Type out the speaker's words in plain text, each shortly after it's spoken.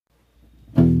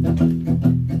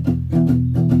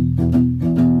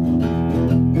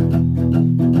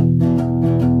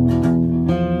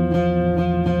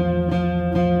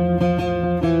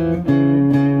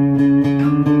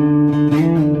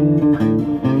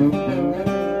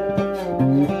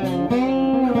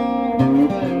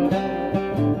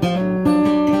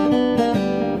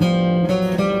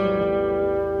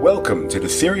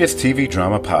serious TV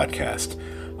drama podcast.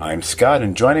 I'm Scott,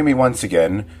 and joining me once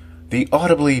again, the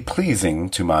audibly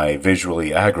pleasing to my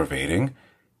visually aggravating,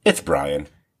 it's Brian.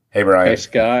 Hey, Brian. Hey,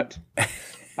 Scott.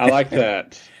 I like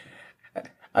that.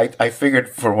 I figured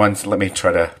for once, let me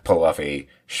try to pull off a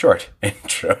short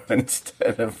intro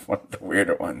instead of one of the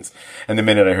weirder ones. And the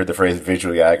minute I heard the phrase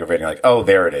visually aggravating, like, oh,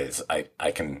 there it is.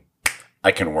 I can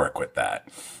work with that.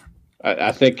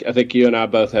 I think you and I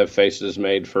both have faces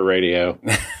made for radio.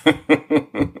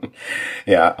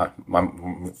 Yeah,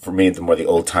 for me, the more the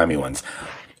old timey ones,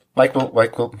 like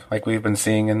we've been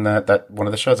seeing in that one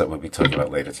of the shows that we'll be talking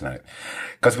about later tonight.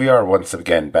 Because we are once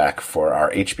again back for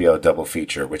our HBO double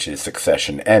feature, which is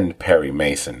Succession and Perry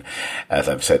Mason. As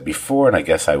I've said before, and I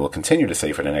guess I will continue to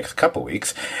say for the next couple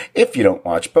weeks, if you don't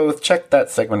watch both, check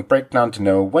that segment breakdown to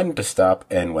know when to stop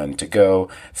and when to go.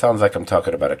 Sounds like I'm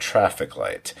talking about a traffic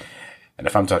light. And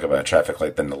if I'm talking about a traffic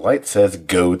light, then the light says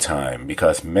go time.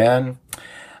 Because, man,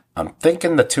 I'm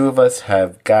thinking the two of us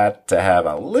have got to have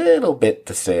a little bit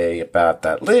to say about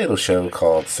that little show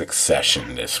called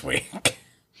Succession this week.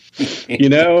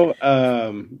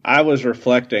 I was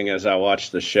reflecting as I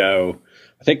watched the show.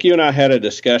 I think you and I had a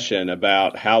discussion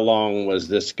about how long was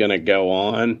this going to go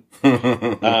on.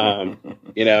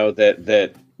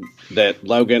 That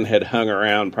Logan had hung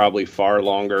around probably far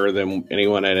longer than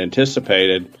anyone had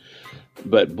anticipated.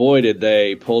 But boy, did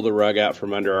they pull the rug out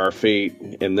from under our feet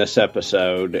in this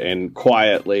episode, and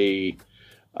quietly,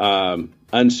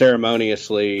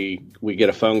 unceremoniously, we get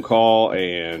a phone call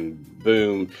and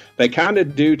boom. They kind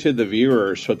of do to the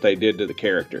viewers what they did to the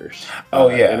characters. Oh,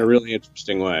 yeah. In a really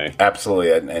interesting way.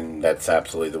 Absolutely. And that's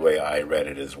absolutely the way I read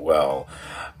it as well.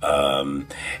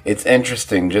 It's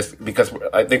interesting just because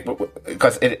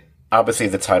obviously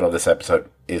the title of this episode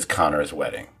is Connor's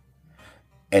Wedding.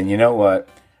 And you know what?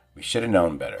 We should have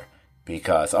known better,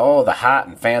 because all the hot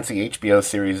and fancy HBO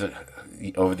series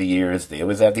over the years, they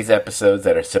always have these episodes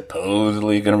that are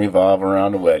supposedly going to revolve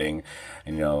around a wedding,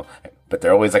 but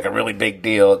they're always like a really big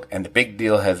deal, and the big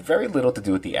deal has very little to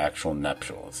do with the actual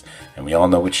nuptials. And we all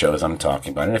know which shows I'm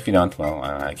talking about, and if you don't, well,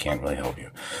 I can't really help you.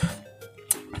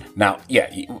 Now, yeah,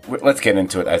 let's get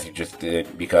into it as you just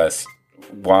did, because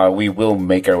while we will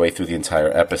make our way through the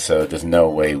entire episode, there's no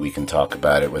way we can talk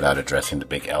about it without addressing the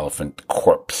big elephant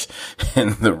corpse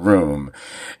in the room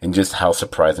and just how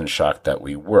surprised and shocked that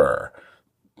we were.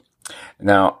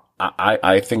 Now,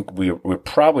 I think we're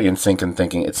probably in sync in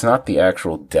thinking it's not the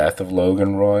actual death of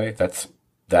Logan Roy that's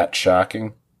that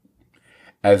shocking,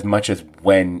 as much as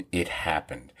when it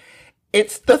happened.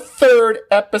 It's the third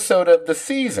episode of the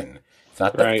season. It's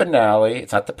not the finale.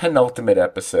 It's not the penultimate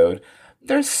episode.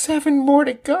 There's 7 more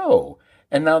to go.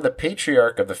 And now the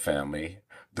patriarch of the family,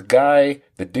 the guy,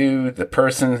 the dude, the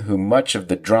person who much of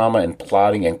the drama and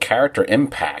plotting and character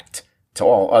impact to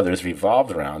all others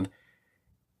revolved around,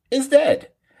 is dead.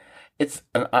 It's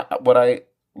what I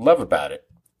love about it.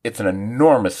 It's an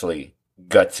enormously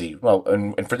gutsy,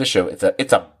 and for this show, it's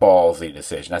a ballsy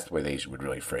decision. That's the way they would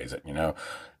really phrase it,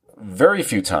 Very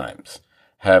few times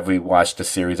have we watched a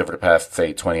series over the past,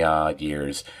 say, 20-odd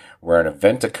years where an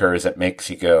event occurs that makes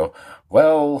you go,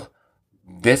 well,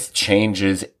 this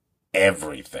changes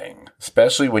everything,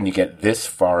 especially when you get this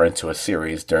far into a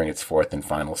series during its 4th and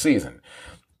final season.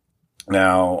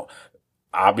 Now,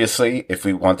 obviously, if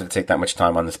we wanted to take that much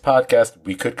time on this podcast,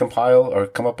 we could compile or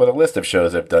come up with a list of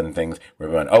shows that have done things where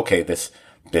we went, okay, this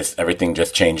everything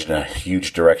just changed in a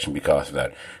huge direction because of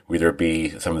that. Whether it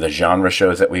be some of the genre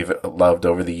shows that we've loved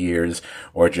over the years,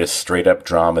 or just straight up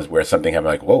dramas where something happened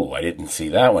like, whoa, I didn't see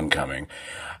that one coming.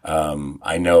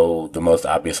 I know the most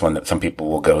obvious one that some people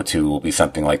will go to will be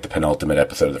something like the penultimate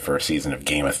episode of the first season of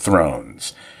Game of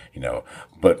Thrones,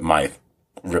 but my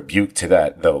rebuke to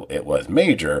that, though it was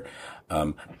major,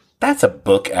 that's a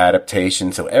book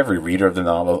adaptation, so every reader of the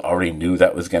novel already knew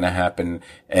that was going to happen,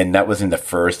 and that was in the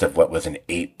first of what was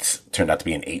turned out to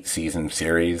be an 8-season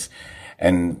series.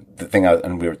 And the thing,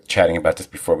 and we were chatting about this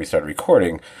before we started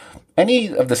recording,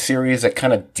 any of the series that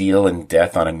kind of deal in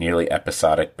death on a nearly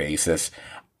episodic basis,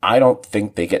 I don't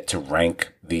think they get to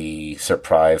rank the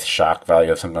surprise shock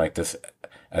value of something like this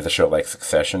as a show like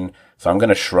Succession. So I'm going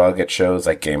to shrug at shows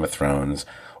like Game of Thrones,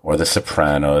 or The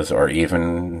Sopranos, or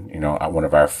even, one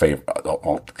of our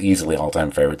easily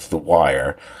all-time favorites, The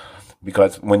Wire.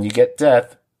 Because when you get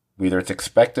death, whether it's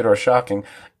expected or shocking,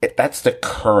 that's the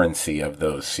currency of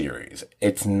those series.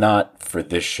 It's not for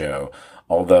this show,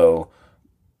 although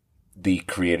the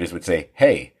creators would say,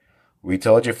 hey, we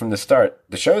told you from the start,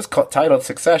 the show is titled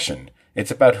Succession. It's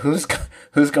about who's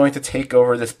going to take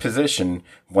over this position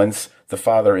once the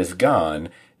father is gone.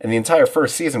 And the entire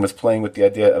first season was playing with the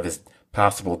idea of his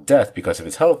possible death because of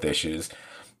his health issues.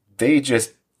 They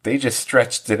just they just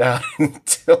stretched it out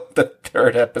until the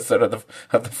third episode of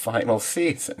the final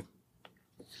season.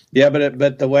 Yeah,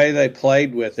 but the way they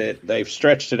played with it, they've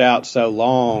stretched it out so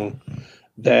long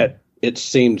that it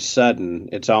seemed sudden.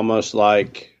 It's almost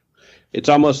like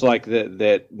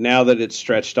that now that it's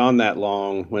stretched on that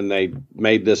long, when they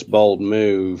made this bold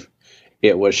move,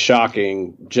 it was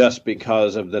shocking just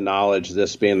because of the knowledge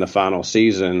this being the final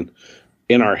season.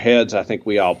 In our heads, I think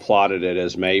we all plotted it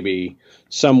as maybe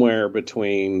somewhere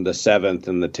between the 7th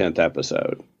and the 10th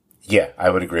episode. Yeah, I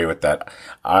would agree with that.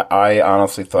 I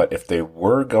honestly thought if they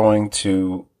were going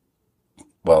to,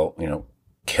 well,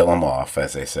 kill him off,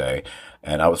 as they say,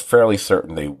 and I was fairly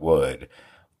certain they would,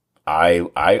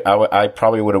 I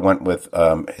probably would have went with,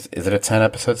 is it a 10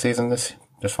 episode season, this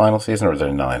final season, or is it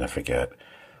a 9? I forget.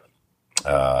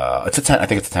 It's a 10. I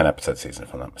think it's a 10 episode season,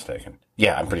 if I'm not mistaken.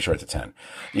 Yeah, I'm pretty sure it's a 10.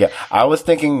 Yeah, I was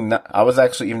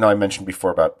actually, even though I mentioned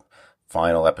before about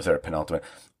final episode or penultimate,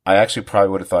 I actually probably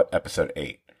would have thought episode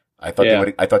 8. I thought there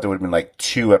would have been like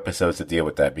 2 episodes to deal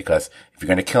with that, because if you're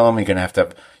going to kill him, you're going to have to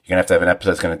have an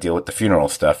episode that's going to deal with the funeral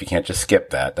stuff. You can't just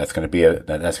skip that. That's going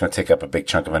to take up a big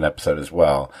chunk of an episode as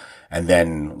well. And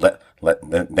then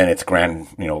then it's grand,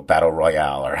 battle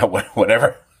royale or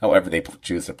however they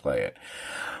choose to play it.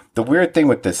 The weird thing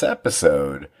with this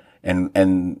episode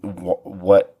and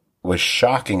what was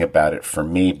shocking about it for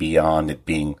me, beyond it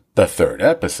being the third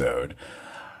episode,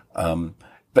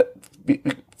 but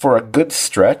for a good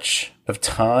stretch of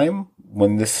time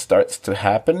when this starts to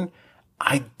happen,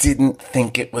 I didn't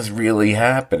think it was really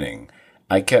happening.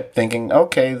 I kept thinking,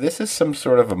 okay, this is some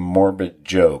sort of a morbid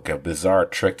joke, a bizarre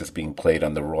trick that's being played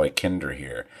on the Roy Kinder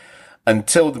here.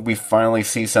 Until we finally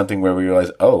see something where we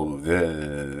realize, oh,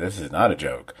 this is not a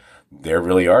joke. There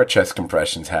really are chest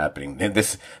compressions happening.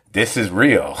 This is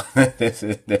real. This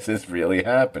is really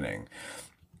happening.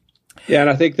 Yeah,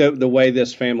 and I think the way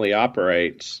this family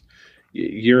operates,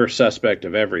 you're a suspect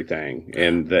of everything,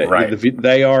 and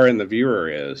they are, and the viewer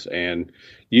is, and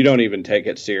you don't even take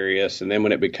it serious. And then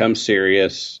when it becomes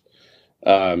serious,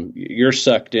 you're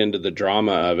sucked into the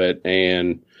drama of it.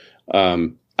 And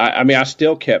I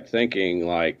still kept thinking,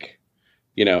 like,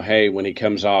 hey, when he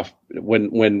comes off,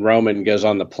 when Roman goes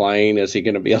on the plane, is he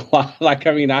going to be alive? Like,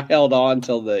 I held on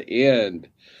till the end,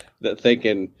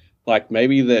 thinking, like,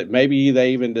 maybe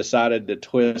they even decided to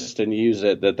twist and use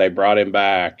it, that they brought him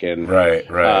back, and right.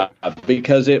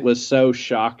 Because it was so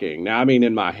shocking. Now,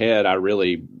 in my head, I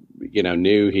really,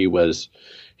 knew he was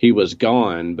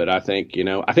gone, but I think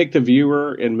the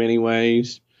viewer, in many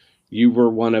ways, you were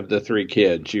one of the 3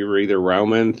 kids. You were either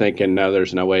Roman, thinking, no,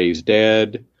 there's no way he's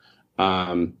dead,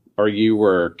 or you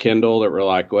were Kendall, that were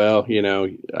like, well,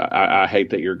 I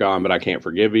hate that you're gone, but I can't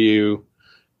forgive you.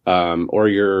 Or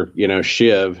you're,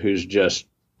 Shiv, who's just,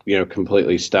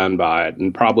 completely stunned by it,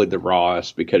 and probably the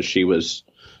rawest, because she was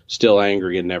still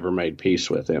angry and never made peace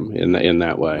with him in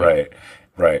that way.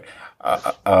 Right.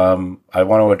 I want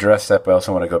to address that, but I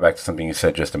also want to go back to something you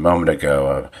said just a moment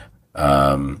ago,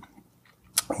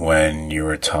 when you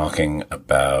were talking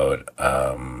about,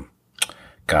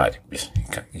 God,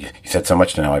 you said so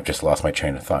much now, I've just lost my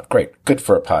train of thought. Great. Good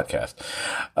for a podcast.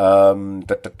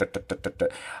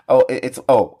 It's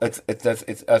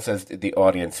us as the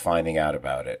audience finding out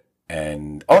about it.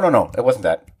 And, no, it wasn't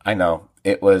that. I know.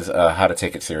 It was, how to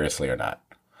take it seriously or not.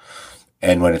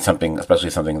 And when it's something,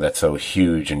 especially something that's so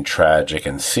huge and tragic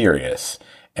and serious,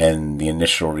 and the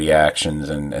initial reactions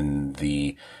and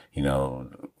the,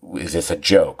 is this a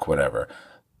joke, whatever.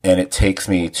 And it takes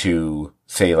me to,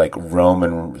 say, like,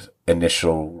 Roman's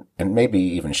initial, and maybe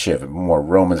even Shiv, more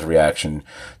Roman's reaction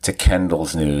to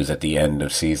Kendall's news at the end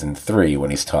of season 3, when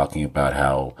he's talking about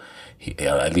how,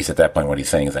 at least at that point, what he's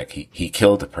saying is like he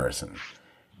killed a person.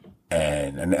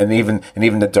 And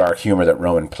even the dark humor that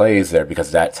Roman plays there,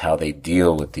 because that's how they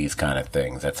deal with these kind of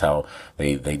things. That's how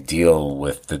they deal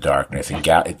with the darkness, and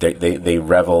they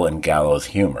revel in gallows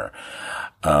humor.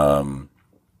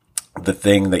 The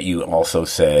thing that you also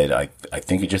said, I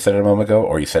think you just said it a moment ago,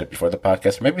 or you said it before the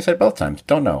podcast, or maybe you said it both times.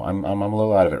 Don't know. I'm a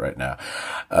little out of it right now.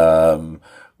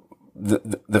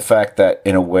 The fact that,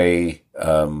 in a way,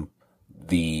 the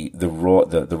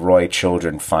Roy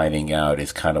children finding out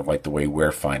is kind of like the way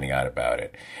we're finding out about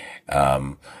it.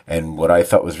 And what I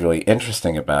thought was really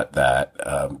interesting about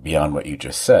that, beyond what you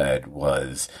just said,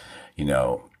 was,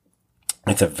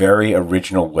 it's a very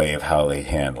original way of how they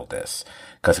handle this.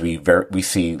 Because we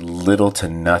see little to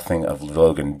nothing of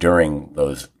Logan during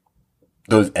those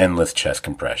endless chest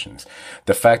compressions.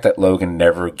 The fact that Logan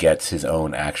never gets his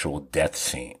own actual death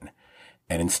scene,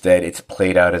 and instead it's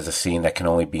played out as a scene that can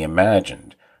only be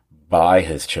imagined by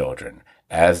his children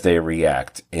as they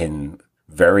react in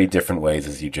very different ways,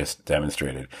 as you just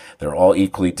demonstrated. They're all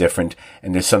equally different,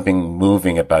 and there's something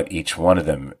moving about each one of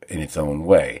them in its own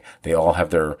way. They all have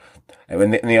their,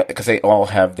 because they all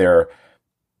have their,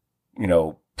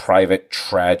 private,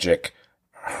 tragic,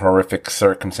 horrific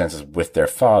circumstances with their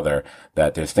father,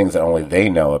 that there's things that only they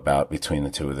know about between the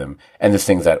two of them, and there's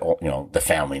things that, the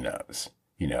family knows,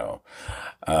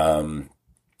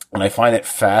 and I find it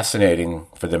fascinating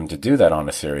for them to do that on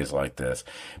a series like this,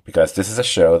 because this is a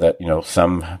show that,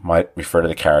 some might refer to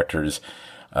the characters,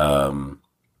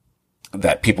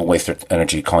 that people waste their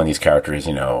energy calling these characters,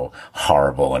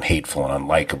 horrible and hateful and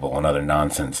unlikable and other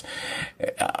nonsense.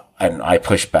 And I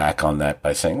push back on that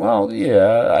by saying, well,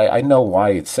 yeah, I know why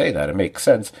you'd say that. It makes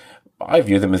sense. I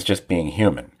view them as just being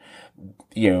human.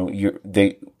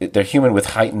 They're human with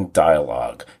heightened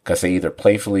dialogue, because they either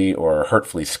playfully or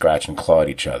hurtfully scratch and claw at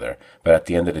each other. But at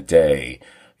the end of the day,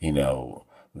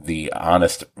 the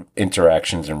honest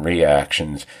interactions and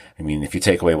reactions, if you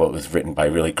take away what was written by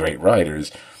really great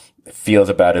writers, it feels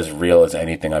about as real as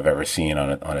anything I've ever seen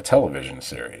on a television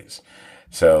series.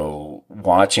 So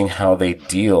watching how they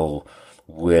deal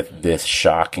with this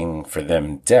shocking for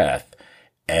them death,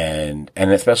 and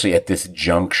especially at this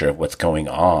juncture of what's going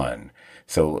on.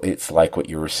 So it's like what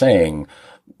you were saying.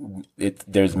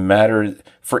 There's matter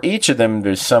for each of them.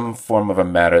 There's some form of a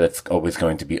matter that's always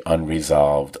going to be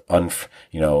unresolved, or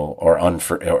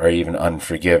even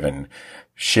unforgiven.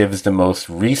 Shiv's the most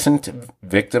recent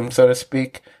victim, so to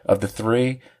speak, of the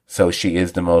three. So she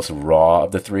is the most raw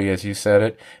of the three, as you said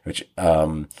it.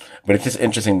 But it's just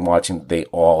interesting watching. They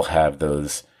all have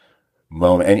those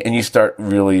moments, and you start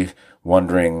really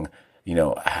wondering,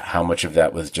 how much of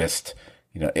that was just.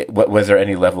 Was there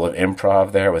any level of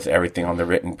improv there? Was everything on the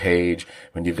written page?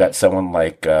 When you've got someone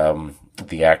like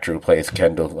the actor who plays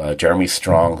Kendall, Jeremy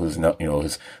Strong, who's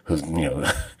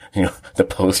the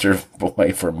poster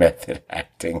boy for method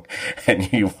acting,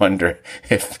 and you wonder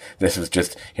if this was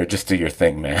just just do your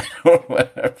thing, man, or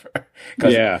whatever.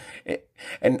 Yeah.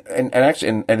 And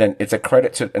then it's a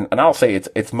credit to, and I'll say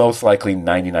it's most likely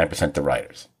 99% the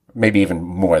writers, maybe even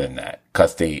more than that,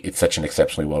 because it's such an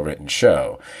exceptionally well written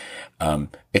show.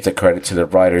 It's a credit to the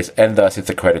writers, and thus it's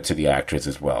a credit to the actors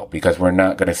as well, because we're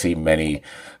not going to see many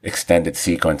extended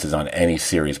sequences on any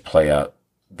series play out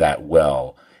that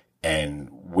well. And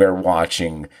we're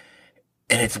watching,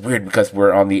 and it's weird because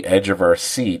we're on the edge of our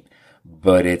seat,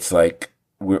 but it's like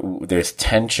there's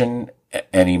tension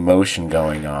and emotion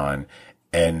going on,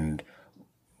 and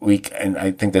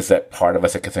I think there's that part of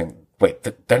us that can think, wait,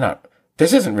 they're not,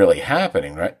 this isn't really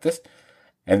happening, right?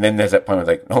 And then there's that point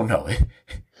where it's like, oh no,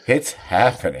 it's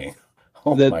happening.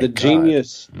 Oh my God. The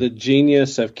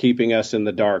genius of keeping us in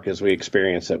the dark as we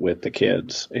experience it with the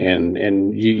kids, and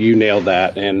you nailed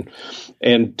that.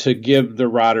 And to give the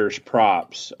writers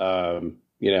props,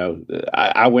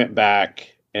 I went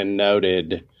back and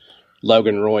noted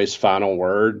Logan Roy's final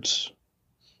words,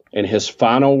 and his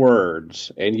final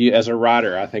words. And you, as a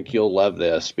writer, I think you'll love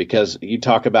this, because you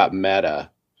talk about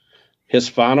meta. His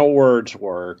final words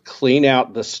were, clean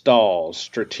out the stalls,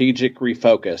 strategic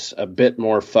refocus, a bit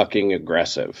more fucking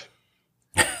aggressive.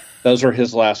 Those were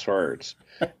his last words.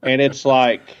 And it's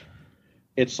like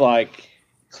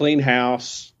clean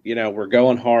house, we're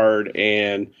going hard,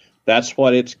 and that's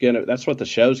what the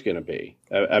show's going to be.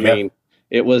 I mean,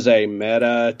 it was a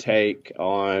meta take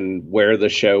on where the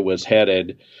show was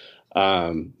headed.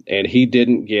 And he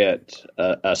didn't get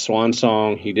a swan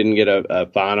song. He didn't get a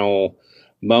final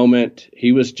moment.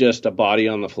 He was just a body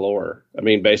on the floor. I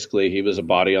mean, basically he was a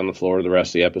body on the floor the rest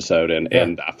of the episode.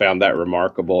 And I found that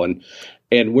remarkable.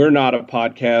 And we're not a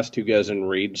podcast who goes and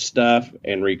reads stuff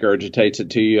and regurgitates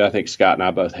it to you. I think Scott and I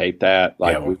both hate that.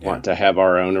 We want to have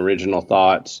our own original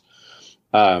thoughts.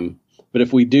 But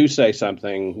if we do say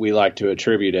something, we like to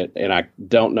attribute it. And I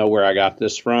don't know where I got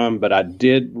this from, but I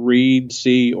did read,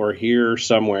 see, or hear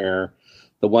somewhere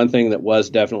the one thing that was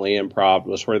definitely improv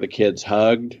was where the kids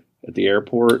hugged at the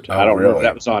airport. I don't know if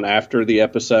that was on after the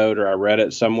episode or I read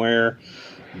it somewhere,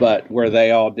 but where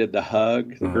they all did the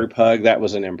hug, the group hug, that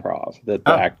was an improv that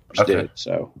the actors did.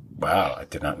 So, wow, I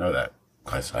did not know that,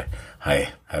 because I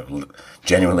have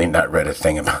genuinely not read a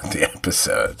thing about the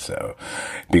episode. So,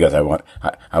 because I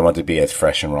want to be as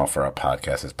fresh and raw for our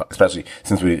podcast as especially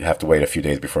since we have to wait a few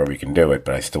days before we can do it.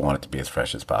 But I still want it to be as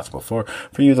fresh as possible for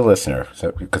you, the listener.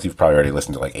 So, because you've probably already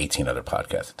listened to like 18 other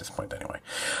podcasts at this point, anyway.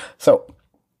 So,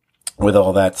 with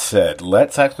all that said,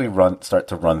 let's actually start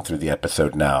to run through the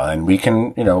episode now, and we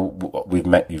can,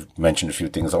 you've mentioned a few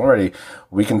things already.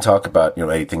 We can talk about,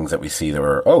 any things that we see that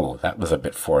were, that was a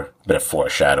bit of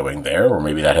foreshadowing there, or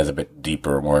maybe that has a bit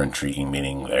deeper, more intriguing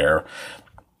meaning there.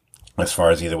 as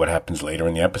far as either what happens later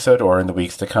in the episode or in the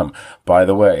weeks to come. By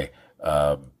the way,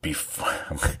 before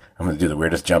I'm going to do the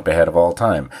weirdest jump ahead of all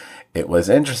time. It was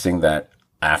interesting that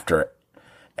after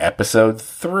episode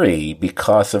 3,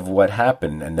 because of what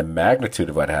happened and the magnitude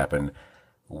of what happened,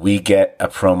 we get a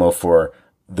promo for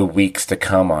the weeks to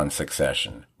come on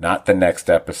Succession, not the next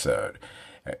episode.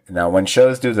 Now, when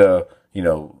shows do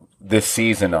this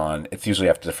season on, it's usually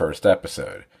after the first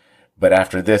episode. But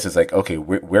after this, it's like, okay,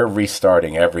 we're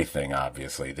restarting everything,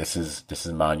 obviously. This is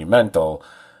monumental.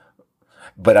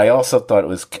 But I also thought it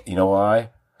was, you know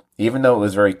why? Even though it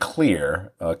was very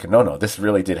clear, no, this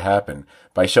really did happen.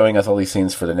 By showing us all these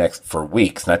scenes for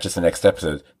weeks, not just the next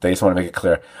episode, they just want to make it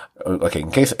clear. Okay, in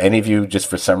case any of you just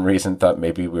for some reason thought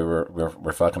maybe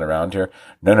we're fucking around here.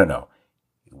 No.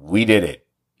 We did it.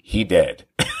 He did.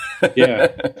 Yeah.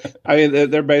 I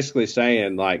mean, they're basically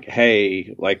saying like,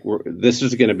 hey, like this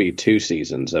is going to be 2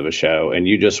 seasons of a show, and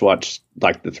you just watched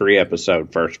like the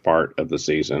 3-episode first part of the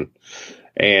season.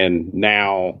 And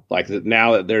now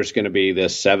that there's going to be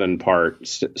this 7-part,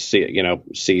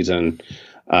 season,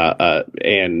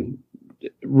 and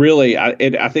really,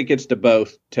 I think it's to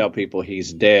both tell people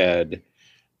he's dead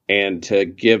and to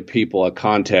give people a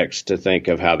context to think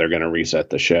of how they're going to reset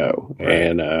the show. Right.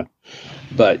 And,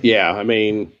 but yeah, I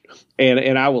mean,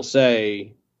 and I will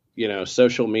say,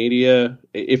 social media,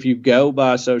 if you go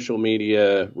by social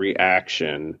media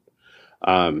reaction,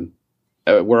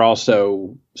 we're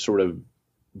also sort of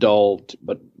dulled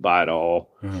by it all.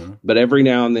 Mm-hmm. But every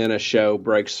now and then a show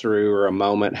breaks through or a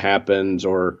moment happens,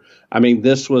 or I mean,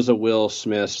 this was a Will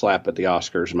Smith slap at the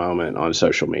Oscars moment on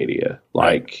social media.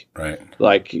 Like, right.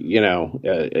 Like,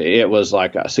 it was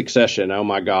like a Succession. Oh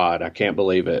my God, I can't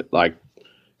believe it. Like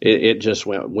it just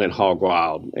went hog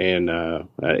wild. And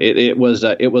it was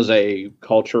a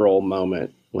cultural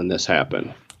moment when this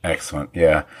happened. Excellent.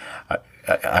 Yeah.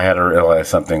 I had to realize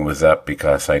something was up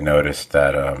because I noticed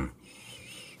that,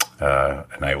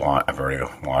 and I've already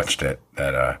watched it,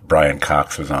 that Brian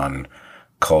Cox was on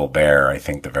Colbert, I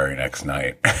think, the very next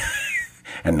night.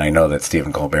 And I know that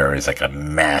Stephen Colbert is like a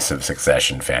massive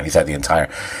Succession fan. He's had the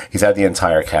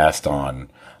entire cast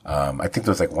on. I think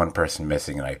there was like one person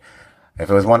missing, and if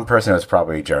it was one person, it was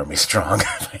probably Jeremy Strong,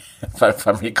 if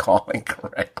I'm recalling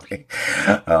correctly.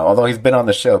 Although he's been on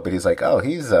the show, but he's like, oh,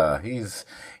 he's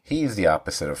the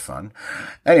opposite of fun.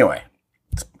 Anyway.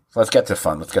 So let's get to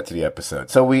fun. Let's get to the episode.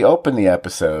 So we open the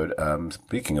episode,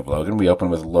 speaking of Logan, we open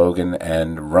with Logan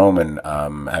and Roman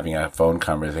having a phone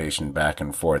conversation back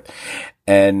and forth.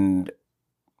 And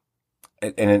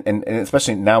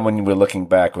especially now when we're looking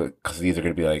back, because these are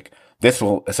going to be like, this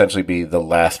will essentially be the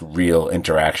last real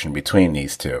interaction between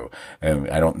these two. And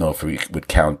I don't know if we would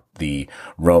count the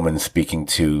Roman speaking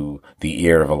to the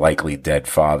ear of a likely dead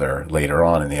father later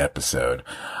on in the episode.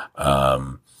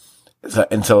 So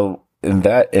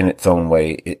in its own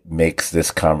way, it makes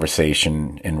this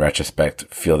conversation, in retrospect,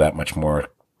 feel that much more.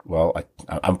 Well,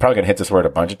 I'm probably gonna hit this word a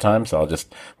bunch of times, so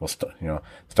we'll start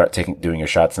doing your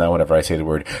shots now. Whenever I say the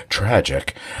word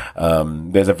tragic,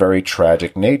 there's a very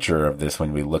tragic nature of this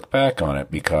when we look back on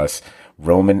it, because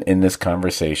Roman in this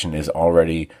conversation is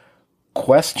already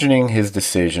questioning his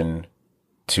decision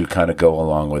to kind of go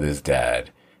along with his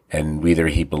dad, and whether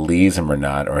he believes him or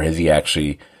not, or is he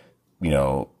actually,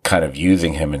 kind of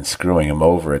using him and screwing him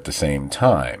over at the same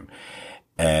time.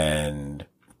 And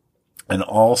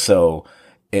also,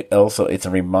 it's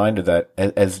a reminder that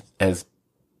as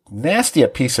nasty a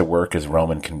piece of work as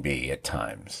Roman can be at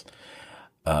times,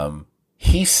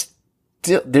 he's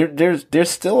still, there's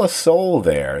still a soul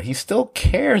there. He still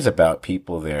cares about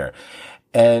people there.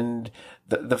 And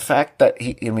the fact that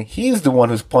he's the one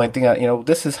who's pointing out,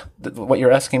 this is what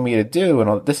you're asking me to do,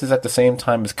 and this is at the same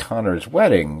time as Connor's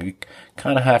wedding. You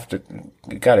kind of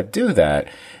you got to do that.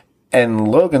 And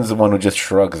Logan's the one who just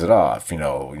shrugs it off.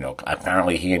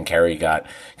 Apparently he and Carrie got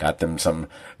them some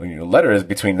letters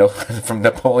from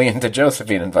Napoleon to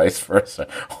Josephine and vice versa.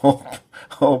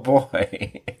 Oh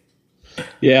boy.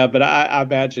 Yeah, but I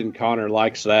imagine Connor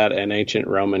likes that and ancient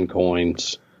Roman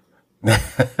coins.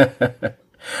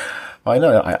 I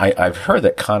know. I've heard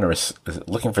that Connor is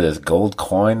looking for this gold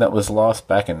coin that was lost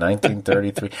back in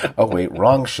 1933. Oh, wait,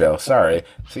 wrong show. Sorry.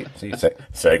 See,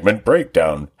 segment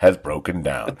breakdown has broken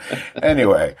down.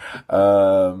 Anyway,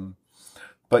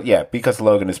 but yeah, because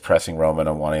Logan is pressing Roman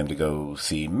and wanting him to go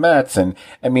see Mets, and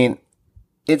I mean,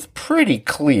 it's pretty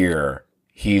clear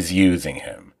he's using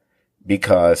him,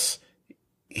 because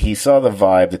he saw the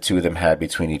vibe the two of them had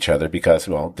between each other, because,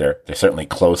 well, they're certainly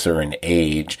closer in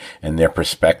age and their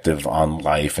perspective on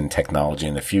life and technology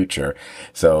in the future.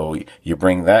 So you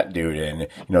bring that dude in,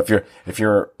 if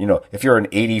you're an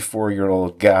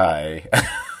 84-year-old guy,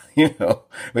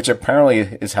 which apparently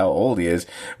is how old he is,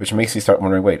 which makes you start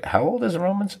wondering, wait, how old is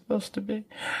Roman supposed to be?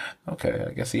 Okay,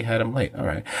 I guess he had him late. All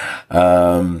right.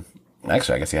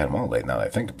 Actually, I guess he had him all late now that I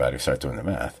think about it. You start doing the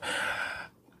math.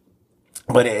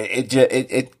 But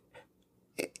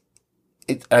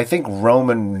I think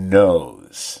Roman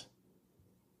knows,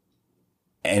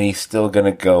 and he's still going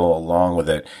to go along with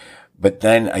it. But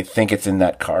then I think it's in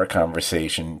that car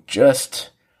conversation just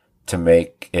to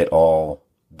make it all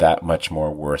that much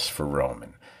more worse for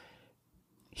Roman.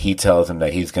 He tells him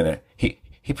that he's going to,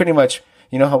 he pretty much,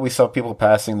 you know how we saw people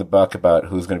passing the buck about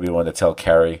who's going to be the one to tell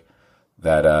Carrie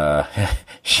that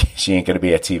she ain't going to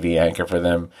be a TV anchor for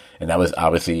them. And that was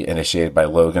obviously initiated by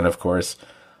Logan, of course.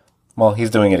 Well,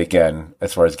 he's doing it again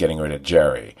as far as getting rid of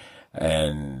Jerry.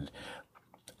 And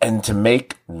to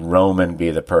make Roman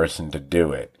be the person to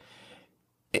do it,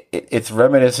 it's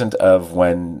reminiscent of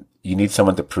when you need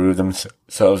someone to prove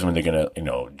themselves when they're going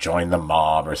to, join the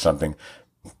mob or something.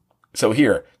 So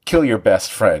here, kill your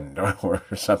best friend or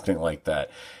something like that.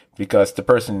 Because the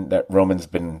person that Roman's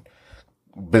been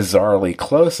bizarrely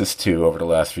closest to over the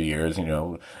last few years,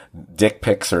 dick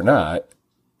pics or not,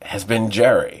 has been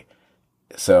Jerry.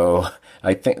 So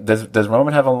I think, does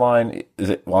Roman have a line? Is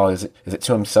it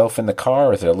to himself in the car,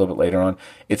 or is it a little bit later on?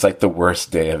 It's like the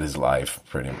worst day of his life,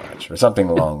 pretty much, or something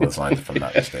along those lines, if I'm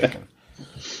not mistaken.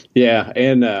 Yeah,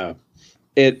 and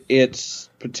it's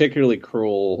particularly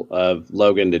cruel of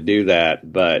Logan to do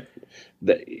that, but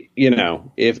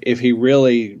if he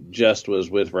really just was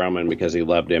with Roman because he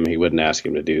loved him, he wouldn't ask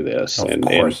him to do this. Of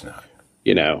course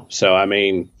not. So I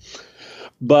mean,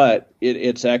 but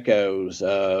it's echoes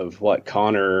of what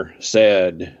Connor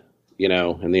said,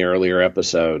 in the earlier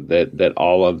episode, that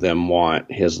all of them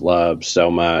want his love so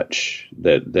much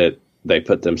that they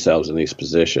put themselves in these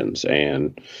positions.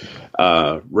 And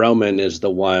Roman is the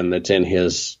one that's in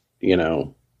his,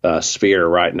 sphere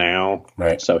right now.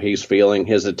 Right. So he's feeling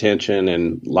his attention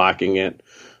and liking it,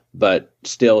 but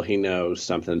still he knows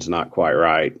something's not quite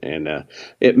right. And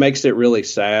it makes it really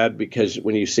sad, because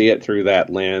when you see it through that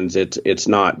lens, it's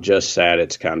not just sad,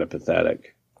 it's kind of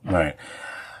pathetic. Right.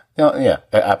 Yeah,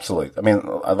 absolutely. I mean,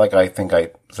 I think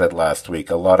I said last week,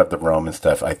 a lot of the Roman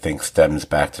stuff, I think, stems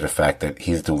back to the fact that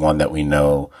he's the one that we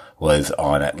know was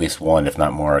on at least one, if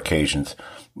not more occasions,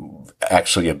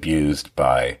 actually abused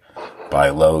by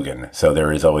Logan. So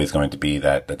there is always going to be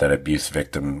that abuse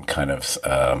victim kind of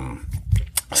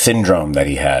syndrome that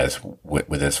he has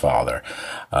with his father,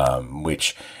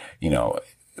 which in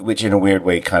a weird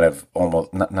way kind of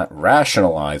almost not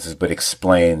rationalizes, but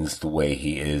explains the way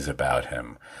he is about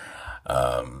him.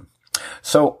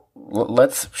 So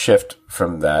let's shift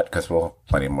from that, because we'll have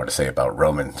plenty more to say about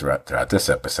Roman throughout this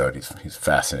episode. He's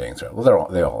fascinating. Well,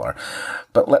 they all are.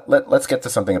 But let's get to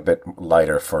something a bit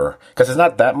lighter, because there's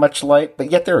not that much light,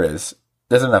 but yet there's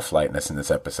enough lightness in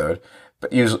this episode.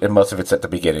 But usually, and most of it's at the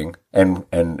beginning. And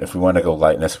if we want to go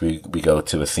lightness, we go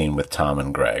to a scene with Tom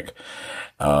and Greg.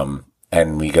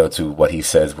 And we go to what he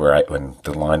says when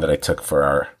the line that I took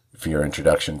for your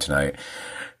introduction tonight,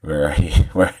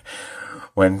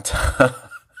 when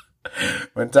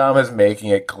Tom is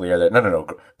making it clear that no,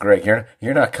 Greg,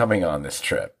 you're not coming on this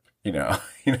trip.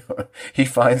 He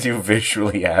finds you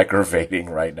visually aggravating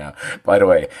right now. By the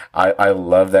way, I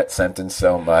love that sentence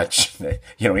so much.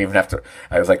 You don't even have to,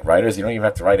 I was like, writers, you don't even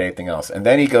have to write anything else. And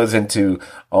then he goes into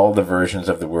all the versions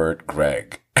of the word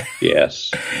Greg.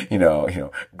 Yes.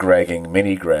 Gregging,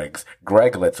 mini Gregs,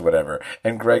 Greglets, whatever.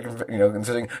 And Greg,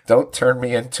 saying, don't turn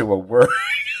me into a word.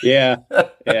 Yeah.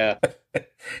 Yeah.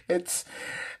 It's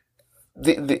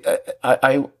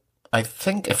I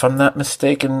think, if I'm not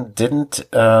mistaken, didn't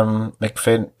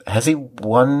McFadden, has he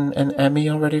won an Emmy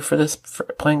already for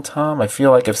playing Tom? I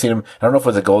feel like I've seen him. I don't know if it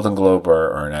was a Golden Globe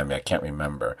or an Emmy. I can't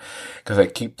remember, because I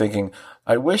keep thinking,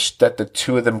 I wish that the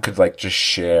two of them could just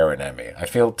share an Emmy. I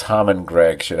feel Tom and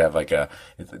Greg should have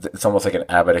it's almost like an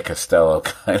Abbott and Costello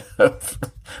kind of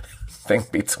thing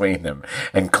between them.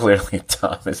 And clearly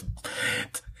Tom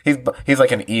he's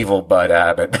like an evil Bud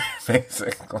Abbott,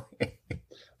 basically.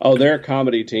 Oh, they're a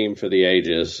comedy team for the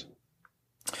ages.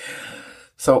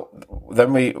 So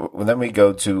then we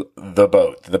go to the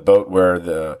boat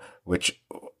which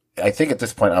I think at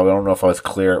this point, I don't know if I was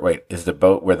clear. Wait, is the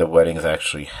boat where the wedding is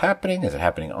actually happening? Is it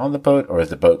happening on the boat, or is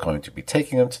the boat going to be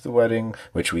taking them to the wedding,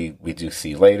 which we do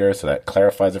see later? So that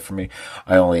clarifies it for me.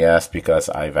 I only asked because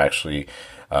I've actually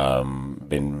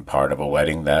been part of a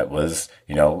wedding that was,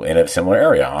 in a similar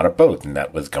area on a boat, and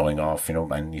that was going off,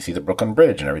 and you see the Brooklyn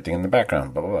Bridge and everything in the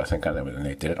background, blah, blah, blah. I think and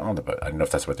they did it on the boat. I don't know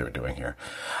if that's what they were doing here.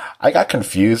 I got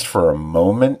confused for a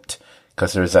moment,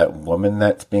 because there's that woman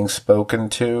that's being spoken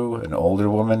to, an older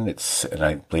woman. And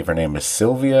I believe her name is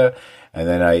Sylvia. And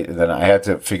then I had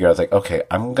to figure out, I was like, okay,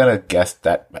 I'm gonna guess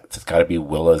that it's got to be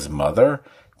Willa's mother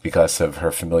because of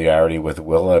her familiarity with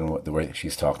Willa and the way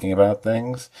she's talking about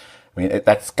things. I mean,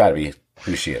 that's got to be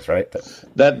who she is, right?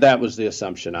 That was the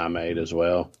assumption I made as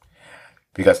well.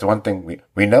 Because the one thing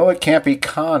we know, it can't be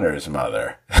Connor's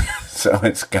mother, so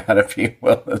it's got to be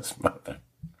Willa's mother.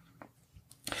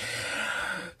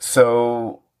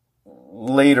 So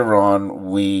later on,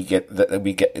 I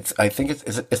think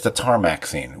it's the tarmac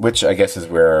scene, which I guess is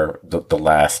where the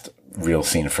last real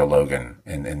scene for Logan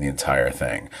in the entire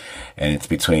thing. And it's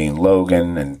between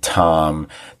Logan and Tom.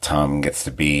 Tom gets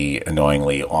to be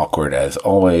annoyingly awkward as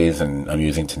always and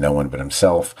amusing to no one but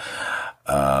himself.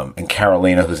 And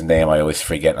Carolina, whose name I always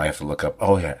forget, and I have to look up.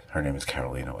 Oh yeah, her name is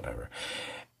Carolina, whatever.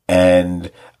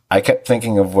 And I kept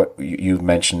thinking of what you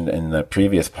mentioned in the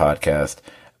previous podcast.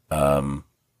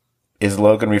 Is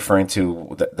Logan referring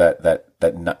to that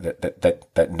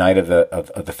night of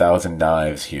the thousand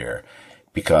knives here?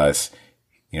 Because,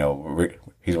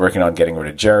 he's working on getting rid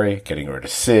of Jerry, getting rid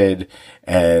of Sid,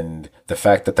 and the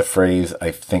fact that the phrase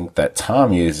I think that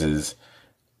Tom uses,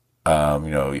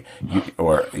 you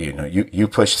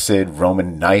push Sid,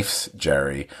 Roman knifes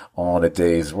Jerry all in a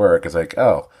day's work. It's like,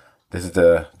 oh, this is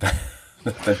the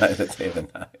night of the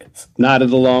knives. Night of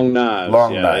the long knives.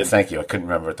 Long knives. Thank you. I couldn't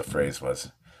remember what the phrase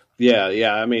was.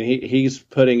 Yeah. I mean, he's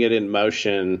putting it in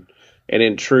motion, and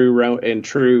in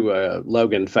true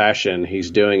Logan fashion, he's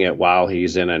doing it while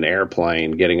he's in an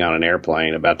airplane, getting on an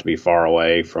airplane, about to be far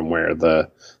away from where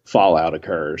the fallout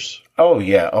occurs. Oh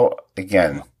yeah. Oh,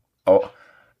 again. Oh,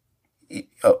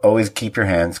 always keep your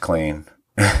hands clean.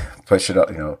 Push it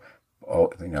up.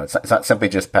 It's not simply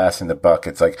just passing the buck.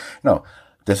 It's like, no,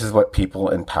 this is what people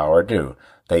in power do.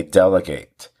 They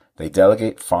delegate. They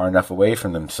delegate far enough away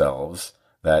from themselves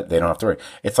that they don't have to worry.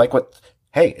 It's like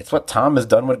it's what Tom has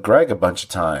done with Greg a bunch of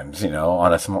times,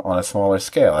 on a smaller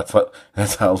scale.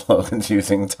 That's how Logan's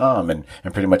using Tom and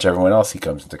pretty much everyone else he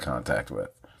comes into contact with.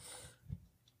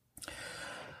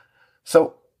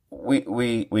 So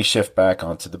we shift back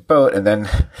onto the boat, and then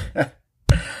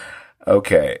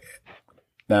okay.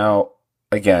 Now,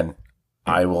 again,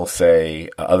 I will say,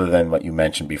 other than what you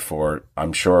mentioned before,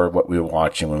 I'm sure what we were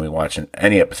watching when we watch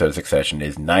any episode of Succession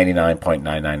is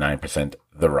 99.999%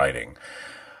 the writing.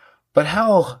 But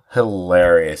how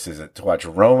hilarious is it to watch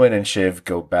Roman and Shiv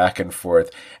go back and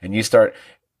forth, and you start,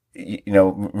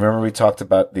 remember we talked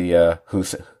about the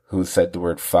who said the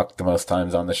word fuck the most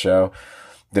times on the show?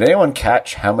 Did anyone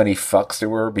catch how many fucks there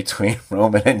were between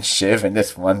Roman and Shiv in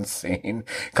this one scene?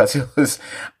 Because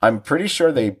I'm pretty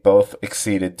sure they both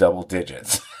exceeded double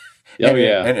digits. Oh,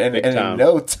 yeah. And in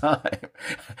no time.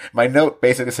 My note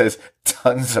basically says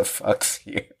tons of fucks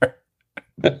here.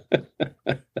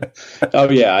 Oh,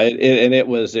 yeah. It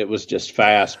was just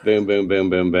fast. Boom, boom, boom,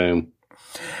 boom, boom.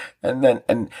 And then,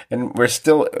 and we're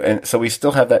still, and so we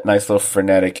still have that nice little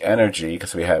frenetic energy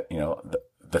because we have,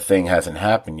 the thing hasn't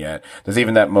happened yet. There's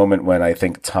even that moment when I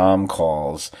think Tom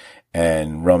calls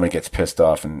and Roman gets pissed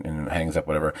off and hangs up,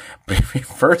 whatever. But he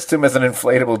refers to him as an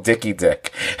inflatable dicky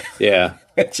dick. Yeah.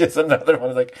 Which is another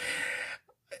one. Like,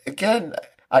 again,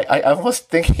 I almost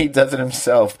think he does it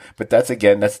himself, but that's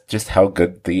just how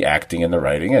good the acting and the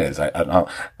writing is. And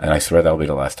I swear that'll be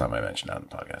the last time I mention that on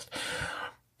the podcast.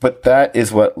 But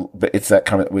is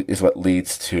what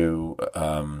leads to,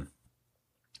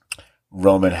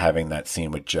 Roman having that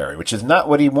scene with Jerry, which is not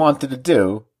what he wanted to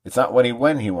do. It's not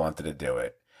when he wanted to do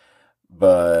it,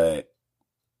 but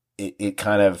it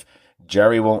kind of,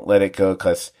 Jerry won't let it go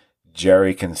because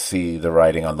Jerry can see the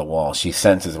writing on the wall. She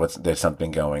senses there's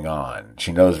something going on.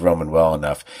 She knows Roman well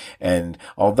enough. And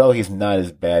although he's not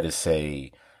as bad as,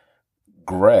 say,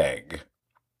 Greg,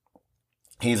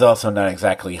 he's also not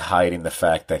exactly hiding the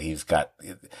fact that he's got,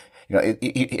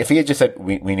 if he had just said,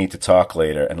 we need to talk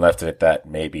later and left it at that,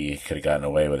 maybe he could have gotten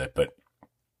away with it. But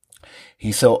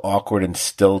he's so awkward and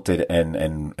stilted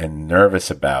and nervous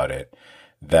about it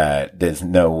that there's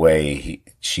no way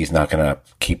she's not going to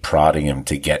keep prodding him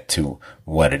to get to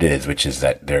what it is, which is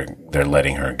that they're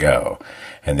letting her go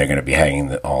and they're going to be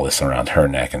hanging all this around her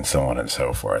neck and so on and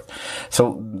so forth.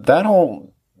 So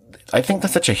I think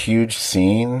that's such a huge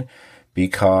scene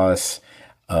because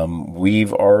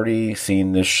we've already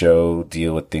seen this show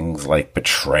deal with things like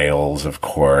betrayals, of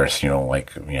course,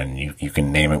 and you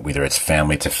can name it, whether it's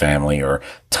family to family or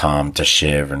Tom to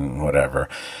Shiv and whatever.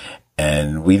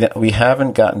 And we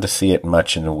haven't gotten to see it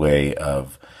much in the way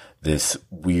of this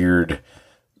weird.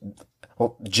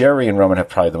 Well, Jerry and Roman have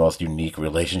probably the most unique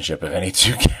relationship of any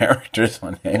two characters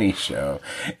on any show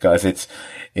because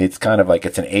it's kind of like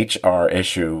it's an HR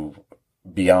issue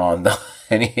beyond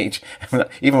any age,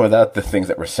 even without the things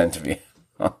that were sent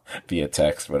via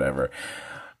text, whatever.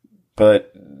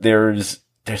 But there's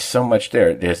so much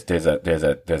there. There's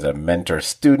a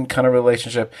mentor-student kind of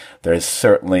relationship. There's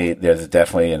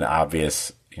definitely an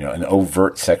obvious, an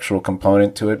overt sexual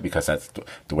component to it, because that's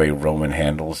the way Roman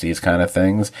handles these kind of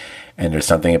things. And there's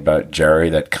something about Jerry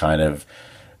that kind of,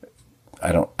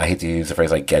 I hate to use the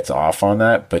phrase like gets off on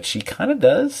that, but she kind of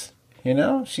does.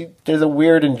 There's a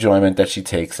weird enjoyment that she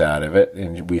takes out of it,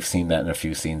 and we've seen that in a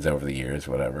few scenes over the years,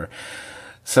 whatever.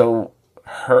 So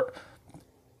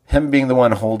him being the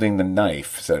one holding the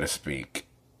knife, so to speak,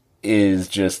 is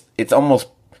just, it's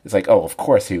like, oh, of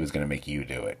course he was going to make you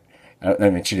do it.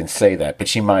 I mean, she didn't say that, but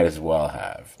she might as well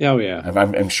have. Oh yeah,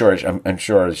 I'm sure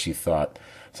she thought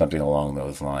something along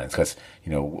those lines, because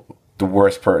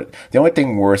the only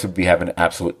thing worse would be having an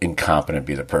absolute incompetent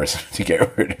be the person to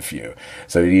get rid of you.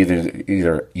 So you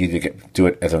either do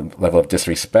it as a level of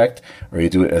disrespect, or you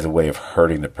do it as a way of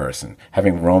hurting the person.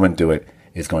 Having Roman do it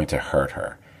is going to hurt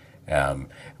her,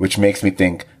 which makes me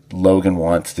think Logan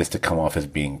wants this to come off as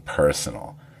being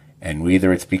personal, and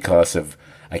either it's because of,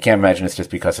 I can't imagine it's just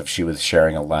because of she was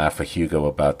sharing a laugh with Hugo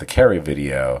about the Carrie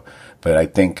video, but I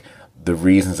think the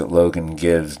reasons that Logan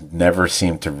gives never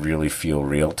seem to really feel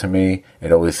real to me.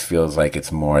 It always feels like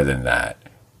it's more than that,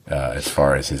 as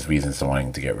far as his reasons for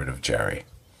wanting to get rid of Jerry.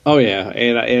 Oh yeah,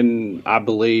 and I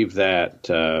believe that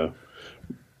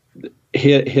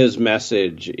his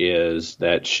message is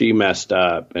that she messed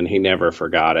up and he never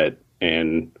forgot it.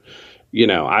 And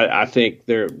I think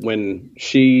when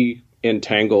she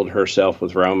entangled herself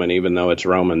with Roman, even though it's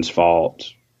Roman's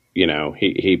fault,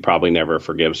 he probably never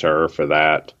forgives her for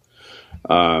that.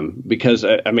 Because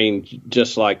I mean,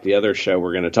 just like the other show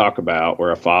we're going to talk about,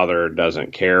 where a father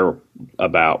doesn't care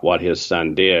about what his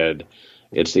son did,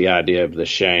 it's the idea of the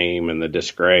shame and the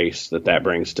disgrace that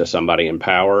brings to somebody in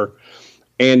power.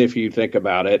 And if you think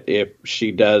about it, if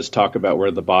she does talk about where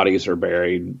the bodies are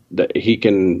buried, he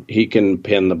can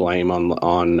pin the blame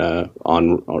on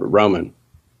Roman.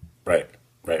 Right,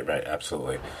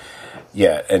 absolutely.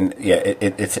 Yeah, and yeah,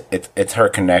 it's her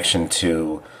connection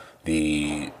to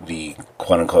the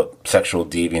quote unquote sexual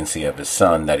deviancy of his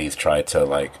son that he's tried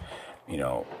to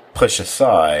push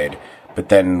aside, but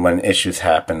then when issues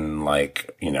happen,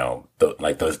 like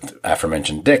those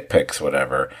aforementioned dick pics,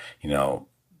 whatever,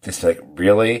 just like,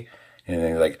 really? And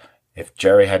then like, if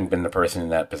Jerry hadn't been the person in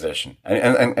that position,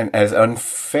 and as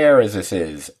unfair as this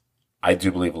is, I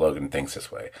do believe Logan thinks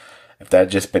this way. If it had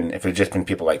just been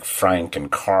people like Frank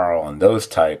and Carl and those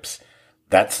types,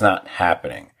 that's not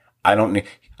happening. I don't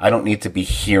need to be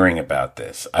hearing about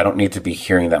this. I don't need to be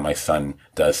hearing that my son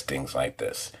does things like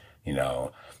this.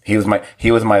 He was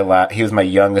my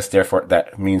youngest, therefore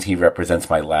that means he represents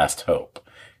my last hope.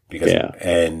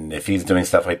 And if he's doing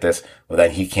stuff like this, well,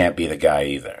 then he can't be the guy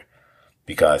either,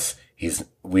 because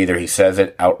either he says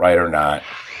it outright or not.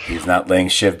 He's not letting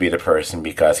Shiv be the person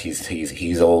because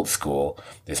he's old school.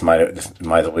 This might as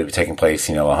well be taking place,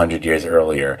 100 years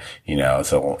earlier,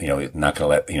 so, not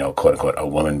going to let, quote unquote, a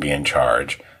woman be in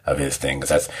charge of his thing. Cause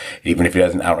that's, even if he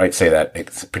doesn't outright say that,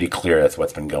 it's pretty clear that's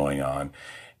what's been going on.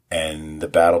 And the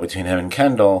battle between him and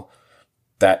Kendall,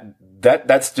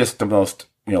 that's just the most,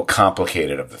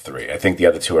 complicated of the three. I think the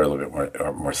other two are a little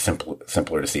bit more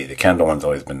simpler to see. The Kendall one's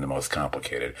always been the most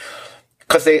complicated.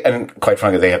 Because and quite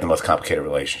frankly, they have the most complicated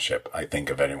relationship, I think,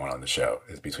 of anyone on the show,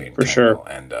 is between Kendall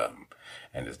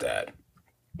and his dad.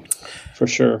 For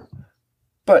sure.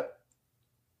 But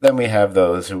then we have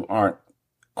those who aren't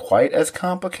quite as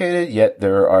complicated, yet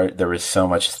there is so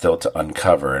much still to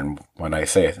uncover. And when I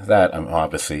say that, I'm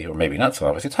obviously, or maybe not so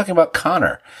obviously, talking about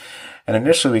Connor. And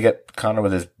initially we get Connor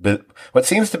with his, what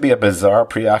seems to be a bizarre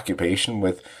preoccupation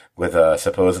with a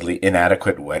supposedly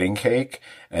inadequate wedding cake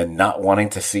and not wanting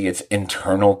to see its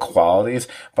internal qualities.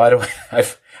 By the way,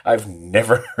 I've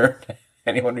never heard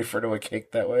anyone refer to a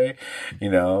cake that way,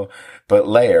 but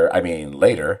later,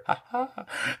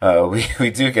 we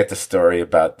do get the story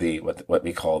about what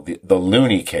we call the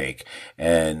loony cake,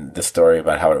 and the story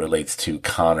about how it relates to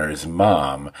Connor's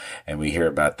mom. And we hear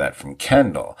about that from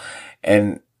Kendall.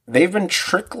 And they've been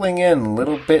trickling in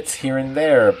little bits here and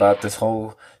there about this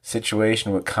whole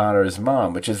situation with Connor's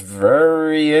mom, which is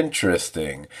very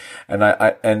interesting. And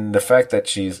and the fact that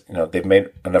she's, they've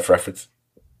made enough reference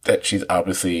that she's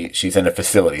in a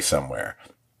facility somewhere.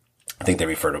 I think they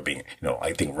refer to being,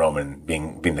 I think Roman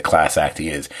being the class act he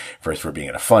is, first for being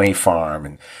in a funny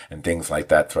farm and things like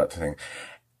that throughout the thing.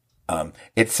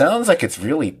 It sounds like it's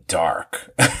really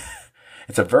dark.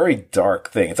 it's a very dark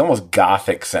thing. It's almost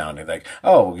gothic sounding. Like,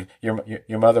 oh,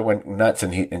 your mother went nuts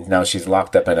and now she's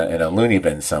locked up in a loony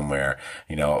bin somewhere.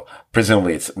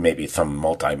 Presumably it's maybe some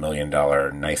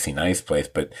multi-million-dollar nicey nice place,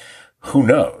 but who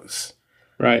knows?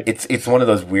 Right. It's one of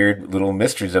those weird little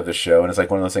mysteries of the show, and it's like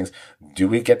one of those things. Do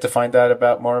we get to find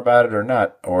out more about it or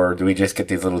not, or do we just get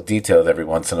these little details every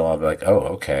once in a while? Be like, oh,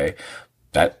 okay,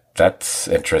 that's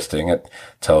interesting. It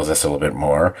tells us a little bit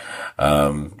more,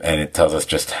 and it tells us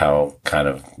just how kind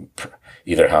of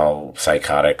either how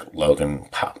psychotic Logan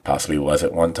possibly was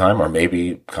at one time, or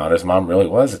maybe Connor's mom really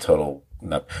was a total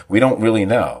nut. We don't really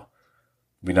know.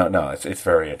 We don't know. It's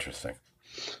very interesting.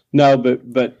 No, but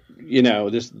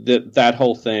that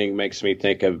whole thing makes me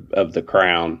think of The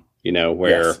Crown,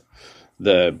 where Yes.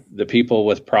 the people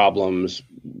with problems,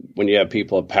 when you have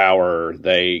people of power,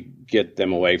 they get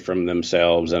them away from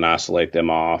themselves and isolate them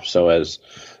off so as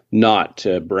not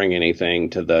to bring anything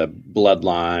to the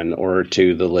bloodline or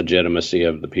to the legitimacy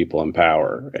of the people in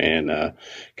power. And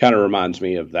kind of reminds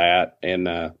me of that.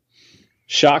 And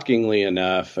shockingly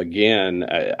enough, again,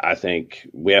 I think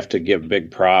we have to give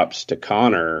big props to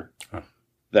Connor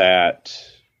that,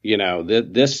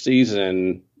 this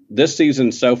season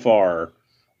so far,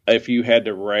 if you had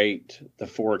to rate the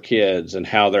 4 kids and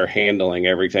how they're handling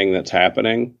everything that's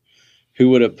happening, who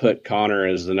would have put Connor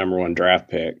as the number 1 draft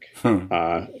pick?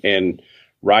 And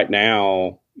right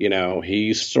now,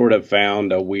 he's sort of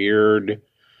found a weird,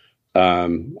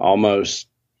 almost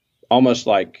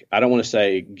like, I don't want to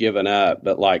say given up,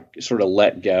 but like sort of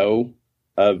let go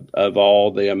of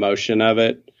all the emotion of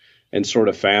it, and sort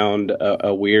of found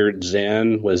a weird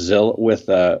zen with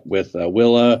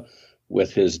Willa,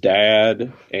 with his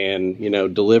dad,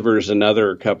 and delivers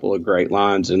another couple of great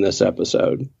lines in this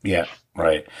episode. Yeah,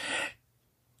 right.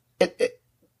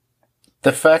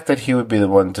 The fact that he would be the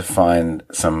one to find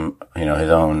some, his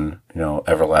own,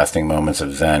 everlasting moments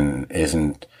of zen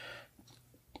isn't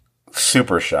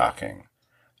super shocking.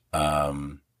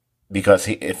 Because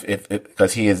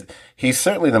he's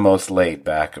certainly the most laid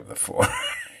back of the 4.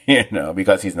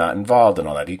 Because he's not involved in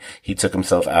all that. He took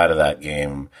himself out of that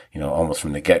game, almost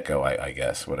from the get-go, I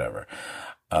guess, whatever.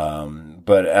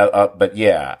 But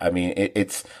yeah, I mean,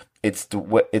 it's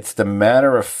the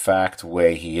matter-of-fact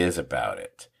way he is about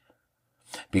it.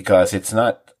 Because it's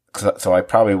not, so I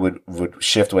probably would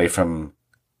shift away from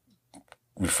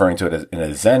referring to it in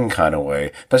a Zen kind of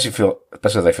way,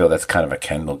 especially as I feel that's kind of a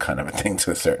Kendall kind of a thing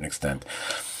to a certain extent.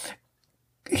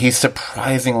 He's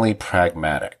surprisingly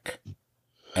pragmatic.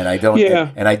 And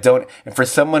for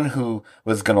someone who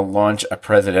was going to launch a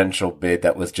presidential bid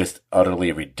that was just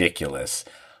utterly ridiculous,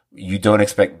 you don't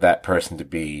expect that person to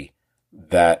be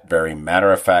that very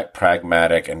matter of fact,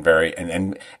 pragmatic, and very,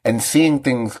 and seeing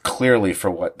things clearly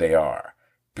for what they are.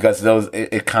 Because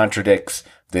it contradicts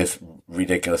this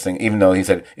ridiculous thing, even though he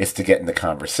said it's to get in the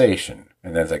conversation.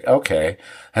 And then it's like, okay,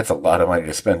 that's a lot of money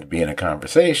to spend to be in a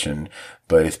conversation,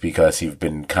 but it's because you've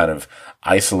been kind of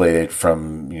isolated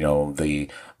from, the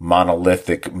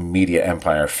monolithic media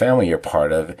empire family you're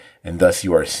part of, and thus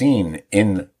you are seen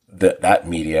in that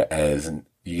media as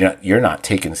you're not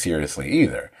taken seriously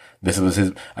either. This was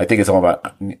I think it's all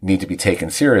about need to be taken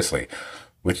seriously,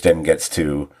 which then gets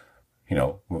to,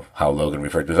 how Logan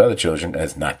referred to his other children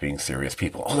as not being serious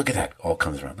people. Oh, look at that. All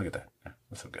comes around. Look at that.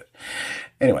 That's so good.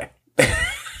 Anyway.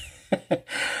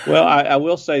 Well, I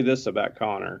will say this about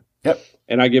Connor. Yep.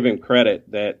 And I give him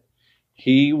credit that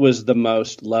he was the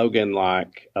most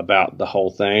Logan-like about the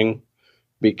whole thing,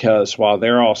 because while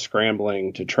they're all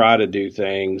scrambling to try to do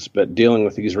things, but dealing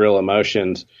with these real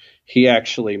emotions, he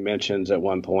actually mentions at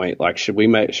one point, like, should we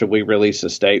release a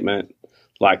statement,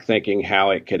 like thinking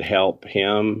how it could help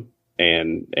him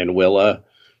and Willa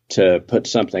to put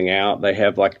something out. They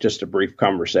have like just a brief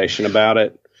conversation about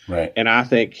it. Right. And I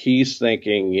think he's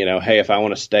thinking, hey, if I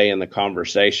want to stay in the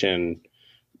conversation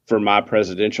for my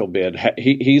presidential bid,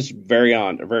 he's very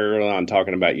early on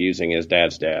talking about using his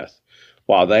dad's death,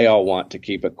 while they all want to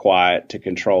keep it quiet, to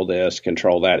control this,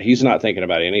 control that. He's not thinking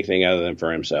about anything other than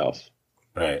for himself.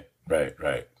 Right.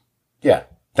 Yeah,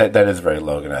 that is very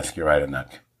Logan-esque. You're right in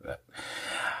that.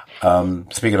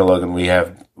 Speaking of Logan, we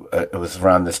have, it was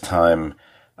around this time,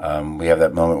 we have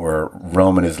that moment where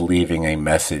Roman is leaving a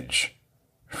message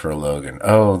for Logan.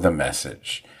 Oh, the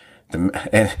message.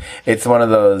 And it's one of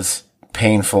those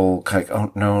painful, like,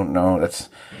 oh, no, that's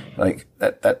like,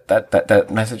 that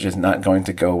message is not going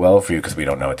to go well for you, because we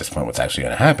don't know at this point what's actually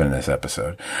going to happen in this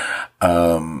episode.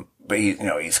 But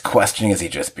he's questioning, is he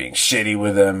just being shitty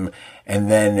with him? And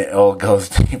then it all goes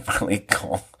to, he finally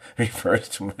refers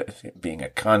to him as being a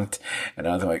cunt. And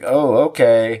I was like, oh,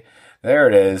 okay, there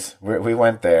it is. We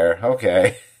went there.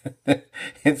 Okay.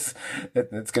 it's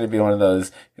going to be one of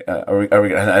those. Are we?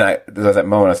 And there was that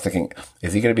moment I was thinking,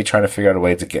 is he going to be trying to figure out a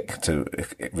way to get to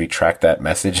retract that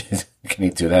message? Can he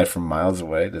do that from miles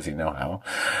away? Does he know how?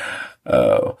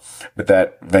 But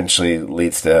that eventually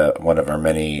leads to one of our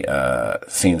many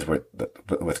scenes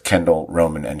with Kendall,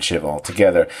 Roman, and Shiv all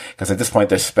together. Because at this point,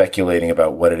 they're speculating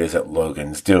about what it is that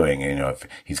Logan's doing. And, if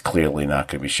he's clearly not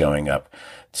going to be showing up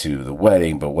to the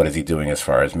wedding, but what is he doing as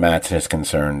far as Mattson is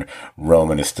concerned?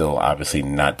 Roman is still obviously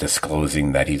not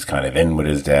disclosing that he's kind of in with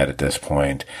his dad at this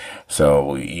point.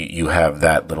 So you have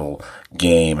that little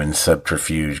game and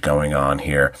subterfuge going on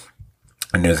here.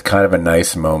 And there's kind of a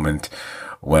nice moment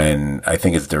when I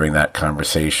think it's during that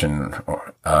conversation,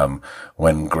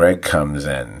 when Greg comes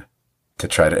in to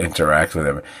try to interact with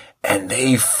him, and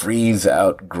they freeze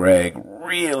out Greg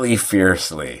really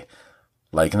fiercely.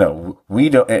 Like, no, we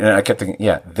don't, and I kept thinking,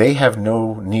 yeah, they have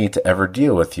no need to ever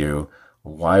deal with you.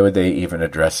 Why would they even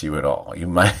address you at all? You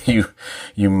might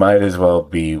as well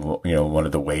be, one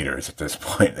of the waiters at this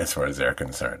point, as far as they're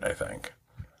concerned, I think.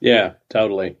 Yeah,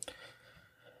 totally.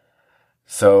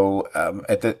 So,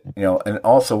 and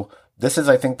also, this is,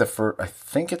 I think, this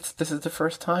is the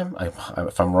first time.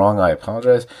 If I'm wrong, I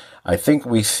apologize. I think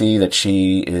we see that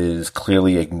she is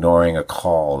clearly ignoring a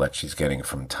call that she's getting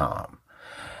from Tom.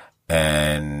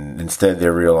 And instead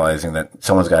they're realizing that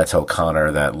someone's got to tell Connor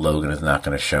that Logan is not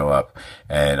going to show up.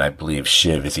 And I believe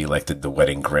Shiv is elected the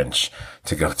wedding Grinch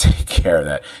to go take care of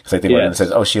that. Because I think when it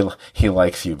says, oh, he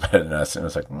likes you better than us. And it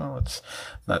was like, no, it's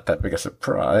not that big a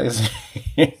surprise.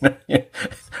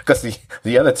 Because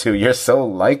the other two, you're so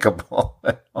likable.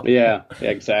 Yeah,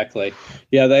 exactly.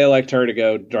 Yeah, they elect her to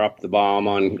go drop the bomb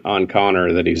on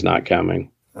Connor that he's not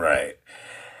coming. Right.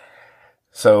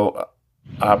 So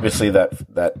obviously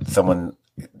that someone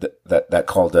that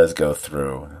call does go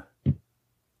through,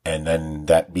 and then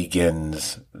that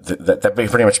begins that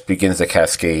pretty much begins the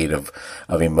cascade of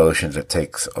emotions that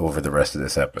takes over the rest of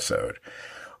this episode.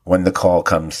 When the call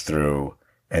comes through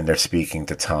and they're speaking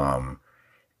to Tom,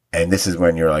 and this is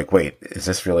when you're like, wait, is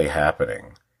this really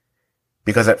happening?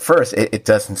 Because at first it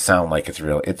doesn't sound like it's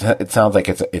real. It sounds like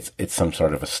it's some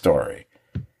sort of a story,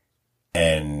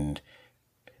 and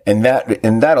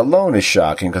that alone is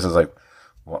shocking, because it's like,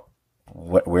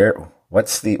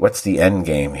 what's the end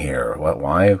game here?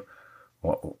 Why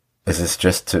is this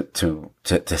just to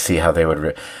see how they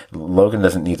would Logan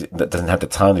doesn't have the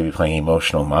time to be playing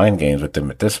emotional mind games with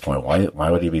them at this point. Why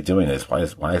would he be doing this? Why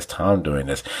is Tom doing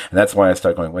this? And that's why I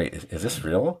start going, wait, is this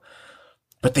real?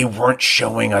 But they weren't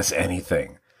showing us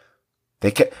anything. They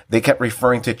kept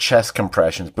referring to chest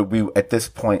compressions, but at this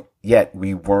point yet,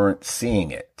 we weren't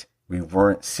seeing it. We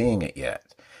weren't seeing it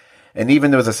yet. And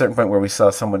even there was a certain point where we saw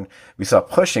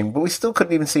pushing, but we still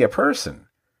couldn't even see a person.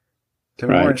 So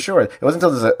we weren't sure. It wasn't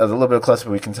until there's a little bit closer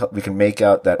we can make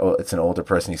out that, oh, it's an older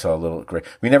person. You saw a little gray.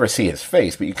 We never see his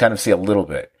face, but you kind of see a little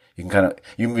bit. You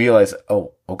realize,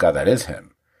 oh God, that is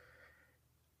him.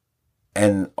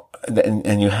 And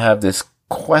you have this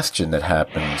question that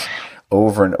happens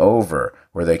over and over,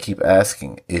 where they keep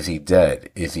asking, is he dead?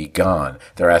 Is he gone?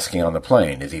 They're asking on the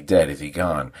plane, is he dead? Is he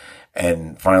gone?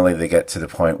 And finally they get to the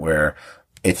point where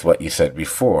it's what you said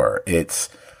before. It's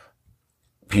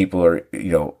people are,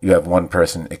 you have one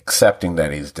person accepting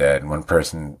that he's dead and one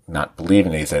person not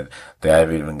believing that he's dead. They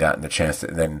haven't even gotten the chance to,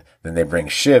 then they bring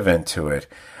Shiv into it,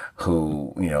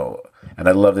 who, and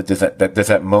I love that there's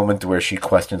that moment where she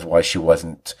questions why she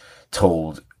wasn't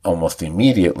told almost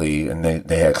immediately, and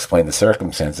they explain the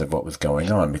circumstance of what was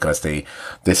going on, because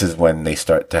this is when they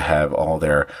start to have all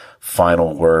their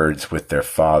final words with their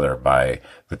father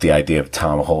with the idea of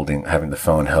Tom having the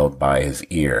phone held by his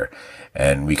ear.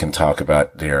 And we can talk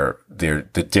about the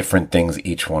different things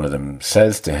each one of them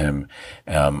says to him,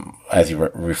 as you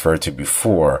referred to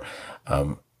before.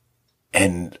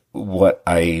 And what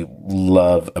I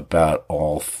love about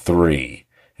all three,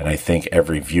 and I think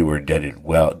every viewer did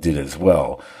as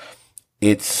well.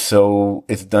 It's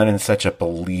done in such a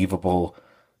believable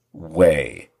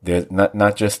way. There's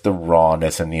not just the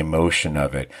rawness and the emotion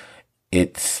of it.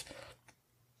 It's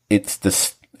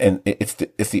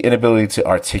the inability to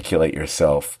articulate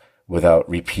yourself without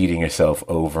repeating yourself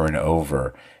over and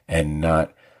over, and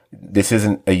this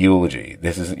isn't a eulogy.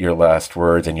 This isn't your last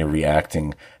words, and you're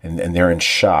reacting, and they're in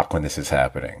shock when this is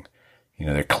happening.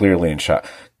 They're clearly in shock.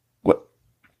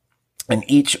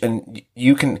 Each one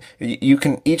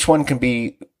can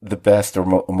be the best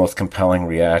or most compelling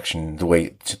reaction,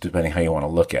 depending how you want to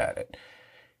look at it,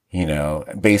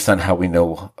 based on how we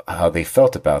know how they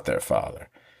felt about their father.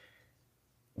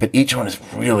 But each one is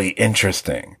really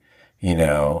interesting,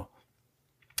 and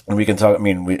we can talk,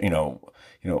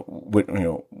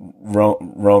 Roman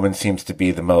seems to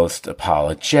be the most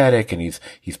apologetic, and he's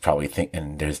probably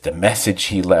and there's the message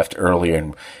he left earlier,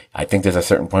 and I think there's a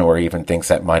certain point where he even thinks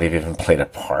that might have even played a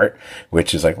part,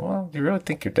 which is like, well, do you really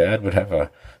think your dad would have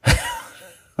a,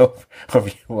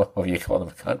 you called him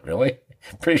a cunt, really?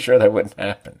 Pretty sure that wouldn't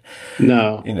happen.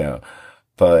 No.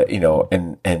 But,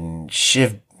 and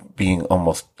Shiv being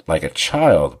almost like a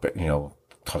child, but,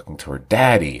 talking to her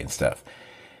daddy and stuff.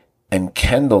 And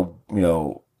Kendall,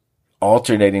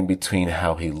 alternating between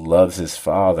how he loves his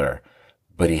father,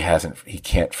 but he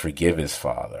can't forgive his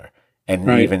father. And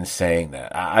right. Even saying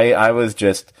that, I was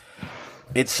just,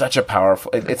 it's such a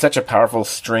powerful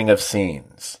string of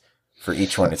scenes for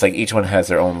each one. It's like each one has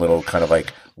their own little kind of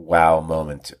like wow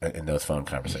moment in those phone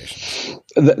conversations.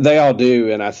 They all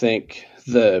do. And I think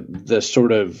the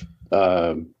sort of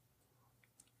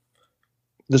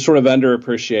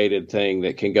underappreciated thing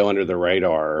that can go under the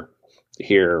radar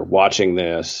here watching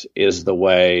this is the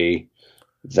way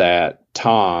that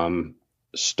Tom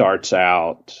starts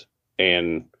out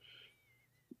and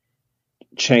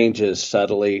changes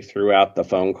subtly throughout the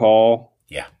phone call.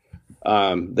 Yeah.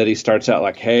 That he starts out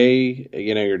like, hey,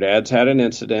 your dad's had an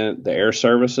incident. The air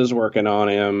service is working on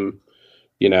him.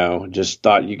 Just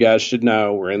thought you guys should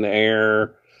know we're in the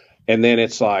air. And then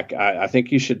it's like, I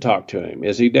think you should talk to him.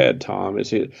 Is he dead, Tom? Is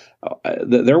he?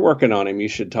 They're working on him. You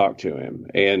should talk to him.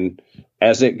 And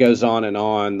as it goes on and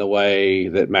on, the way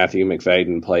that Matthew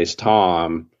McFadden plays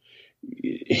Tom,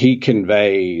 he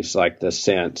conveys like the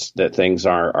sense that things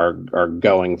are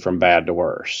going from bad to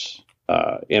worse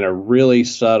in a really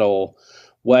subtle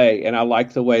way. And I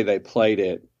like the way they played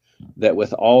it, that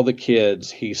with all the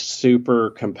kids, he's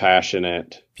super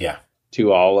compassionate. Yeah.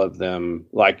 To all of them.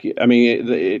 Like, I mean,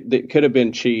 it could have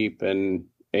been cheap and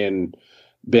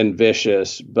been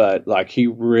vicious, but like he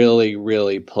really,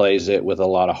 really plays it with a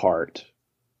lot of heart.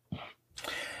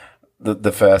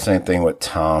 The fascinating thing with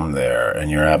Tom there, and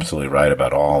you're absolutely right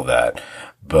about all that,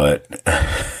 but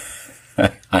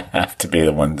I have to be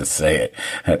the one to say it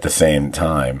at the same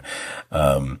time.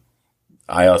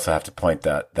 I also have to point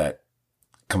out that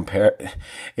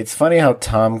it's funny how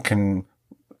Tom can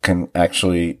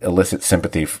actually elicit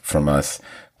sympathy from us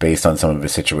based on some of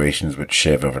his situations with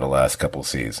Shiv over the last couple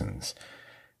seasons.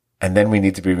 And then we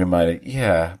need to be reminded,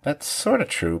 yeah, that's sort of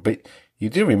true, but you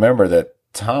do remember that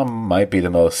Tom might be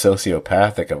the most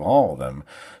sociopathic of all of them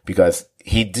because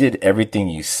he did everything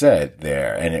you said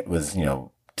there, and it was,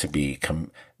 to be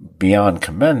beyond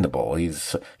commendable.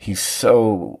 He's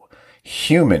so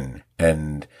human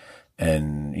and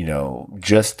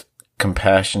just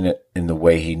compassionate in the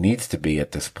way he needs to be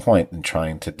at this point and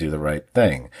trying to do the right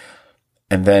thing.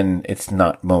 And then it's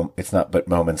not but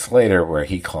moments later where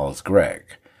he calls Greg.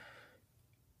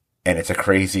 And it's a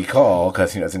crazy call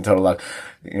because, it's in total lock,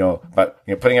 but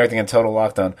putting everything in total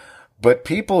lockdown. But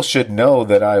people should know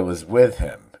that I was with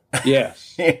him.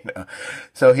 Yes.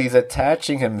 So he's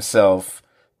attaching himself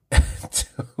to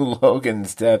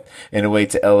Logan's death in a way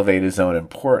to elevate his own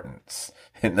importance.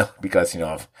 Because,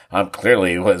 I'm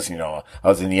clearly was, I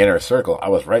was in the inner circle. I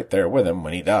was right there with him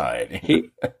when he died.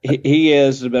 he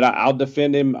is, but I'll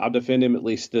defend him. I'll defend him at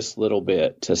least this little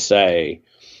bit to say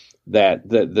that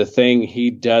the thing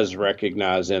he does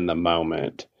recognize in the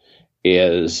moment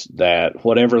is that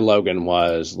whatever Logan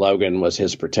was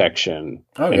his protection.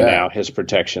 And now his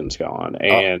protection's gone.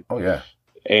 And,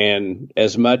 and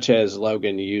as much as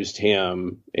Logan used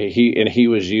him, he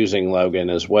was using Logan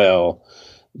as well,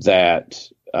 that,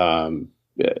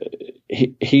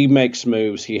 he makes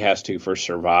moves he has to for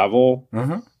survival.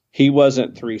 Mm-hmm. He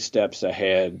wasn't 3 steps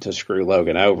ahead to screw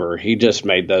Logan over. He just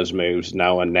made those moves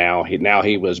knowing now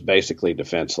he was basically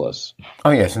defenseless.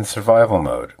 Oh yes, in survival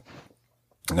mode.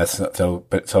 And that's so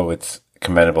it's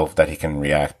commendable that he can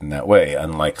react in that way.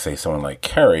 Unlike, say, someone like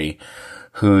Carrie,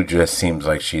 who just seems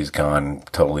like she's gone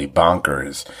totally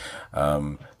bonkers.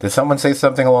 Did someone say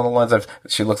something along the lines of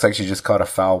she looks like she just caught a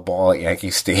foul ball at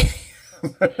Yankee Stadium?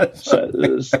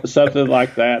 Something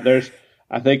like that.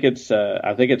 I think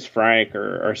it's Frank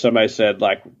or somebody said,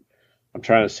 like, I'm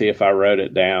trying to see if I wrote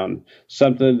it down,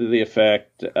 something to the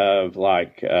effect of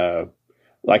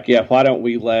yeah, why don't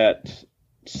we let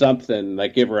something, they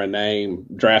give her a name,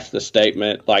 draft the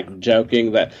statement, like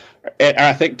joking that, and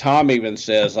I think Tom even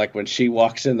says, like, when she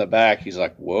walks in the back, he's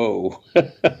like, whoa,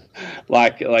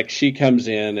 like she comes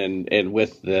in and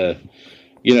with the,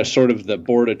 sort of the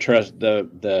board of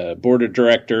the board of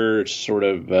directors, sort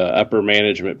of upper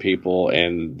management people,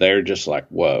 and they're just like,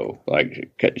 whoa,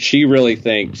 like she really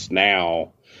thinks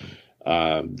now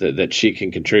that she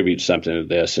can contribute something to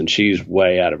this, and she's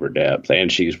way out of her depth,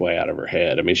 and she's way out of her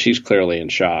head. I mean, she's clearly in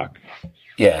shock.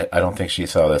 Yeah, I don't think she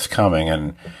saw this coming,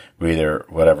 and either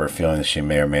whatever feelings she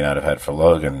may or may not have had for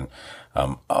Logan,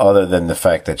 other than the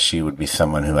fact that she would be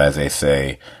someone who, as they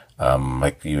say,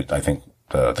 like you, I think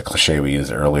the cliche we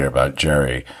used earlier about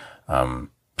Jerry,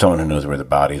 someone who knows where the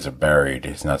bodies are buried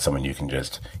is not someone you can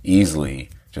just easily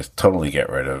just totally get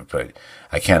rid of. But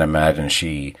I can't imagine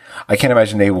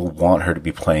they will want her to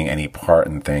be playing any part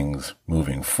in things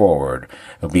moving forward.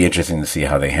 It'll be interesting to see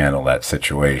how they handle that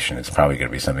situation. It's probably going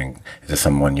to be something, is this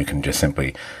someone you can just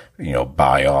simply,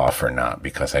 buy off or not?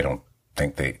 Because I don't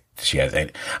think she has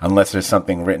any, unless there's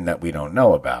something written that we don't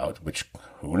know about, which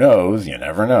who knows? You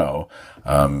never know.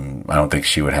 I don't think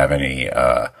she would have any,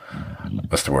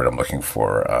 what's the word I'm looking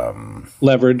for?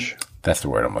 Leverage. That's the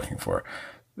word I'm looking for.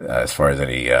 As far as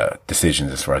any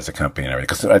decisions, as far as the company and everything.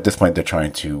 Because at this point, they're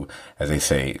trying to, as they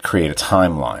say, create a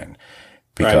timeline.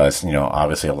 Because, right.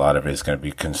 Obviously a lot of it is going to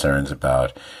be concerns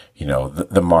about,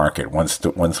 the market.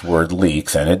 Once word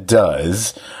leaks, and it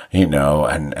does,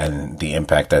 and the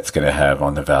impact that's going to have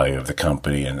on the value of the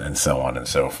company and so on and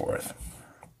so forth.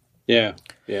 Yeah.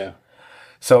 Yeah.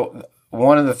 So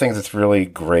one of the things that's really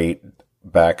great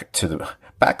back to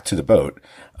the boat,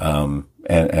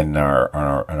 and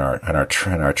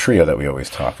our trio that we always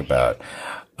talk about.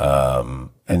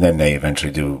 And then they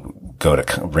eventually do go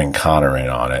to bring Connor in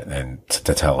on it and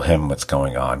to tell him what's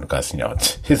going on because,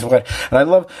 it's his way. And I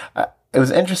love, it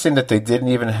was interesting that they didn't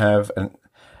even have and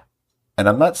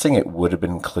I'm not saying it would have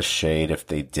been cliched if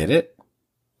they did it.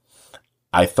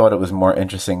 I thought it was more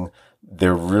interesting.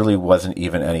 There really wasn't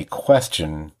even any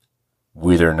question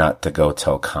whether or not to go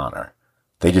tell Connor.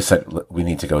 They just said, we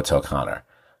need to go tell Connor.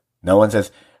 No one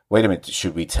says, wait a minute,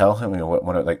 should we tell him?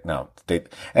 No.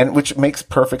 And which makes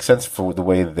perfect sense for the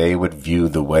way they would view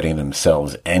the wedding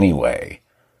themselves anyway.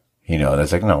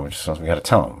 There's like, no, we got to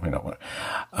tell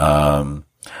him,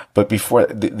 but before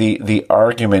the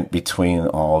argument between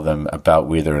all of them about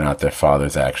whether or not their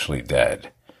father's actually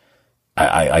dead,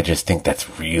 I just think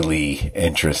that's really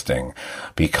interesting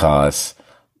because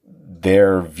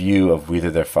their view of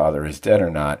whether their father is dead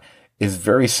or not is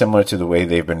very similar to the way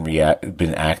they've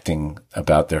been acting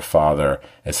about their father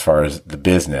as far as the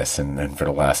business and for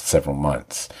the last several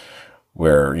months,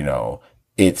 where,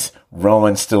 it's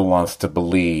Rowan still wants to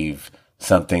believe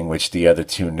something which the other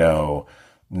two know.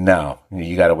 No,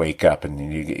 you got to wake up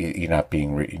and you're not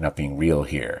being real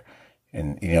here.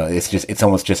 And, it's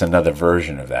almost just another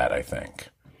version of that, I think.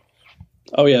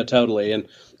 Oh yeah, totally. And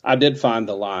I did find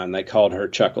the line. They called her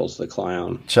Chuckles the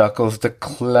Clown. Chuckles the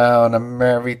Clown,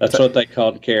 That's what they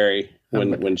called Carrie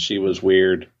when she was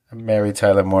weird. A Mary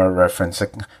Tyler Moore reference.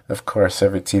 Of course,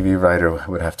 every TV writer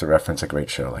would have to reference a great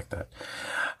show like that.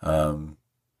 And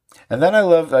then I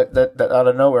love that out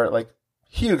of nowhere, like,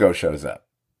 Hugo shows up.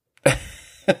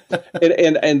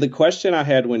 and the question I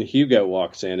had when Hugo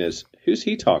walks in is, who's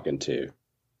he talking to?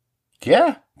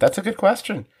 Yeah, that's a good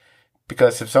question.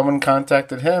 Because if someone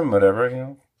contacted him,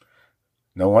 whatever,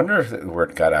 no wonder the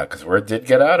word got out, because word did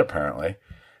get out apparently.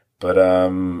 But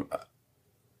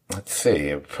let's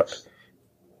see.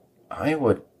 I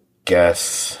would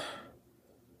guess.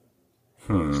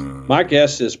 My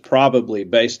guess is probably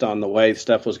based on the way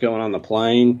stuff was going on the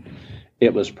plane.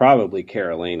 It was probably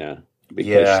Carolina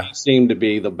because she seemed to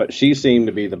be the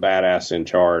badass in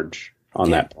charge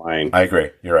on that plane. I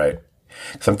agree. You're right.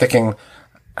 So I'm thinking.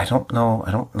 I don't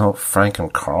know if Frank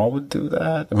and Carl would do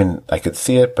that. I mean, I could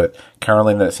see it, but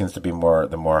Carolina seems to be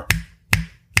the more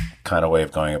kind of way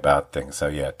of going about things. So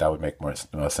yeah, that would make more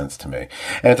sense to me.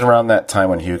 And it's around that time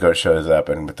when Hugo shows up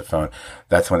and with the phone,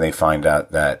 that's when they find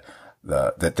out that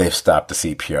they've stopped the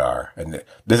CPR. And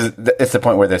it's the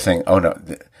point where they're saying, oh no,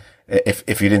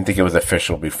 if you didn't think it was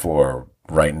official before,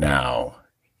 right now,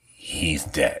 he's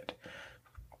dead.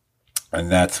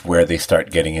 And that's where they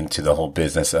start getting into the whole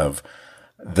business of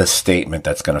the statement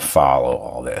that's going to follow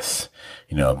all this,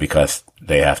 because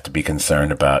they have to be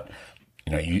concerned about,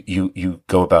 you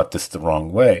go about this the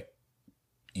wrong way.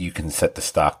 You can set the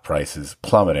stock prices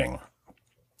plummeting,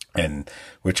 and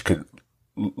which could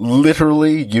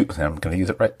literally, I'm going to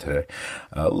use it right today,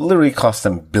 literally cost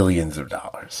them billions of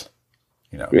dollars.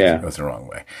 If it goes the wrong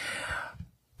way.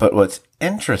 But what's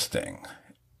interesting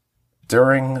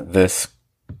during this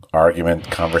argument,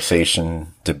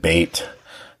 conversation, debate,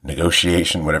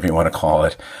 negotiation, whatever you want to call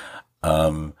it,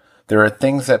 there are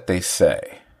things that they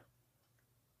say,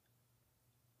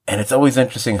 and it's always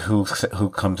interesting who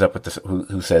comes up with this,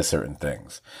 who says certain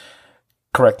things.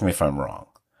 Correct me if I'm wrong.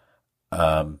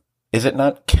 Is it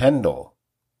not Kendall,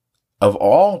 of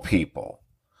all people,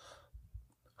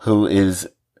 who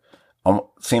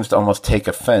seems to almost take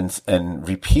offense and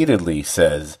repeatedly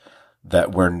says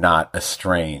that we're not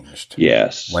estranged?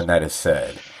 Yes, when that is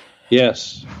said.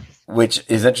 Yes. Which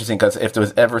is interesting because if there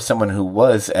was ever someone who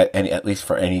was at least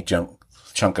for any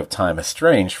chunk of time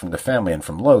estranged from the family and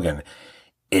from Logan,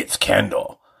 it's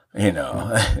Kendall. You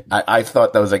know, I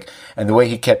thought that was like, and the way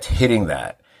he kept hitting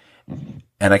that,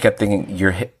 and I kept thinking,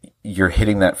 you're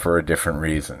hitting that for a different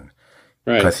reason,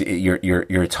 right? Because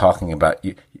you're talking about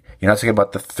you're not talking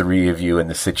about the three of you and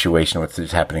the situation which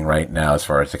is happening right now as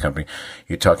far as the company.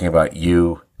 You're talking about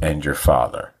you and your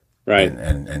father. Right.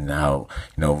 And now,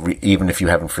 you know, even if you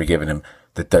haven't forgiven him,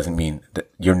 that doesn't mean that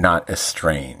you're not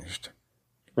estranged.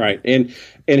 Right. And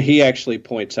he actually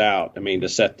points out, I mean, to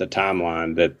set the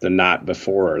timeline, that the night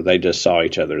before, they just saw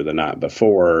each other the night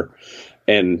before.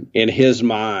 And in his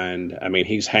mind, I mean,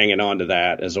 he's hanging on to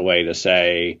that as a way to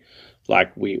say,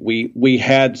 like, we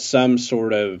had some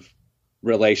sort of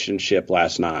relationship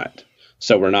last night,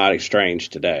 so we're not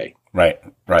estranged today. Right.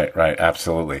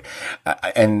 Absolutely.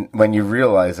 And when you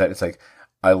realize that, it's like,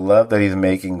 I love that he's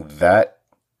making that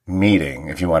meeting,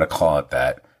 if you want to call it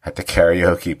that, at the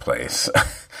karaoke place,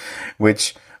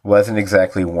 which wasn't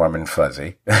exactly warm and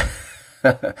fuzzy.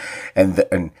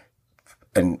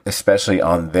 and especially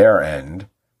on their end,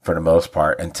 for the most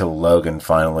part, until Logan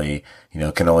finally, you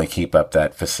know, can only keep up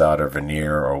that facade or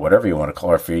veneer or whatever you want to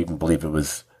call it, if you even believe it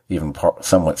was even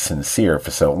somewhat sincere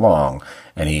for so long.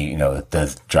 And he, you know,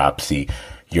 drops the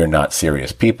 "you're not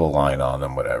serious people" line on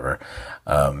them, whatever.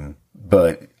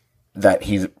 But that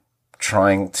he's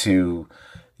trying to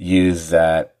use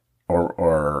that,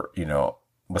 or you know,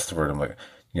 what's the word I'm looking,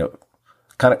 you know,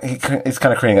 he's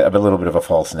kind of creating a little bit of a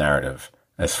false narrative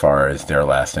as far as their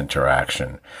last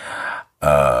interaction.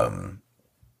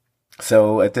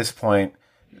 So at this point,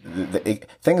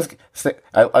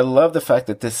 I love the fact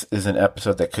that this is an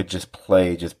episode that could just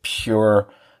play just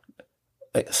pure,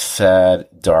 sad,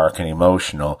 dark, and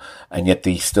emotional, and yet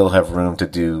they still have room to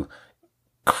do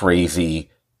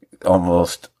crazy,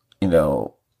 almost, you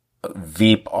know,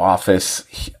 Veep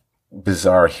office,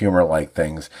 bizarre humor-like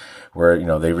things, where, you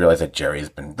know, they realize that Jerry's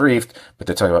been briefed, but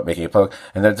they're talking about making it public.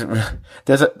 And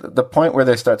there's the point where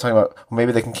they start talking about, well,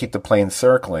 maybe they can keep the plane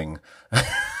circling.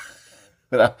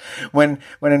 When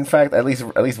in fact, at least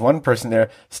one person there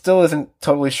still isn't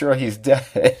totally sure he's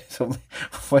dead. So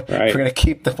if we're going to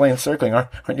keep the plane circling,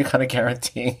 aren't you kind of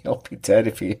guaranteeing he'll be dead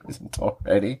if he isn't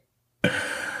already?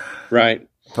 Right.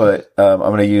 But I'm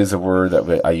going to use a word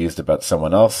that I used about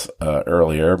someone else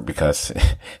earlier, because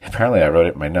apparently I wrote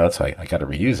it in my notes. So I got to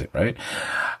reuse it, right?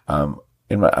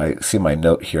 I see my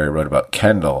note here. I wrote about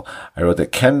Kendall. I wrote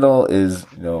that Kendall is,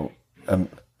 you know,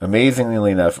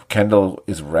 amazingly enough, Kendall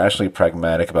is rationally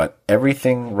pragmatic about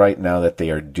everything right now that they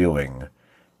are doing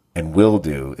and will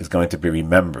do is going to be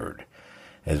remembered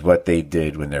as what they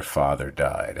did when their father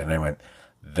died. And I went,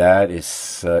 that is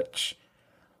such...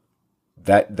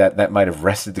 That might have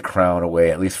wrested the crown away,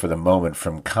 at least for the moment,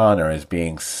 from Connor, as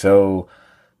being so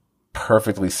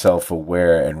perfectly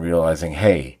self-aware and realizing,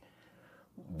 hey,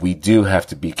 we do have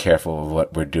to be careful of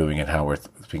what we're doing and how we're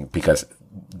speaking, because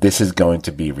this is going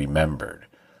to be remembered.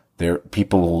 There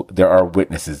are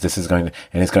witnesses. This is and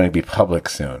it's going to be public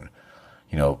soon.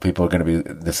 You know, people are going to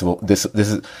be, this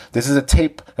is a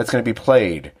tape that's going to be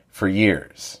played for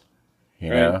years. You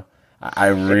know, I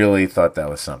really thought that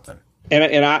was something.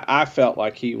 And I felt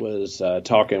like he was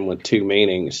talking with two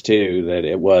meanings too. That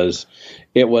it was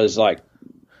like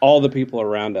all the people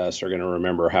around us are going to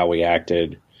remember how we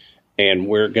acted, and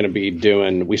we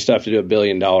still have to do $1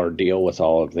 billion deal with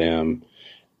all of them,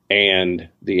 and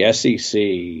the SEC,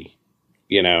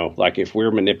 you know, like if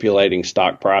we're manipulating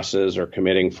stock prices or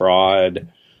committing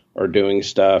fraud or doing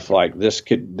stuff like this,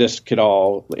 could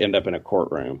all end up in a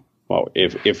courtroom. Well,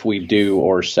 if we do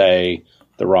or say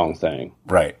the wrong thing.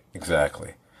 Right,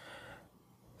 exactly.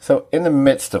 So in the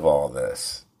midst of all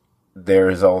this, there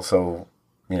is also,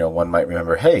 you know, one might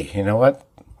remember, hey, you know what?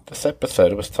 This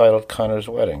episode, it was titled Connor's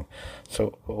Wedding.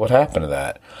 So what happened to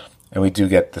that? And we do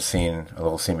get a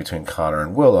little scene between Connor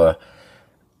and Willa.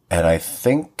 And I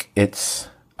think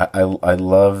I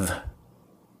love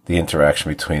the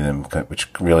interaction between them, which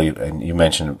really, and you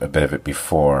mentioned a bit of it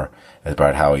before,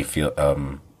 about how he feels,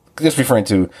 just referring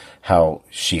to how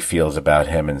she feels about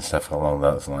him and stuff along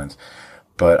those lines.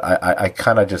 But I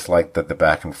kind of just like the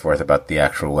back and forth about the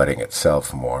actual wedding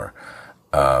itself more.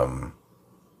 About,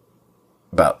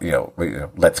 you know,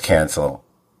 let's cancel.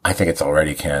 I think it's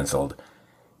already canceled.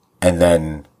 And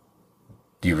then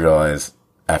you realize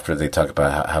after they talk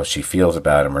about how she feels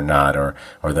about him or not, or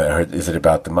is it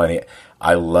about the money?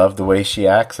 I love the way she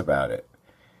acts about it.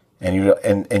 And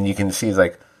you can see it's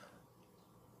like,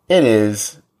 it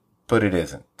is, but it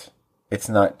isn't. It's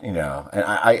not, and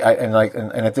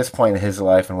and at this point in his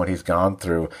life and what he's gone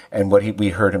through and what we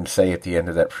heard him say at the end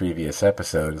of that previous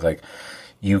episode is like,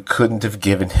 you couldn't have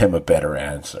given him a better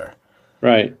answer.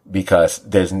 Right. Because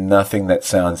there's nothing that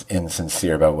sounds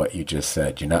insincere about what you just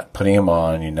said. You're not putting him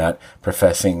on. You're not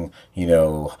professing, you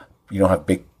don't have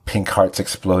big pink hearts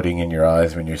exploding in your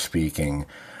eyes when you're speaking.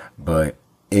 But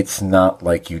it's not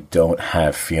like you don't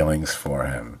have feelings for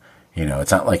him.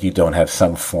 It's not like you don't have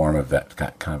some form of that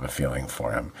kind of a feeling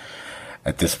for him,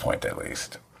 at this point at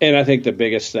least. And I think the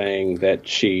biggest thing that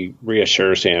she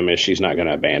reassures him is she's not going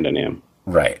to abandon him.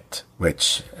 Right,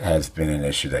 which has been an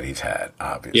issue that he's had,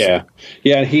 obviously.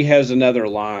 Yeah. He has another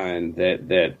line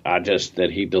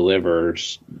that he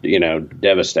delivers,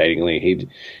 devastatingly.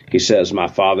 He says, "My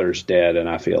father's dead, and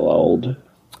I feel old."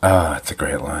 Oh, that's a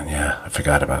great line. Yeah, I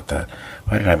forgot about that.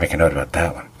 Why did I make a note about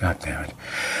that one? God damn it.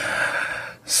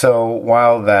 So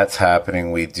while that's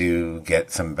happening, we do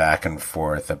get some back and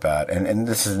forth about, and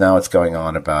this is now what's going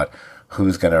on about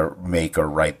who's going to make or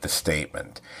write the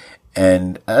statement.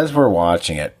 And as we're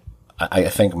watching it, I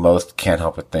think most can't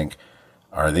help but think,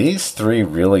 are these three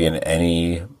really in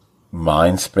any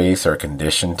mind space or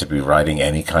condition to be writing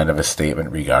any kind of a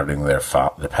statement regarding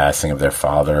the passing of their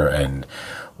father and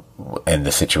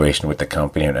the situation with the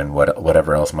company and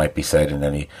whatever else might be said in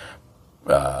any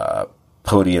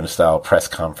podium style, press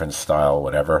conference style,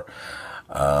 whatever.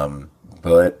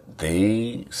 But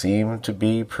they seem to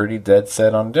be pretty dead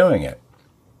set on doing it.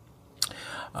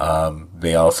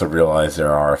 They also realize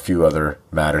there are a few other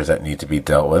matters that need to be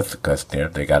dealt with because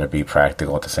they got to be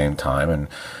practical at the same time. And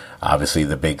obviously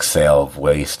the big sale of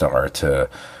Waystar to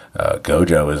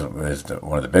Gojo is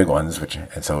one of the big ones,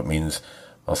 and so it means,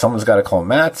 well, someone's got to call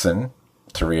Mattson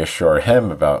to reassure him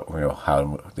about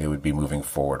how they would be moving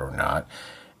forward or not.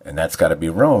 And that's got to be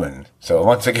Roman. So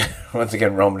once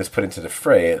again, Roman is put into the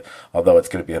fray, although it's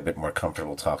going to be a bit more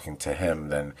comfortable talking to him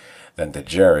than to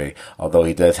Jerry. Although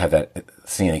he does have that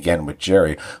scene again with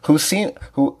Jerry, who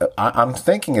I'm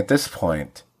thinking at this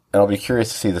point, and I'll be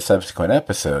curious to see the subsequent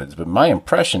episodes, but my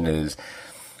impression is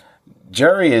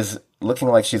Jerry is looking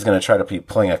like she's going to try to be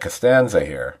pulling a Costanza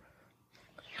here.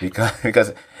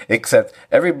 Because except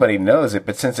everybody knows it,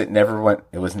 but since it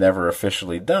was never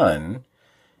officially done,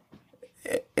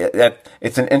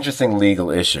 it's an interesting legal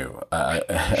issue,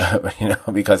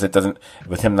 because it doesn't,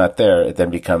 with him not there, it then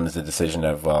becomes the decision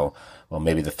of, well,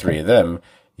 maybe the three of them,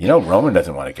 Roman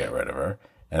doesn't want to get rid of her.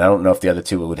 And I don't know if the other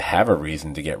two would have a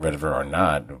reason to get rid of her or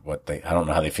not. I don't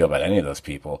know how they feel about any of those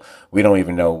people. We don't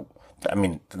even know. I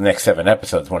mean, the next 7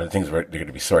 episodes, one of the things they're going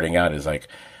to be sorting out is like,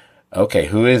 okay,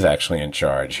 who is actually in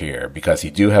charge here? Because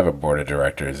you do have a board of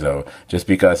directors, though. Just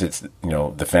because it's,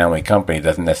 the family company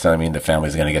doesn't necessarily mean the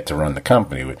family's going to get to run the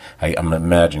company. I'm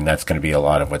imagining that's going to be a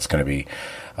lot of what's going to be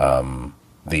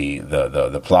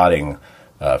the plotting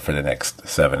for the next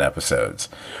 7 episodes.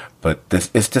 But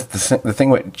it's just the thing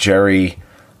with Jerry,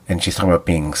 and she's talking about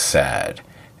being sad.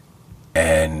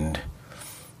 And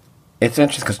it's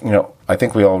interesting because, I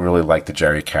think we all really like the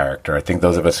Jerry character. I think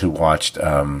those of us who watched...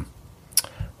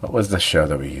 what was the show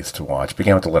that we used to watch? It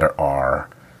began with the letter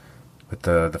R. With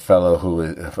the fellow who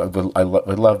I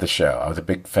love the show. I was a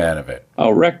big fan of it. Oh,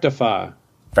 Rectify.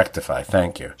 Rectify,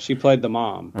 thank you. She played the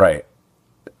mom. Right.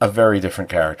 A very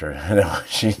different character than what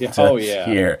she does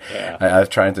here. Yeah. I was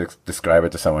trying to describe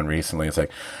it to someone recently. It's like,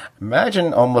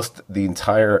 imagine almost the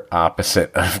entire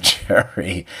opposite of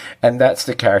Jerry. And that's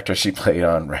the character she played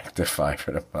on Rectify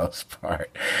for the most part.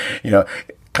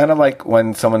 Kind of like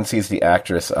when someone sees the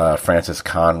actress Frances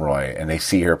Conroy and they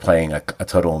see her playing a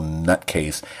total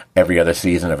nutcase every other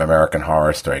season of American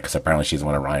Horror Story, because apparently she's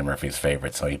one of Ryan Murphy's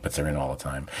favorites, so he puts her in all the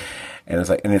time. And it's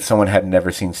like, and if someone had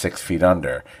never seen 6 Feet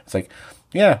Under, it's like,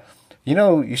 yeah,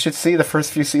 you should see the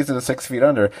first few seasons of 6 Feet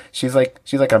Under. She's like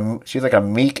a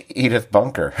meek Edith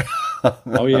Bunker.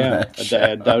 Oh yeah,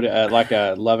 like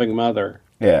a loving mother.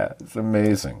 Yeah, it's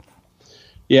amazing.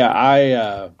 Yeah,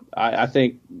 I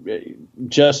think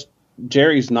just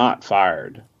Jerry's not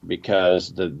fired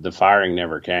because the firing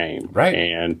never came. Right,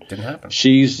 and didn't happen.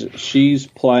 She's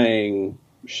playing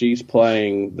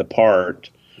the part,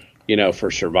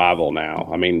 for survival now.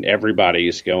 I mean,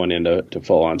 everybody's going into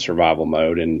full on survival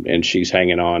mode, and she's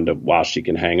hanging on while she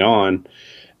can hang on.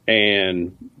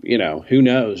 And who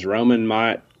knows? Roman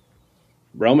might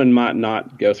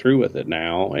not go through with it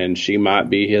now, and she might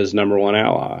be his number one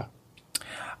ally.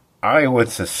 I would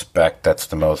suspect that's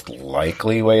the most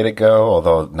likely way to go,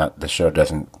 although the show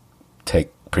doesn't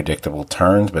take predictable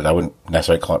turns, but I wouldn't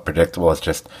necessarily call it predictable. It's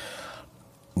just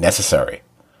necessary,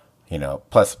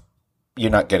 Plus, you're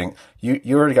not getting you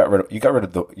already got rid of you got rid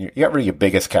of your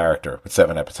biggest character with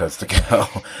 7 episodes to go.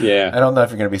 Yeah, I don't know if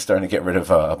you're going to be starting to get rid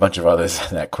of a bunch of others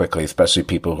that quickly, especially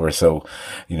people who are so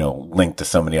linked to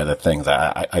so many other things.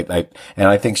 And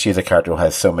I think she's a character who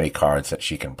has so many cards that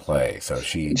she can play, so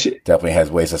she definitely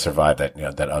has ways to survive that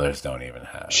that others don't even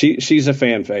have. She's a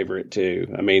fan favorite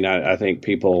too. I mean, I think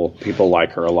people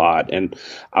like her a lot, and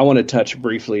I want to touch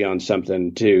briefly on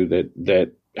something too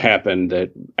that happened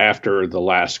that after the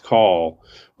last call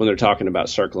when they're talking about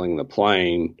circling the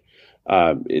plane.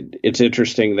 It's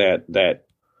interesting that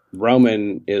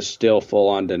Roman is still full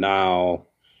on denial.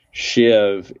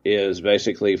 Shiv is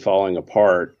basically falling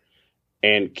apart,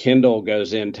 and Kendall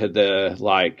goes into the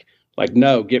like,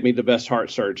 no, get me the best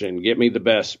heart surgeon, get me the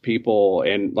best people,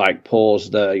 and like pulls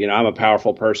the, I'm a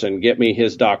powerful person, get me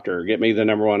his doctor, get me the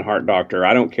 #1 heart doctor.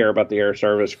 I don't care about the air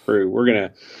service crew. We're going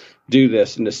to do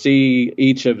this. And to see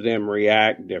each of them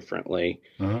react differently,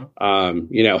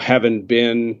 having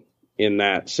been in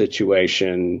that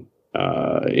situation,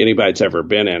 anybody that's ever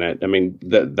been in it, I mean,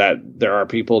 that there are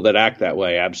people that act that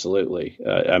way. Absolutely.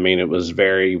 I mean, it was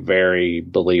very, very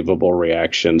believable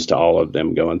reactions to all of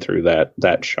them going through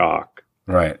that shock.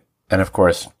 Right. And of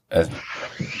course, as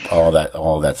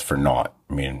all that's for naught.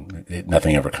 I mean,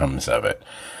 nothing ever comes of it.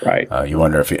 Right. You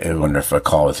wonder if a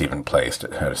call is even placed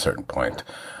at a certain point.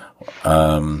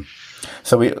 So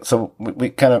we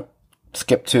kind of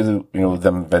skip to them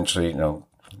eventually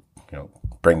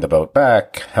bring the boat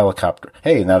back, helicopter.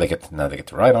 Hey, now they get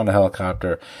to ride on a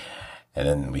helicopter, and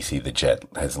then we see the jet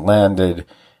has landed,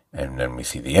 and then we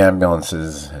see the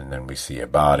ambulances, and then we see a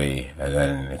body, and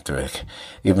then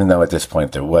even though at this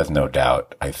point there was no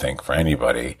doubt, I think, for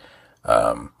anybody,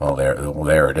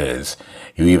 there it is.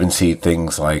 You even see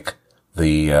things like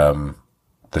the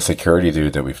security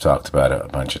dude that we've talked about a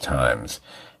bunch of times,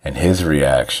 and his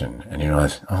reaction, and you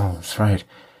realize, oh, that's right,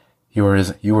 you were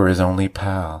his only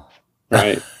pal.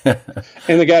 Right.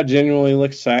 And the guy genuinely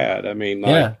looks sad. I mean,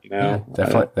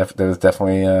 definitely, there was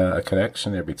definitely a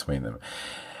connection there between them.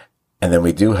 And then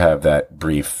we do have that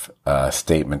brief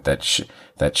statement that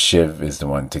Shiv is the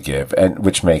one to give, and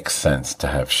which makes sense to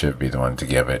have Shiv be the one to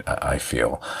give it. I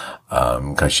feel,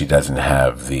 because she doesn't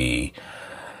have the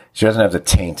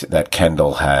taint that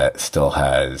Kendall still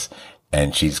has.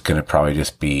 And she's going to probably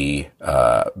just be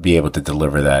able to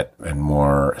deliver that and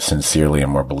more sincerely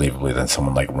and more believably than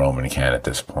someone like Roman can at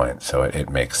this point. So it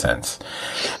makes sense.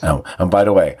 And by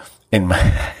the way,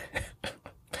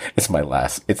 it's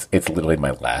literally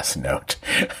my last note.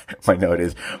 My note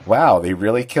is, wow, they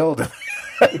really killed him.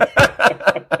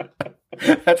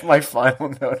 That's my final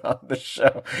note on the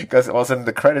show. Because all of a sudden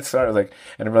the credits started, and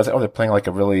I realized, they're playing like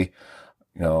a really,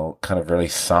 kind of really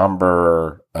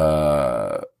somber,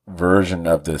 version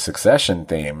of the Succession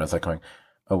theme. It's like going,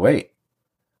 oh wait,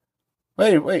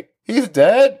 he's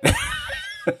dead.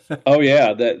 Oh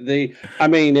yeah,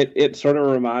 it sort of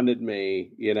reminded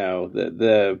me,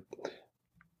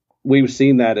 we've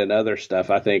seen that in other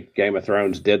stuff. I think Game of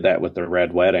Thrones did that with the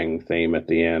Red Wedding theme at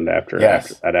the end after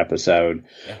that episode.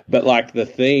 Yeah. But the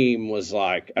theme was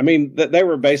they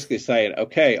were basically saying,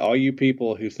 okay, all you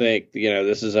people who think,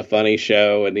 this is a funny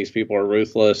show and these people are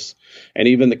ruthless, and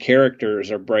even the characters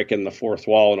are breaking the fourth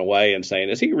wall in a way and saying,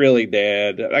 is he really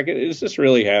dead? Is this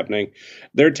really happening?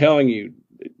 They're telling you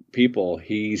people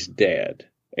he's dead.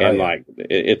 And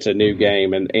it's a new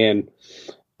game. And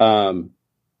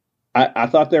I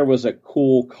thought there was a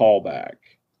cool callback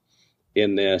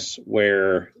in this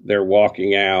where they're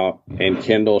walking out and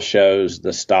Kendall shows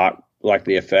the stock,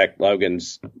 the effect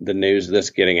the news this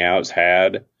getting out's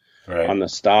had on the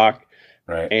stock.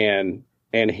 Right.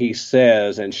 And he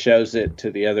says, and shows it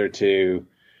to the other two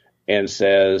and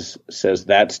says,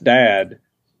 that's Dad.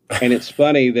 And it's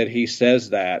funny that he says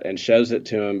that and shows it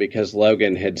to him because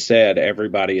Logan had said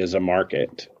everybody is a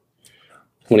market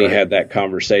when he had that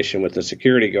conversation with the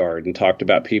security guard and talked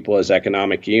about people as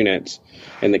economic units,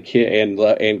 and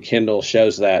and Kendall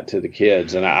shows that to the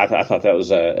kids, and I thought that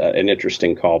was an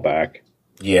interesting callback.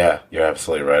 Yeah, you're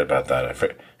absolutely right about that. I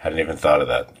hadn't even thought of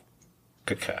that.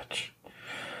 Good catch.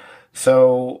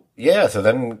 So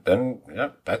then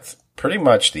that's pretty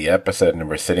much the episode, and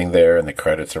we're sitting there, and the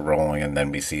credits are rolling, and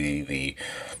then we see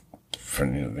for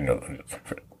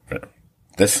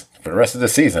the rest of the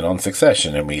season on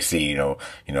Succession, and we see,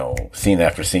 scene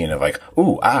after scene of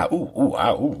ooh, ah, ooh, ooh,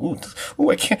 ah, ooh,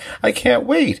 ooh, I can't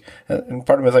wait. And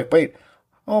part of me is wait,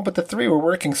 oh, but the three were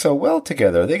working so well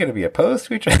together. Are they going to be opposed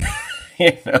to each other?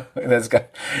 And there's going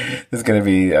to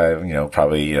be,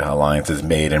 probably alliances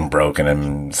made and broken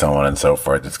and so on and so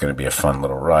forth. It's going to be a fun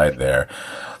little ride there.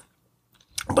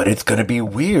 But it's going to be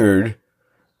weird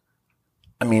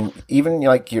I mean, even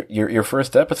like your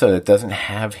first episode, it doesn't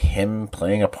have him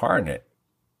playing a part in it.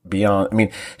 Beyond, I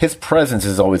mean, his presence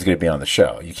is always going to be on the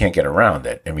show. You can't get around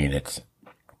it. I mean, it's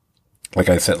like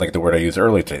I said, like the word I used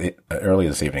early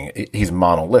this evening. He's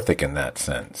monolithic in that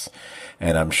sense,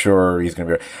 and I'm sure he's going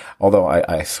to be. Although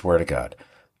I swear to God,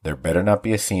 there better not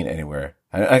be a scene anywhere.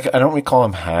 I don't recall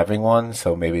him having one,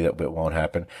 so maybe that won't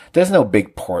happen. There's no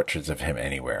big portraits of him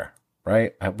anywhere,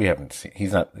 right? We haven't seen.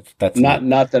 He's not. That's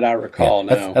not that I recall.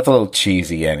 Yeah, no, that's a little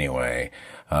cheesy anyway.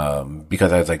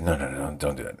 Because I was like, no,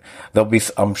 don't do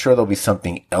that. I'm sure there'll be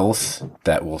something else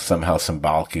that will somehow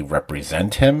symbolically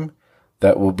represent him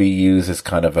that will be used as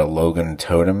kind of a Logan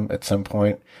totem at some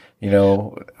point,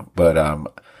 but,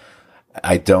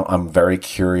 I'm very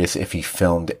curious if he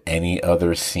filmed any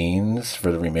other scenes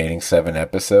for the remaining 7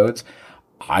 episodes.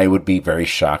 I would be very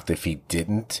shocked if he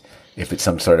didn't, if it's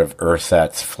some sort of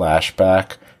ersatz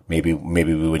flashback. Maybe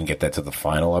we wouldn't get that to the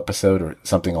final episode or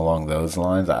something along those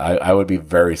lines. I would be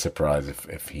very surprised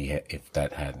if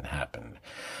that hadn't happened.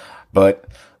 But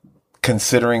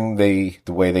considering the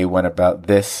way they went about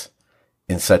this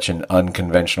in such an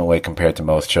unconventional way compared to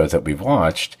most shows that we've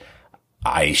watched,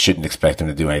 I shouldn't expect them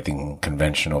to do anything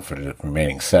conventional for the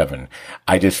remaining 7.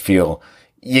 I just feel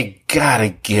you gotta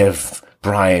give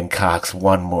Brian Cox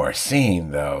one more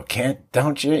scene, though.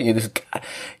 Don't you?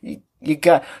 You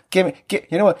got give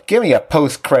me a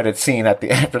post-credit scene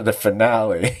after the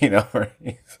finale, where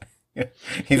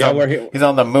he's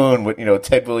on the moon with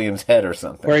Ted Williams' head or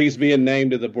something, where he's being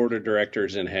named to the board of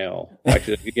directors in hell, like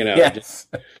yes.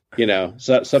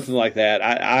 Something like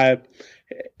that.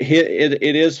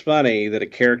 It is funny that a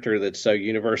character that's so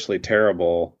universally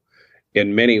terrible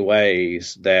in many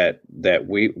ways that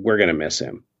we're going to miss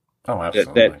him. Oh,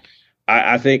 absolutely.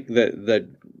 I think that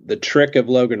the trick of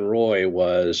Logan Roy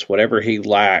was whatever he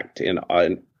lacked in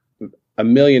a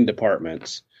million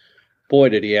departments, boy,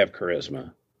 did he have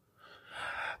charisma.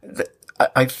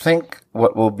 I think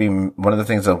what will be one of the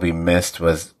things that will be missed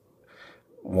was,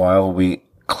 while we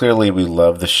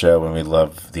love the show and we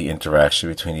love the interaction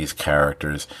between these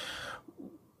characters,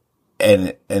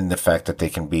 and the fact that they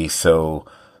can be so,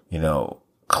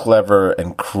 clever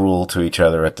and cruel to each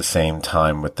other at the same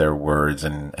time with their words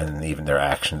and even their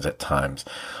actions at times.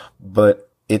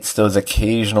 But it's those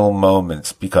occasional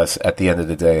moments, because at the end of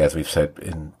the day, as we've said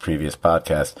in previous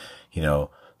podcasts,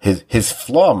 his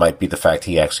flaw might be the fact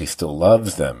he actually still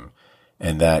loves them.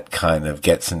 And that kind of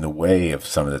gets in the way of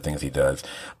some of the things he does.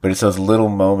 But it's those little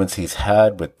moments he's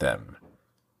had with them,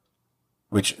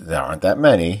 which there aren't that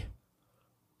many,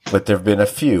 but there have been a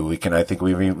few. We can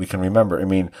remember. I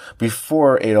mean,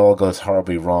 before it all goes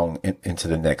horribly wrong into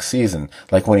the next season,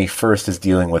 like when he first is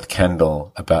dealing with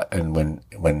Kendall and when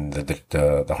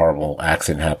the horrible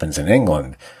accident happens in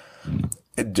England,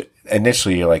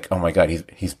 initially you're like, oh my God,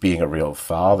 he's being a real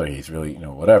father. He's really,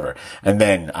 whatever. And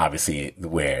then obviously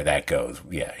where that goes,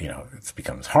 yeah, it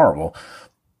becomes horrible.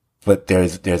 But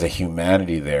there's a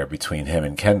humanity there between him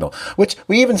and Kendall, which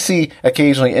we even see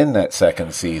occasionally in that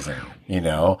second season.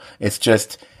 It's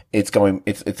just, it's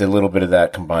a little bit of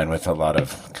that combined with a lot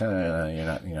of, you're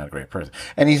not a great person.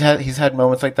 And he's had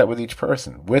moments like that with each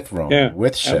person, with Roman,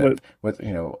 with Shep,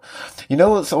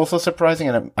 it's also surprising.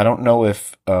 And I don't know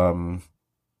if,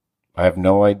 I have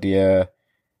no idea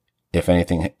if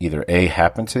anything either A,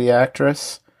 happened to the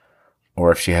actress,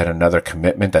 or if she had another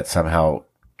commitment that somehow,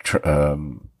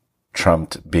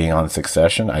 trumped being on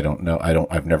Succession. I don't know.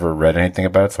 I've never read anything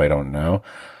about it, so I don't know.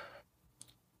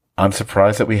 I'm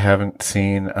surprised that we haven't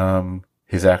seen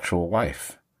his actual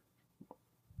wife.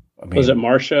 I mean, was it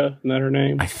Marcia? Isn't that her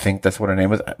name? I think that's what her name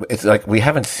was. It's like we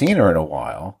haven't seen her in a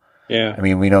while. Yeah. I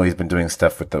mean, we know he's been doing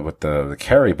stuff with the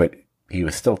Carrie, but he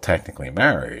was still technically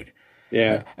married.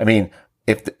 Yeah. I mean,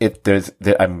 if there's,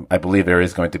 I believe there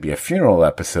is going to be a funeral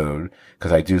episode,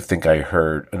 because I do think I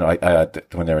heard,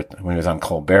 when he was on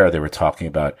Colbert, they were talking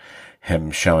about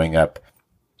him showing up,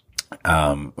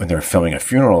 when they were filming a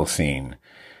funeral scene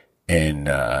in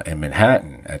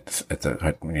Manhattan at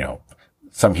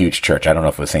some huge church. I don't know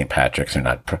if it was St. Patrick's or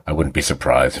not. I wouldn't be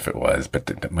surprised if it was, but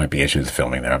there might be issues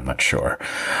filming there. I'm not sure.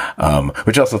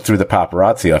 Which also threw the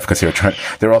paparazzi off, because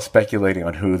they're all speculating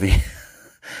on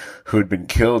who had been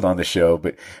killed on the show,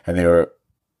 and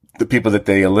the people that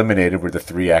they eliminated were the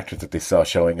 3 actors that they saw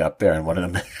showing up there, and one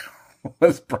of them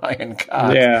was Brian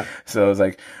Cox. Yeah. So it was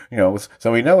like,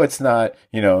 so we know it's not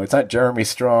Jeremy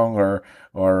Strong or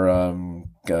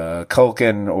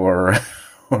Culkin or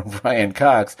Brian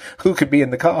Cox. Who could be in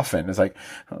the coffin? It's like,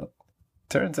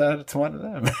 turns out it's one of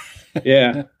them.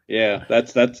 Yeah.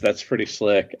 That's pretty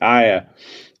slick.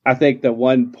 I think the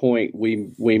one point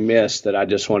we missed that I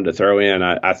just wanted to throw in,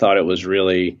 I thought it was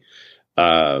really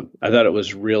I thought it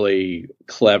was really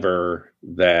clever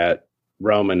that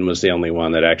Roman was the only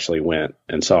one that actually went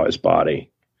and saw his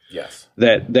body. Yes.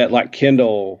 That like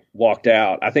Kendall walked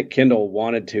out. I think Kendall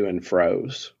wanted to and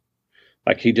froze.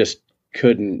 Like he just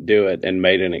couldn't do it and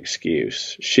made an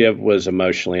excuse. Shiv was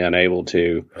emotionally unable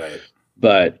to. Right.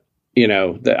 But,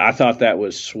 I thought that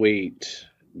was sweet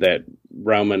that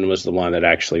Roman was the one that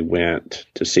actually went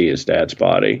to see his dad's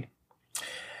body.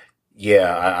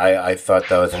 Yeah, I thought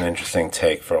that was an interesting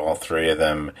take for all three of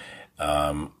them.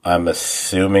 I'm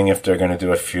assuming if they're going to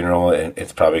do a funeral,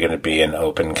 it's probably going to be an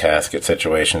open casket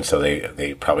situation, so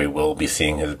they probably will be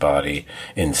seeing his body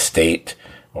in state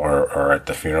or at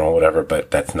the funeral or whatever, but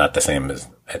that's not the same as,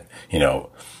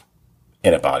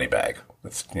 in a body bag.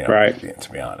 It's, right.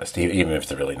 To be honest, even if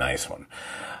it's a really nice one.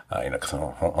 Because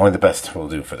only the best will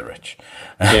do for the rich.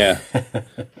 Yeah.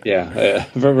 Yeah.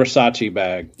 Versace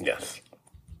bag. Yes.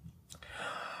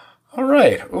 All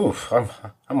right. Oof. I'm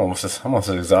almost as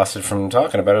exhausted from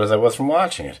talking about it as I was from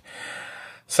watching it.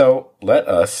 So let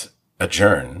us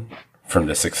adjourn from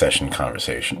the Succession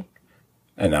conversation.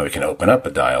 And now we can open up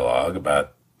a dialogue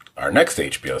about our next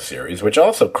HBO series, which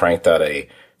also cranked out a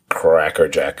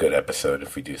crackerjack good episode,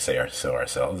 if we do say so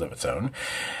ourselves, of its own.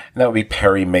 And that would be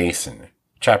Perry Mason,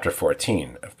 Chapter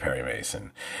 14 of Perry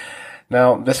Mason.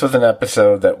 Now, this was an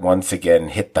episode that once again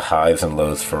hit the highs and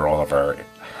lows for all of our,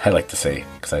 I like to say,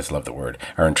 because I just love the word,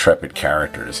 our intrepid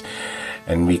characters.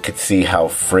 And we could see how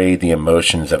frayed the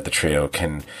emotions of the trio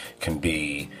can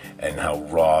be and how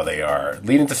raw they are,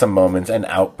 leading to some moments and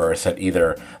outbursts that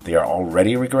either they are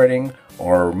already regretting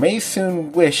or may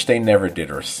soon wish they never did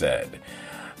or said.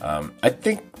 I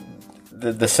think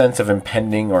the sense of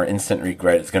impending or instant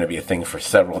regret is going to be a thing for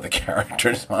several of the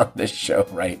characters on this show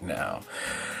right now.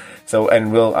 So,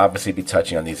 and we'll obviously be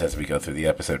touching on these as we go through the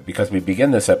episode, because we begin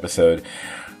this episode,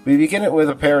 we begin it with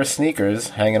a pair of sneakers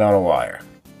hanging on a wire.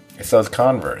 It's those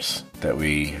Converse that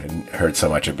we heard so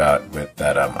much about with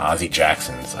that Ozzie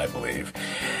Jackson's, I believe.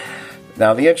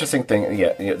 Now, the interesting thing,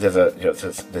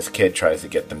 there's this kid tries to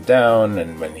get them down,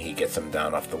 and when he gets them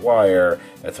down off the wire,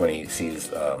 that's when he sees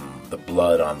the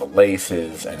blood on the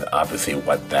laces, and obviously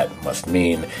what that must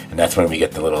mean. And that's when we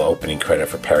get the little opening credit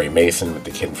for Perry Mason with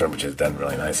the kid in front, which is done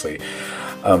really nicely.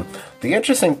 The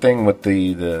interesting thing with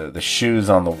the shoes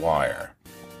on the wire.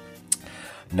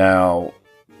 Now,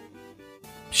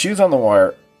 shoes on the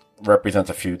wire represents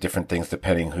a few different things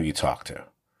depending who you talk to.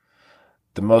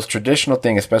 The most traditional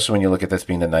thing, especially when you look at this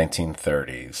being the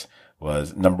 1930s,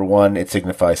 was, number one, it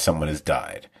signifies someone has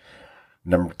died.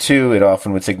 Number two, it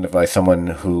often would signify someone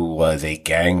who was a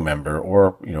gang member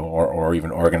or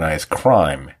even organized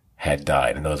crime had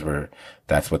died. And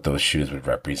that's what those shoes would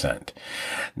represent.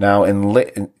 Now, in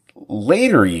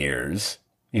later years,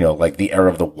 like the era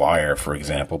of The Wire, for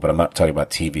example, but I'm not talking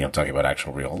about TV, I'm talking about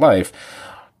actual real life.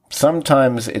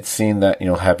 Sometimes it's seen that,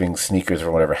 having sneakers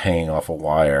or whatever hanging off a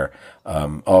wire,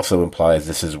 also implies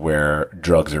this is where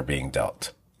drugs are being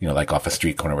dealt. Like off a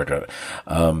street corner where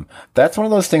that's one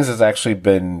of those things that's actually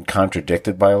been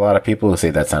contradicted by a lot of people who say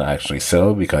that's not actually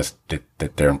so, because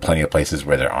that there are plenty of places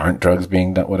where there aren't drugs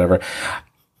being done, whatever.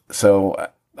 So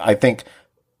I think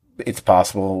it's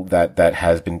possible that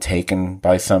has been taken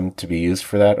by some to be used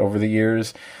for that over the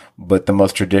years. But the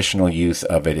most traditional use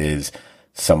of it is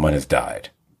someone has died.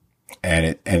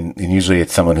 And usually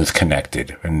it's someone who's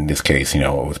connected. In this case, it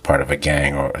was part of a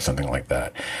gang or something like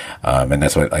that. And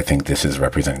that's what I think this is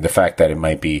representing. The fact that it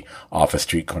might be off a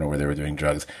street corner where they were doing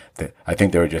drugs, I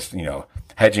think they were just,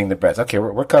 hedging the bets. Okay,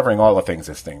 we're covering all the things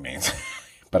this thing means.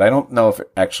 But I don't know if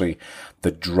actually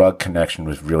the drug connection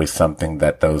was really something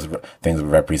that those things were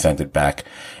represented back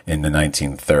in the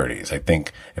 1930s. I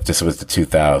think if this was the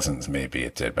 2000s, maybe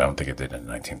it did, but I don't think it did in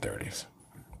the 1930s.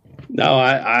 No,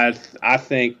 I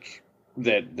think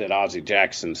that Ozzie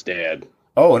Jackson's dead.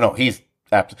 Oh no, he's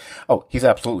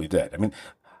absolutely dead. I mean,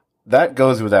 that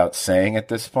goes without saying at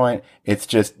this point. It's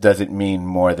just, does it mean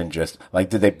more than just like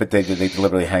did they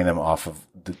deliberately hang them off of?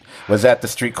 Was that the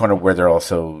street corner where they're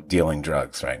also dealing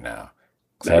drugs right now?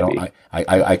 I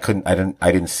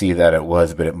didn't see that it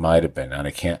was, but it might have been, and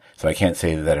I can't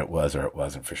say that it was or it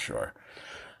wasn't for sure.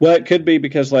 Well, it could be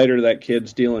because later that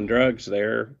kid's dealing drugs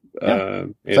there,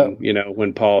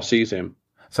 when Paul sees him.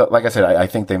 So, like I said, I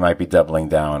think they might be doubling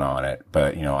down on it,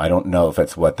 but, I don't know if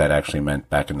that's what that actually meant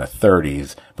back in the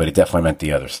 30s, but it definitely meant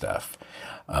the other stuff.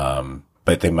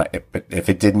 But if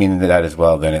it did mean that as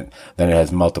well, then it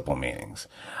has multiple meanings.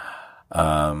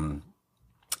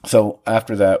 So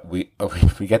after that, we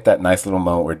get that nice little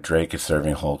moment where Drake is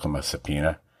serving Holcomb a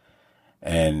subpoena,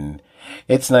 and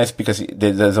It's nice because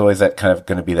there's always that kind of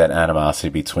going to be that animosity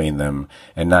between them,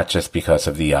 and not just because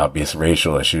of the obvious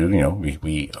racial issue. You know,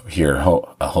 we hear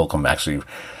Holcomb actually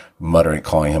muttering,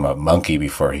 calling him a monkey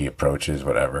before he approaches,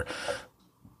 whatever.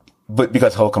 But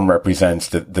because Holcomb represents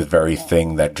the very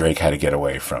thing that Drake had to get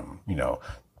away from, you know,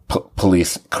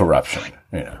 police corruption,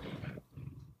 you know.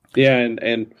 Yeah,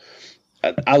 and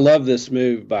I love this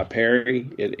move by Perry.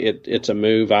 It's a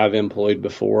move I've employed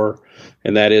before,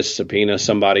 and that is subpoena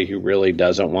somebody who really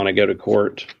doesn't want to go to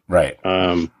court. Right.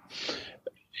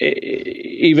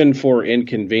 Even for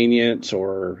inconvenience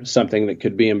or something that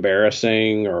could be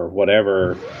embarrassing or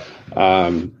whatever.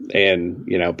 And,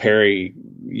 you know, Perry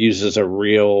uses a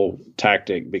real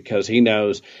tactic because he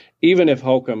knows even if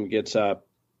Holcomb gets up,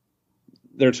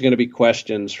 there's going to be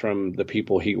questions from the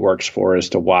people he works for as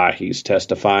to why he's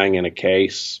testifying in a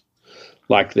case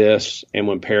like this. And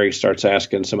when Perry starts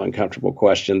asking some uncomfortable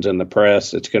questions in the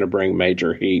press, it's going to bring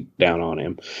major heat down on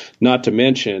him. Not to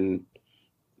mention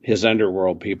his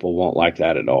underworld people won't like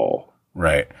that at all.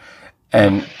 Right.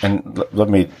 And let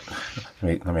me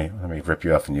rip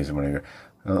you off and use one of your.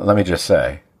 Let me just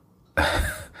say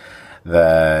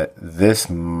that this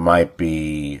might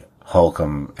be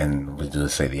Holcomb and we'll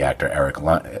just say the actor Eric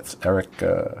Lang. It's Eric.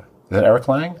 Is it Eric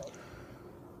Lang?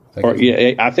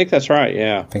 Yeah, I think that's right.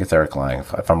 Yeah, I think it's Eric Lang.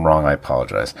 If I'm wrong, I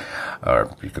apologize.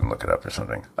 Or you can look it up or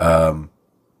something.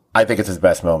 I think it's his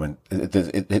best moment.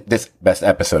 This best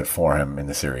episode for him in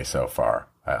the series so far.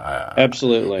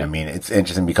 Absolutely. I mean, it's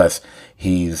interesting because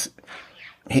he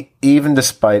even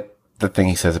despite the thing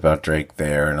he says about Drake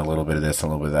there and a little bit of this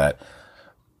and a little bit of that,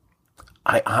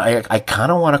 I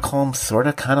kind of want to call him sort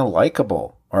of kind of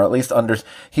likable, or at least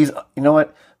he's, you know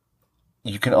what?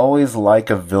 You can always like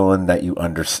a villain that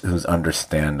who's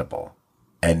understandable,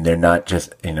 and they're not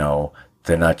just, you know,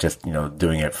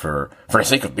 doing it for the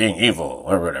sake of being evil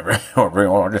or whatever,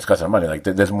 or just because of money. Like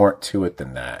there's more to it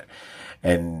than that.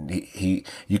 And you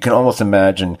can almost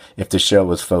imagine if the show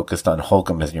was focused on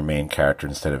Holcomb as your main character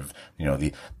instead of, you know,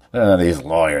 these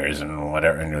lawyers and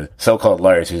whatever, and so-called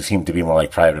lawyers who seem to be more like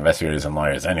private investigators than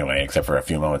lawyers anyway, except for a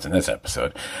few moments in this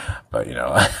episode. But, you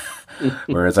know,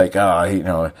 where it's like, you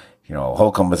know,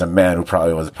 Holcomb was a man who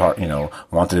probably was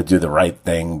wanted to do the right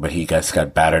thing, but he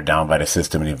got battered down by the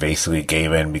system, and he basically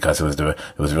gave in because it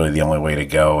was really the only way to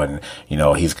go. And, you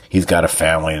know, he's got a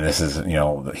family, and this is, you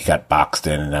know, he got boxed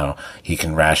in, and now he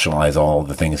can rationalize all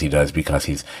the things he does because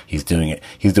he's doing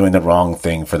the wrong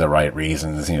thing for the right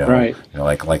reasons, you know. Right. You know,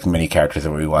 like many characters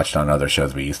that we watched on other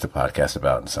shows we used to podcast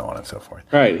about, and so on and so forth.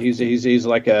 Right. He's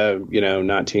like a, you know,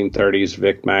 1930s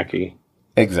Vic Mackey.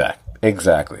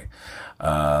 Exactly.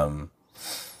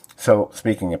 So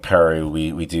speaking of Perry,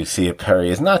 we do see that Perry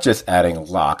is not just adding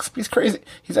locks, but he's crazy.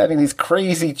 He's adding these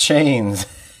crazy chains.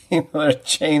 You know, they're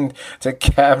chained to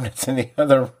cabinets in the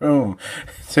other room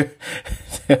to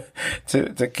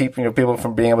keep, you know, people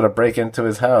from being able to break into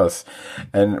his house.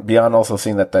 And beyond also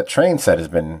seeing that train set has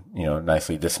been, you know,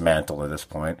 nicely dismantled at this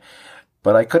point.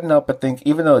 But I couldn't help but think,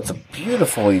 even though it's a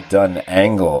beautifully done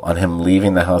angle on him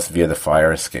leaving the house via the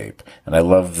fire escape, and I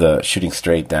love the shooting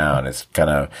straight down, it's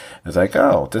like,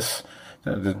 oh, this,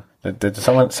 did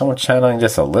someone channeling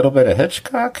just a little bit of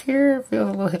Hitchcock here? It feels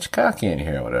a little Hitchcockian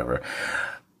here, whatever.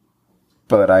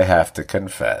 But I have to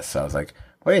confess, I was like,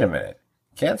 wait a minute,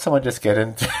 can't someone just get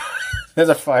into, there's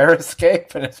a fire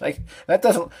escape? And it's like, that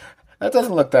doesn't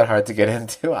look that hard to get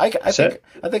into. I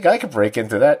think I could break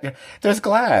into that. There's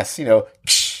glass, you know.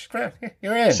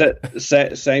 You're in.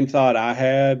 Same thought I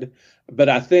had, but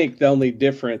I think the only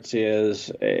difference is,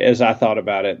 as I thought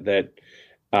about it, that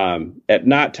at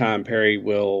nighttime Perry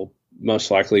will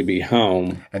most likely be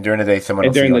home, and during the day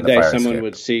someone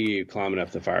would see you climbing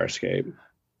up the fire escape.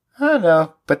 I don't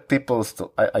know, but people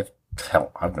still.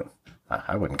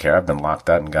 I wouldn't care. I've been locked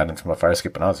out and got into my fire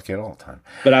escape when I was a kid all the time.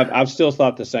 But I've still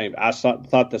thought the same. I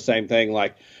thought the same thing.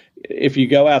 Like, if you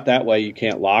go out that way, you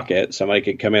can't lock it. Somebody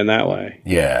could come in that way.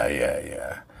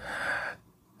 Yeah.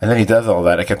 And then he does all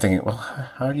that. I kept thinking, well,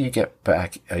 how do you get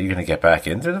back? Are you going to get back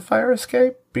into the fire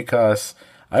escape? Because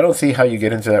I don't see how you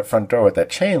get into that front door with that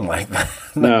chain like that.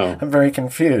 No. I'm very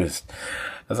confused.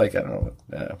 I was like, I don't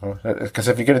know. Because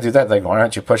if you're going to do that, like, why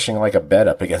aren't you pushing like a bed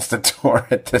up against the door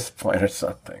at this point or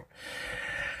something?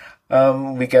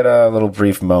 We get a little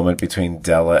brief moment between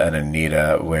Della and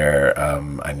Anita where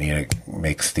Anita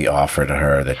makes the offer to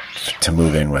her to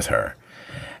move in with her.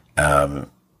 And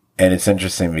it's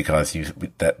interesting because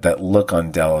that look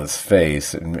on Della's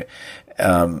face, and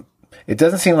it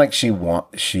doesn't seem like she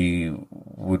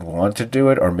would want to do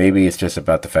it, or maybe it's just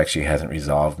about the fact she hasn't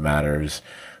resolved matters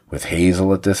with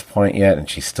Hazel at this point yet, and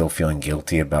she's still feeling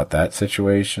guilty about that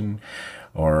situation.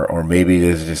 or maybe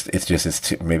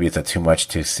maybe it's a too much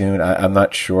too soon. I'm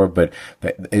not sure, but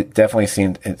it definitely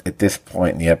seemed at this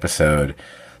point in the episode,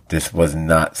 this was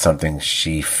not something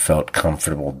she felt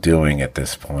comfortable doing at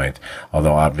this point.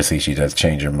 Although obviously she does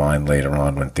change her mind later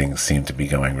on when things seem to be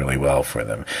going really well for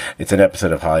them. It's an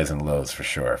episode of highs and lows for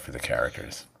sure for the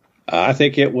characters. I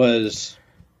think it was.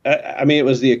 I mean, it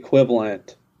was the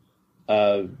equivalent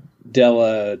of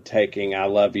Della taking "I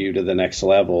Love You" to the next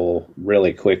level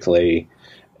really quickly.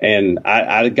 And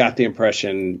I got the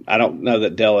impression, I don't know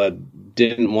that Della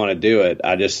didn't want to do it.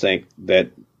 I just think that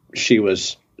she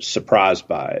was surprised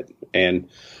by it and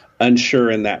unsure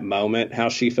in that moment how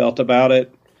she felt about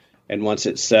it. And once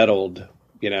it settled,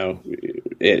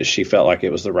 she felt like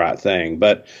it was the right thing.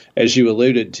 But as you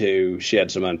alluded to, she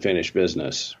had some unfinished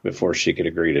business before she could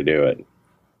agree to do it.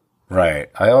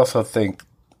 Right. I also think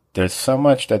there's so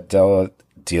much that Della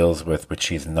deals with which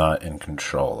she's not in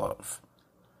control of.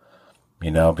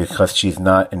 Because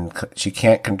she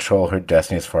can't control her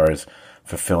destiny as far as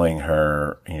fulfilling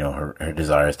her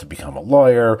desires to become a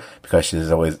lawyer, because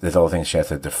there's all things she has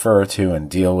to defer to and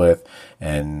deal with,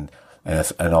 and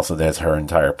also there's her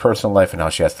entire personal life and how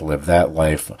she has to live that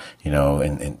life,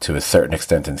 and to a certain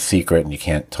extent in secret, and you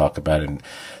can't talk about it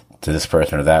to this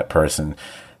person or that person.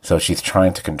 So she's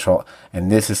trying to control,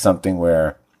 and this is something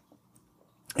where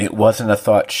it wasn't a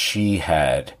thought she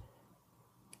had.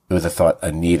 It was a thought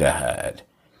Anita had.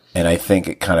 And I think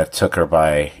it kind of took her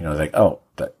by,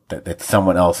 that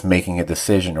someone else making a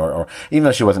decision, or even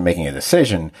though she wasn't making a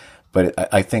decision, but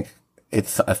I think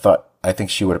it's a thought. I think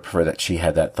she would have preferred that she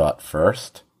had that thought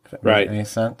first. If that makes any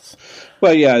sense.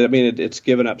 Well, yeah, I mean, it's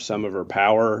given up some of her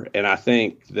power. And I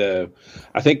think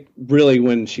really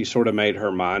when she sort of made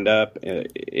her mind up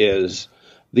is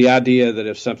the idea that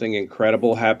if something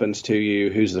incredible happens to you,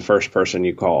 who's the first person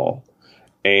you call?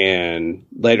 And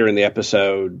later in the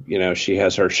episode, she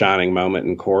has her shining moment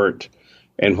in court.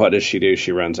 And what does she do?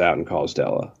 She runs out and calls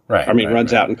Della.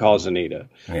 Runs out and calls Anita.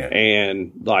 Yeah.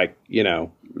 And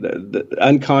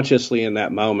unconsciously in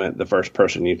that moment, the first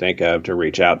person you think of to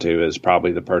reach out to is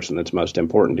probably the person that's most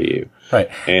important to you. Right.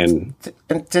 And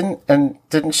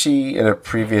didn't she in a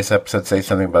previous episode say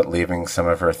something about leaving some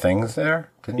of her things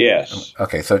there? Yes.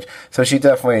 Okay. So she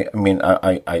definitely. I mean,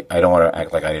 I don't want to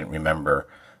act like I didn't remember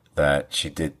that she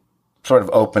did sort of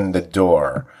open the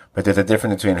door, but there's a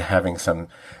difference between having some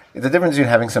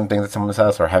things at someone's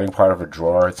house or having part of a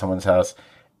drawer at someone's house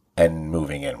and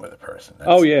moving in with a person.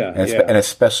 And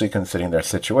especially considering their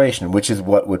situation, which is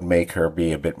what would make her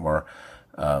be a bit more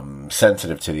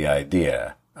sensitive to the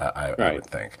idea, I would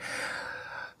think.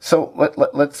 So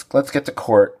let's get to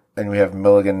court, and we have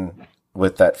Milligan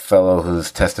with that fellow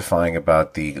who's testifying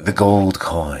about the gold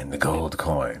coin.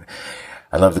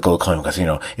 I love the gold coin because,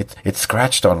 it's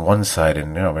scratched on one side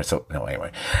and,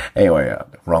 anyway,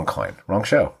 wrong coin, wrong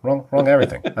show, wrong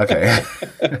everything. Okay.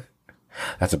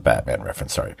 That's a Batman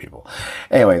reference. Sorry, people.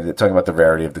 Anyway, they're talking about the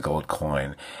rarity of the gold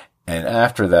coin. And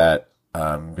after that,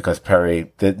 because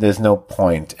Perry, there's no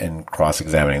point in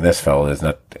cross-examining this fellow. There's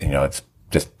not, it's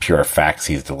just pure facts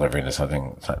he's delivering to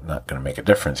something. It's not going to make a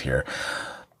difference here.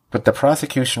 But the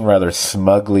prosecution rather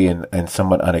smugly and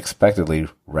somewhat unexpectedly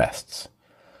rests.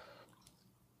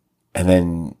 And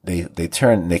then they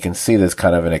turn and they can see there's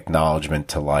kind of an acknowledgement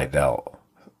to Lydell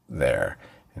there,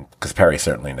 because Perry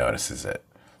certainly notices it.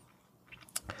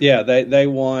 Yeah, they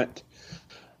want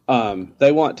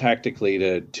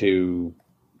tactically to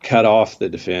cut off the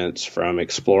defense from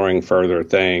exploring further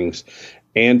things,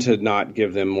 and to not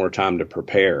give them more time to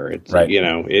prepare. It's right.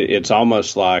 It's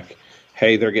almost like,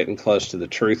 hey, they're getting close to the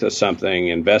truth of something,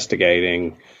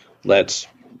 investigating. Let's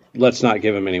not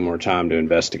give him any more time to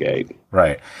investigate.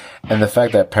 Right. And the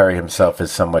fact that Perry himself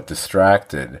is somewhat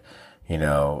distracted,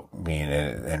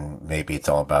 and maybe it's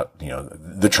all about,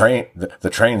 the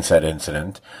train set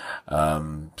incident.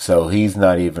 So he's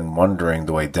not even wondering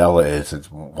the way Della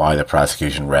is why the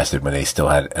prosecution rested when they still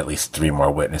had at least 3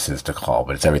 more witnesses to call.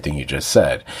 But it's everything you just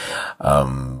said.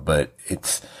 But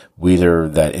it's whether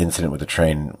that incident with the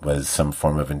train was some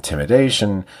form of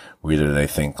intimidation, whether they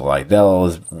think Lydell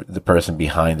is the person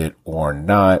behind it or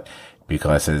not,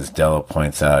 because as Della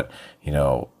points out,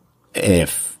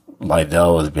 if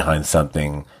Lydell was behind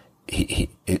something, he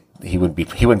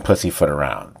wouldn't pussyfoot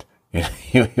around.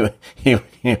 He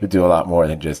would do a lot more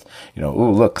than just,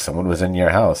 ooh, look, someone was in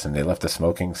your house and they left a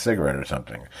smoking cigarette or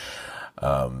something.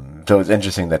 So it's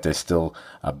interesting that there's still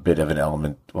a bit of an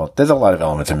element. Well, there's a lot of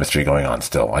elements of mystery going on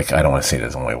still. Like, I don't want to say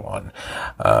there's only one.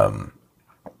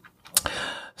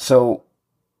 So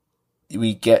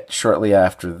we get shortly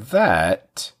after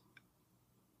that,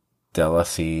 Della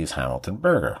sees Hamilton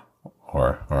Berger,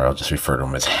 or I'll just refer to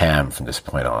him as Ham from this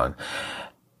point on.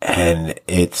 And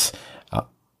it's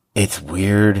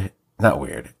weird, not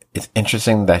weird. It's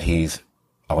interesting that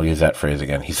I'll use that phrase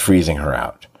again. He's freezing her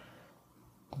out.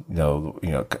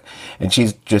 And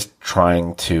she's just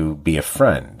trying to be a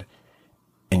friend.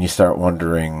 And you start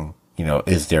wondering,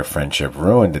 is their friendship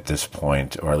ruined at this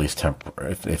point, or at least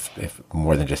if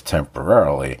more than just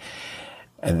temporarily?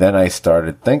 And then I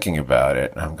started thinking about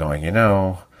it, and I'm going,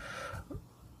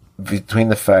 between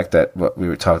the fact that what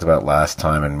we talked about last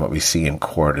time and what we see in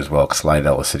court as well, because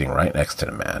Lydell is sitting right next to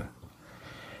the man.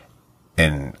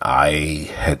 And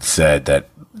I had said that,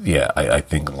 I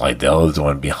think Lydell is the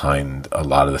one behind a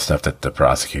lot of the stuff that the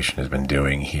prosecution has been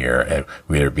doing here.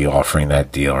 Whether it be offering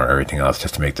that deal or everything else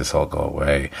just to make this all go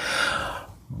away.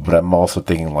 But I'm also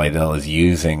thinking Lydell is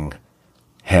using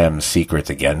Ham's secrets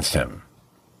against him,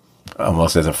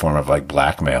 almost as a form of like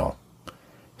blackmail.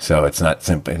 So it's not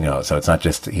simply, so it's not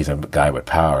just he's a guy with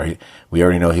power. We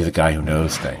already know he's a guy who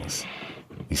knows things.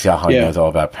 You see how he knows all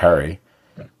about Perry.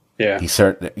 Yeah.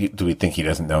 Do we think he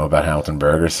doesn't know about Hamilton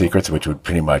Berger's secrets, which would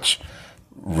pretty much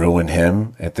ruin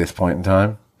him at this point in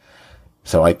time?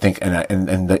 So I think,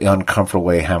 and the uncomfortable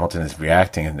way Hamilton is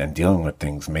reacting and dealing with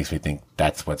things makes me think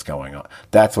that's what's going on.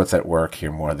 That's what's at work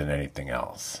here more than anything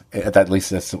else. At least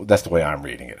that's the way I'm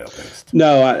reading it, at least.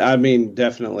 No, I mean,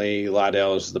 definitely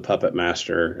Lydell is the puppet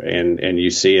master, and you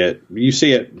see it.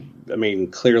 I mean,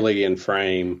 clearly in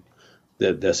frame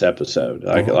this episode,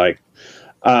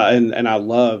 and I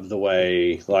love the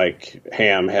way like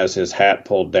Ham has his hat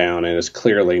pulled down and is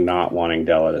clearly not wanting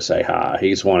Della to say hi.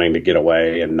 He's wanting to get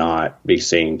away and not be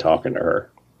seen talking to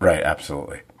her. Right,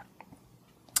 absolutely.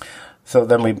 So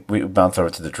then we bounce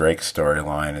over to the Drake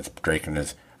storyline. It's Drake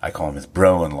and I call him his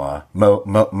bro-in-law,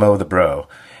 Mo the bro.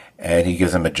 And he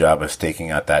gives him a job of staking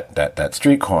out that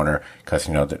street corner because,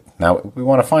 now we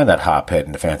want to find that hophead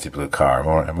in the fancy blue car.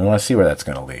 And we want to see where that's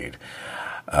going to lead.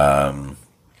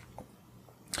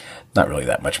 Not really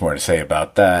that much more to say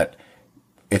about that.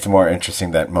 It's more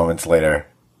interesting that moments later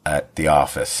at the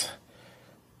office,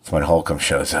 it's when Holcomb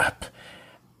shows up.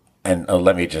 And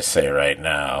let me just say right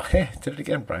now, hey, did it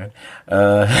again, Brian.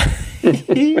 I'm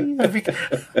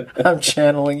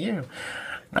channeling you.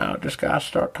 Now just gotta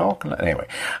start talking. Anyway,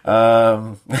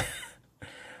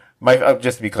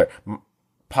 just to be clear,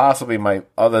 possibly my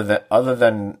other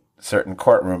than certain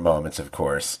courtroom moments, of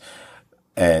course.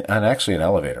 And actually an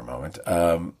elevator moment.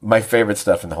 My favorite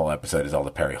stuff in the whole episode is all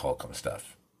the Perry Holcomb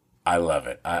stuff. I love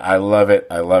it. I love it.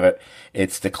 I love it.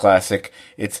 It's the classic.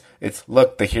 It's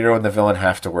look, the hero and the villain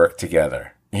have to work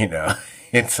together.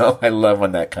 And so I love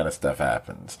when that kind of stuff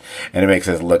happens. And it makes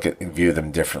us view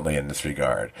them differently in this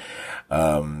regard.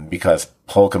 Because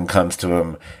Holcomb comes to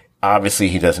him. Obviously,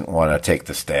 he doesn't want to take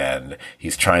the stand.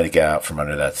 He's trying to get out from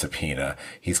under that subpoena.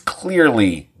 He's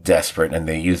clearly desperate, and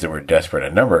they use the word desperate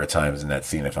a number of times in that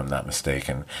scene, if I'm not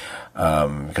mistaken,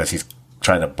 because he's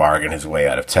trying to bargain his way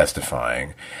out of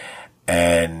testifying.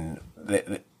 And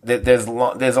there's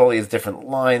all these different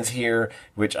lines here,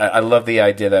 which I love the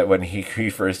idea that when he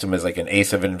refers to him as like an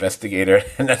ace of investigator,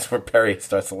 and that's where Perry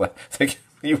starts to laugh. It's like,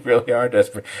 you really are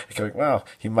desperate. Like, wow,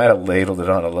 you might have ladled it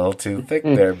on a little too thick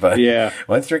there, but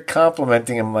once you're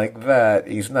complimenting him like that,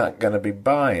 he's not going to be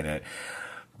buying it.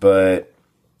 But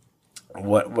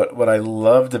what I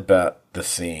loved about the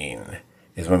scene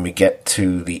is when we get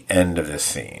to the end of this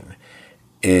scene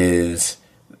is,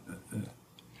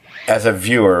 as a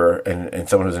viewer and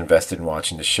someone who's invested in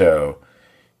watching the show,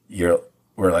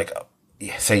 we're like,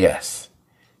 say yes.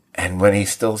 And when he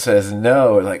still says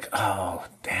no, we're like, oh,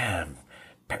 damn.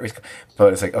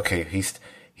 But it's like, okay, he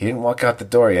didn't walk out the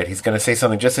door yet. He's going to say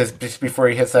something just before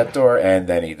he hits that door, and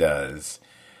then he does.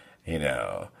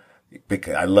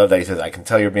 Because I love that he says, I can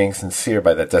tell you're being sincere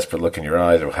by that desperate look in your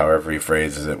eyes, or however he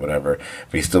phrases it, whatever.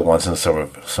 But he still wants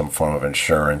some form of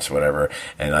insurance, whatever.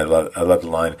 And I love the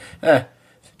line,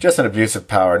 just an abuse of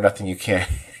power, nothing you can't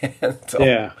handle.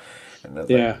 Yeah. And that's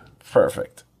like,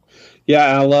 perfect.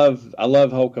 Yeah, I love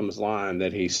Holcomb's line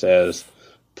that he says,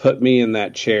 put me in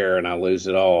that chair and I'll lose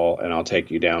it all and I'll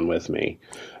take you down with me.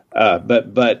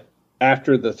 But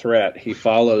after the threat, he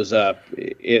follows up.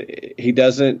 He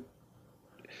doesn't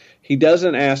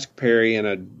ask Perry in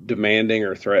a demanding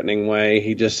or threatening way.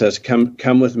 He just says,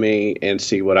 come with me and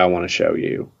see what I want to show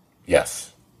you.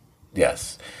 Yes.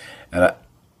 And I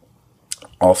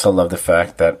also love the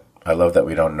fact that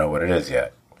we don't know what it is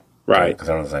yet. Right. Because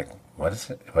everyone's like, what is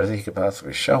it? What is he could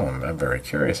possibly show him? I'm very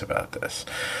curious about this.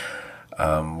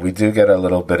 We do get a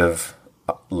little bit of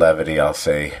levity, I'll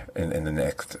say, in the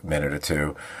next minute or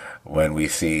two, when we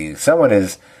see someone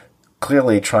is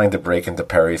clearly trying to break into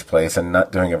Perry's place and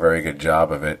not doing a very good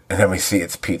job of it. And then we see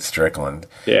it's Pete Strickland.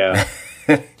 Yeah.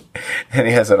 And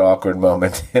he has an awkward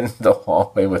moment in the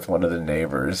hallway with one of the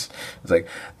neighbors. It's like,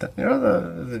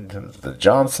 the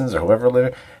Johnsons or whoever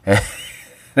live.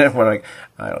 And we're like,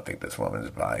 I don't think this woman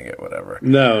is buying it, whatever.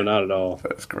 No, not at all.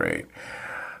 That's great.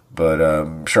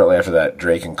 But shortly after that,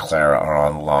 Drake and Clara are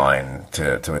online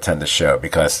to attend the show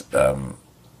because Mo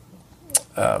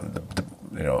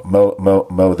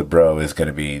the bro is going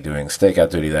to be doing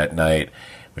stakeout duty that night,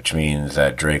 which means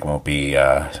that Drake won't be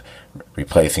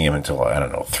replacing him until, I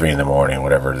don't know, 3 in the morning,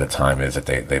 whatever the time is that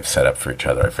they've set up for each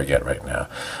other. I forget right now.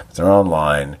 But they're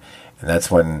online, and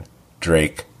that's when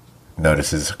Drake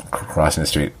notices crossing the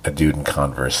street a dude in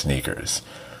Converse sneakers.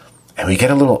 And we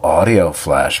get a little audio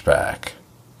flashback,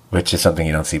 which is something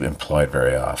you don't see employed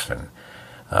very often.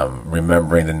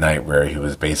 Remembering the night where he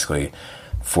was basically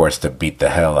forced to beat the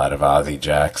hell out of Ozzie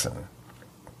Jackson.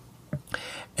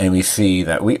 And we see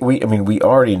that we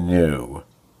already knew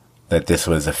that this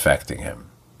was affecting him.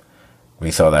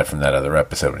 We saw that from that other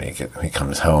episode when he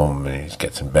comes home and he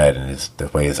gets in bed and the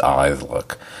way his eyes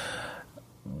look.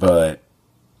 But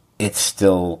it's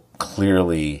still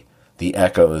clearly, the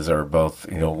echoes are both,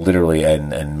 literally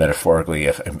and metaphorically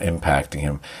impacting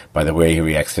him by the way he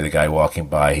reacts to the guy walking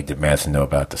by. He demands to know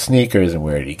about the sneakers and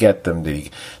where did he get them?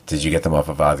 Did you get them off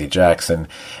of Ozzie Jackson?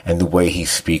 And the way he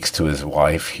speaks to his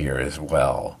wife here as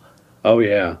well. Oh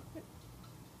yeah,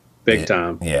 big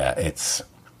time. Yeah, it's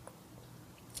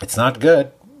not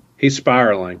good. He's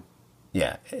spiraling.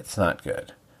 Yeah, it's not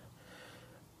good.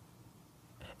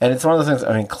 And it's one of those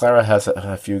things, Clara has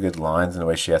a few good lines in the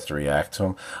way she has to react to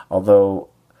him, although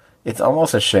it's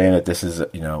almost a shame that this is,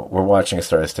 we're watching a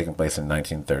story that's taking place in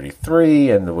 1933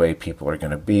 and the way people are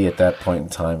going to be at that point in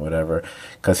time, whatever,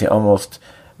 because he almost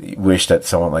wished that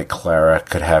someone like Clara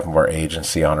could have more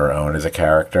agency on her own as a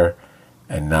character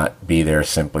and not be there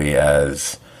simply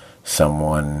as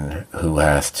someone who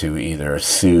has to either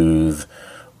soothe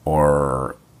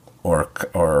or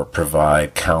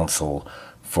provide counsel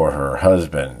for her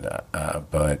husband,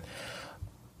 but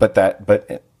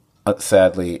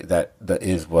sadly, that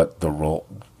is what the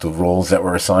roles that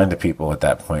were assigned to people at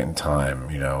that point in time,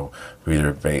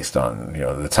 either based on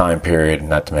the time period,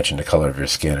 not to mention the color of your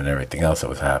skin and everything else that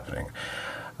was happening.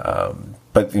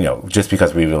 But just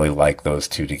because we really like those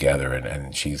two together,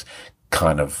 and she's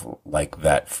kind of like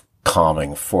that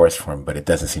calming force for him, but it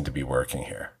doesn't seem to be working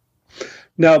here.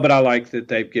 No, but I like that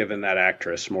they've given that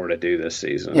actress more to do this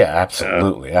season. Yeah,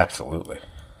 absolutely, absolutely.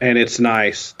 And it's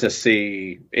nice to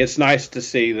see. It's nice to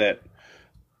see that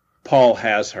Paul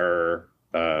has her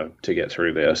to get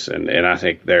through this, and I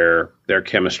think their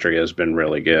chemistry has been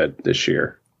really good this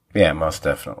year. Yeah, most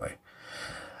definitely.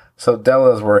 So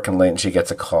Della's working late, and she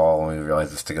gets a call, and we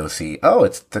realize it's to go see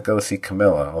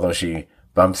Camilla. Although she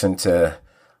bumps into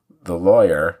the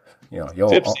lawyer,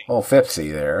 old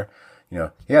Fipsy there.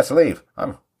 He has to leave.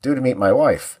 I'm due to meet my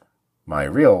wife. My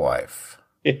real wife.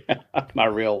 Yeah, my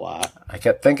real wife. I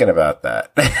kept thinking about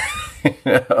that.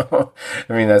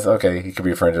 That's okay. He could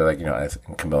be referring to as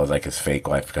Camilla's like his fake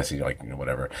wife because he's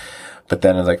whatever. But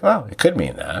then it's like, oh, it could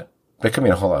mean that. But it could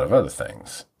mean a whole lot of other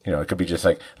things. It could be just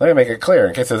like, let me make it clear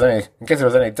in case there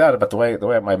was any doubt about the way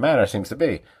my manner seems to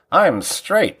be. I'm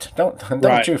straight. Don't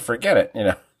right. You forget it.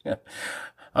 Yeah.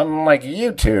 Unlike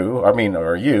you two,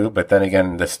 or you, but then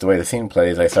again, this the way the scene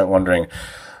plays, I start wondering,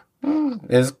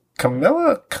 is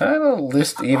Camilla kind of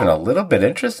even a little bit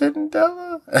interested in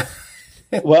Della?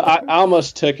 Well, I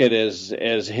almost took it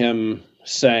as him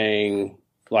saying,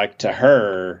 like, to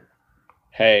her,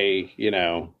 hey,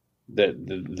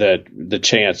 the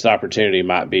chance, the opportunity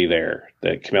might be there,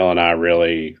 that Camilla and I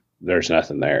really, there's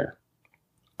nothing there.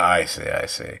 I see.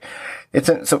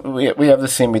 So we have the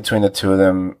scene between the two of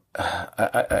them.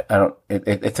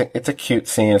 It's a cute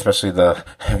scene, especially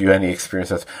have you had any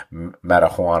experience with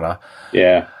marijuana?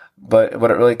 Yeah. But what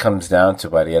it really comes down to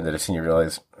by the end of the scene, you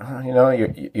realize,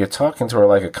 you're talking to her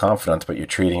like a confidant, but you're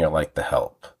treating her like the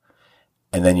help.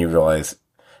 And then you realize,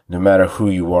 no matter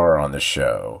who you are on the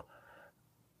show,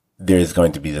 there's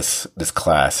going to be this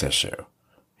class issue.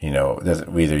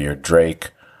 Either you're Drake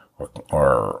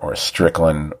or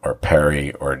Strickland or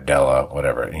Perry or Della,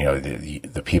 whatever.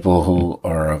 The people who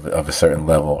are of a certain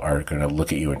level are going to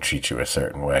look at you and treat you a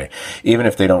certain way, even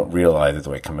if they don't realize it the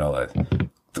way Camilla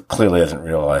clearly doesn't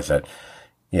realize that.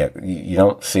 Yeah, you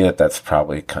don't see that that's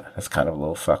kind of a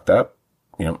little fucked up.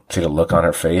 You don't see the look on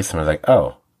her face and it's like,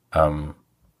 oh,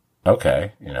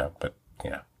 okay, but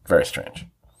very strange.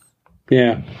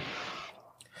 Yeah.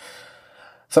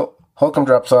 So Holcomb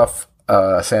drops off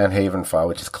a Sandhaven file,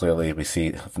 which is clearly, we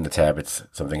see from the tab, it's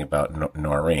something about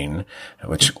Noreen,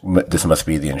 which this must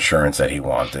be the insurance that he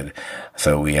wanted.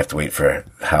 So we have to wait for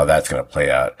how that's going to play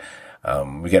out.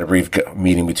 We get a brief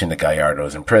meeting between the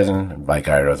Gallardos in prison. And by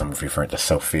Gallardos, I'm referring to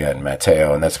Sofia and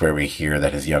Matteo, and that's where we hear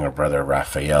that his younger brother,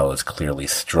 Raphael, is clearly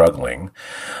struggling.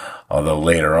 Although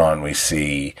later on we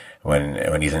see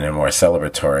when he's in a more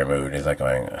celebratory mood, he's like,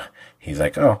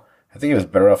 oh, I think he was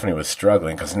better off when he was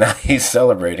struggling, because now he's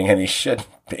celebrating and he shouldn't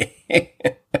be.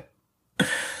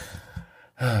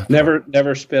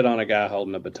 Never spit on a guy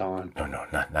holding a baton. No,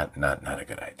 not a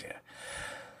good idea.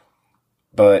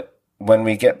 But when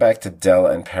we get back to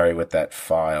Della and Perry with that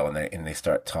file, and they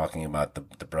start talking about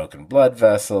the broken blood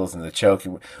vessels and the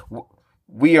choking,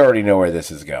 we already know where this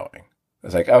is going.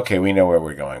 It's like, okay, we know where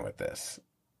we're going with this.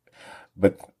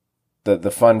 But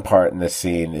the fun part in this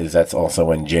scene is that's also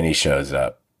when Ginny shows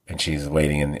up, and she's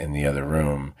waiting in the other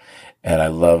room. And I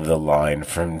love the line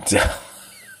from Della.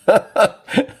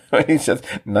 When he says,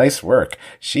 nice work.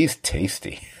 She's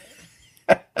tasty.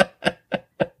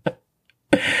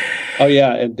 Oh,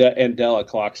 yeah, and Della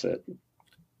clocks it.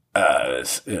 It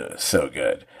was so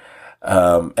good.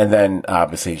 And then,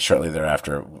 obviously, shortly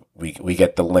thereafter, we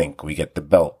get the link. We get the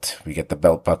belt. We get the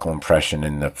belt buckle impression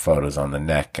in the photos on the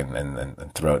neck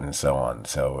and throat and so on.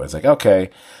 So it's like, okay,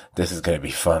 this is going to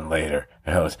be fun later.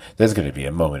 There's going to be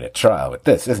a moment at trial with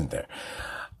this, isn't there?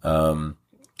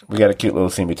 We got a cute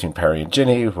little scene between Perry and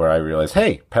Ginny where I realize,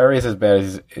 hey, Perry is as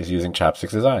bad as using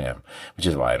chopsticks as I am, which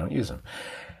is why I don't use them.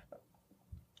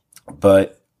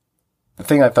 But the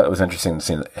thing I thought was interesting to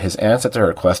see, his answer to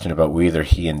her question about whether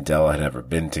he and Della had ever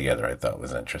been together, I thought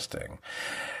was interesting.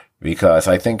 Because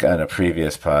I think on a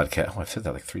previous podcast, I've said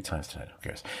that like 3 times tonight, who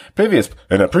cares?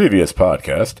 In a previous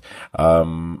podcast,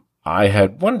 I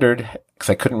had wondered, because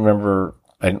I couldn't remember,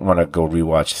 I didn't want to go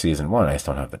rewatch season 1, I just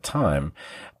don't have the time,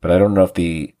 but I don't know if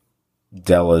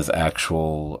Della's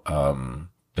actual,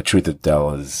 the truth of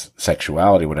Della's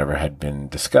sexuality, whatever, had been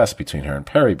discussed between her and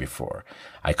Perry before.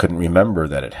 I couldn't remember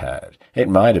that it had. It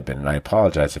might have been, and I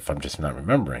apologize if I'm just not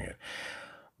remembering it.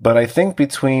 But I think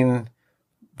between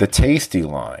the tasty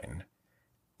line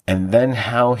and then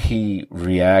how he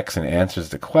reacts and answers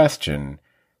the question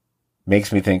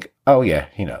makes me think, oh yeah,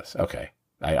 he knows. Okay.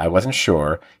 I wasn't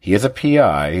sure. He is a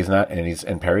PI. He's not,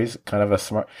 and Perry's kind of a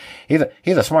smart, he's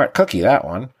a smart cookie, that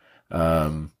one.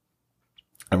 I'm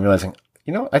realizing,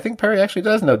 I think Perry actually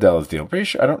does know Della's deal. I'm pretty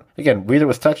sure, whether it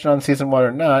was touched on season 1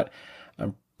 or not,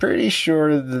 I'm pretty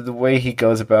sure the way he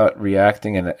goes about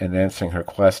reacting and answering her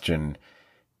question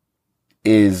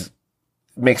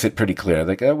makes it pretty clear.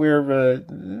 Like, we're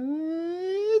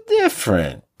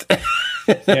different.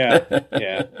 Yeah.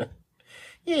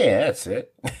 Yeah, that's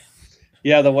it.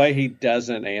 Yeah, the way he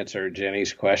doesn't answer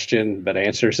Jenny's question, but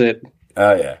answers it.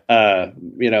 Oh, yeah.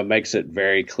 Makes it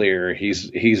very clear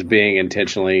he's being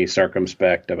intentionally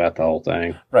circumspect about the whole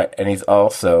thing. Right. And he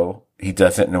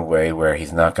does it in a way where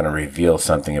he's not going to reveal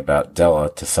something about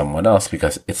Della to someone else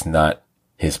because it's not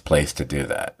his place to do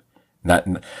that. Not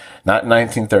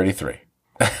 1933.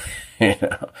 You're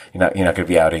not going to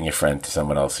be outing your friend to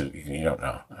someone else who you don't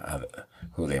know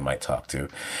who they might talk to.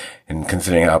 And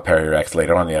considering how Perry reacts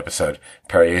later on in the episode,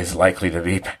 Perry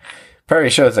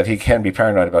shows that he can be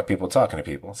paranoid about people talking to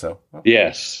people. So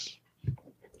yes,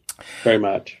 very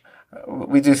much.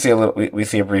 We do see we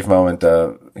see a brief moment,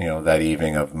 that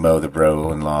evening of Mo, the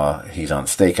bro-in-law. He's on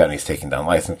stakeout and he's taking down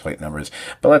license plate numbers.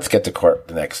 But let's get to court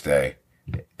the next day.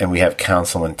 And we have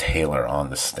Councilman Taylor on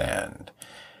the stand.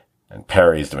 And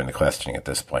Perry's doing the questioning at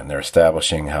this point. And they're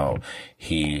establishing how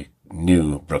he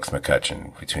knew Brooks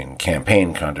McCutcheon between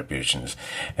campaign contributions.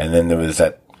 And then there was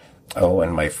that,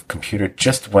 and my computer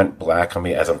just went black on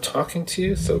me as I'm talking to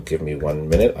you. So give me 1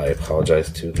 minute. I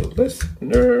apologize to the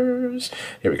listeners.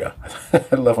 Here we go.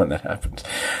 I love when that happens.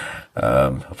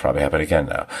 It'll probably happen again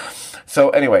now.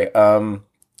 So anyway,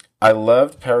 I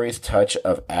loved Perry's touch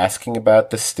of asking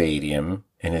about the stadium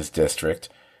in his district,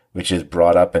 which is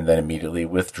brought up and then immediately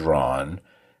withdrawn.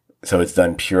 So it's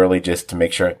done purely just to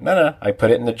make sure, no, I put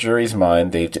it in the jury's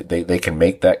mind. They can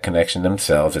make that connection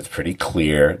themselves. It's pretty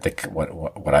clear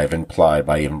what I've implied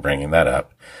by even bringing that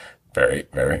up. Very,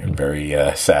 very,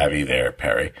 very savvy there,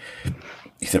 Perry.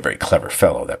 He's a very clever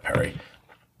fellow, that Perry.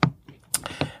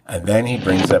 And then he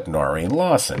brings up Noreen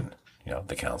Lawson,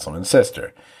 the councilman's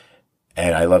sister.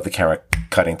 And I love the camera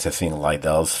cutting to seeing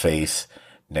Lydell's face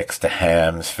next to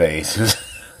Ham's face, who's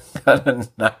kind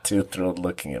of not too thrilled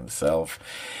looking himself.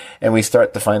 And we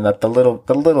start to find out the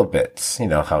little bits,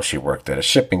 how she worked at a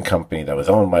shipping company that was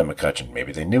owned by McCutcheon.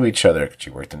 Maybe they knew each other. She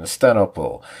worked in the steno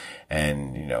pool.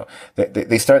 And,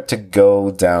 they start to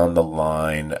go down the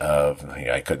line of,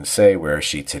 I couldn't say, where is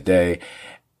she today?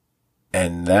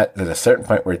 And that, there's a certain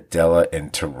point where Della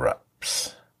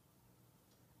interrupts.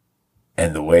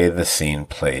 And the way the scene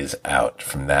plays out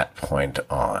from that point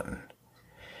on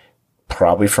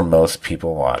probably for most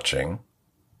people watching,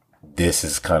 this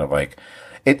is kind of like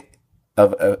it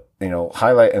of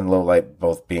highlight and low light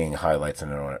both being highlights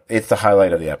in order. It's the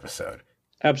highlight of the episode.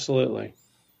 Absolutely.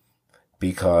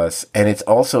 Because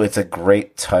it's a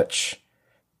great touch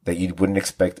that you wouldn't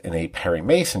expect in a Perry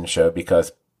Mason show,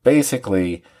 because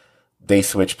basically they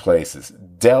switch places.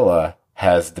 Della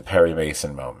has the Perry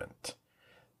Mason moment.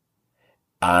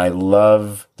 I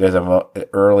love, there's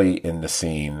early in the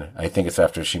scene, I think it's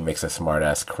after she makes a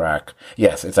smart-ass crack.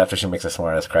 Yes, it's after she makes a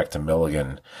smart-ass crack to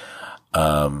Milligan,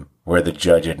 where the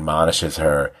judge admonishes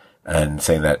her and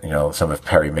saying that, some of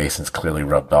Perry Mason's clearly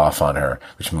rubbed off on her,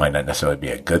 which might not necessarily be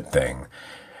a good thing.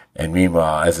 And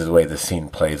meanwhile, as the way the scene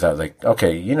plays out, I was like,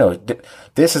 okay,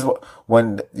 this is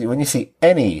when you see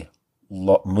any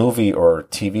movie or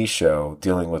TV show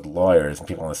dealing with lawyers and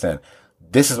people understand,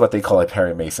 this is what they call a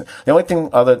Perry Mason. The only thing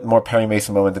more Perry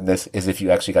Mason moment than this is if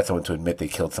you actually got someone to admit they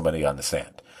killed somebody on the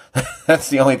stand. That's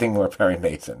the only thing more Perry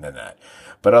Mason than that.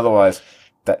 But otherwise,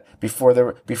 that before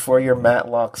your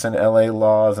Matlocks and L.A.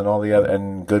 Laws and all the other,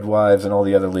 and Good Wives and all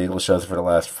the other legal shows for the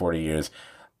last 40 years,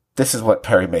 this is what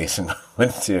Perry Mason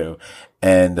went to.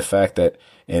 And the fact that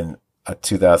in a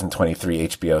 2023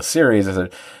 HBO series,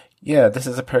 this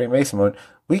is a Perry Mason moment.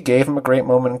 We gave him a great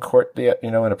moment in court,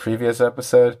 in a previous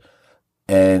episode.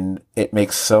 And it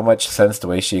makes so much sense the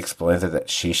way she explains it, that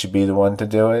she should be the one to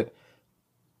do it.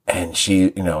 And she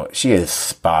is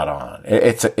spot on.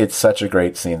 It's such a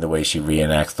great scene, the way she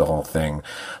reenacts the whole thing,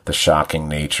 the shocking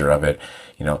nature of it.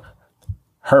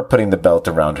 Her putting the belt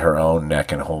around her own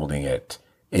neck and holding it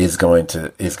is going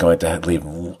to leave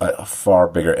a far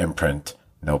bigger imprint.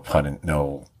 No pun,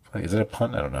 is it a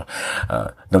pun? I don't know.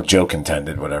 No joke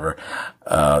intended, whatever,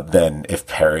 than if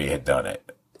Perry had done it.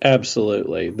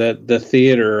 Absolutely. The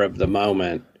theater of the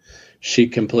moment, she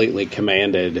completely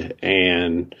commanded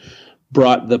and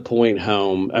brought the point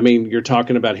home. I mean, you're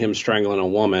talking about him strangling a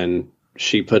woman.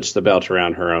 She puts the belt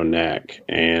around her own neck.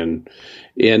 And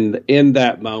in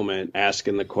that moment,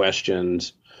 asking the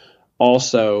questions.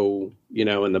 Also,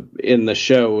 in the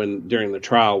show and during the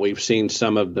trial, we've seen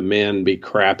some of the men be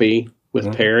crappy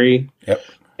with Perry. Yep.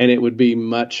 And it would be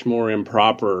much more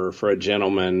improper for a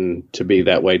gentleman to be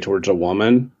that way towards a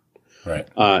woman. Right.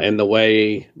 And the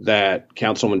way that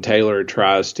Councilman Taylor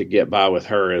tries to get by with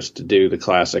her is to do the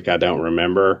classic, I don't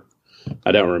remember.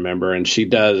 And she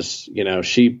does,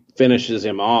 she finishes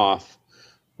him off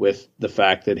with the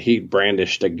fact that he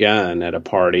brandished a gun at a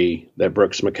party that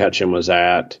Brooks McCutcheon was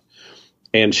at.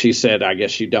 And she said, I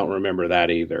guess you don't remember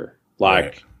that either.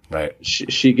 Like, right.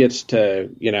 She gets to,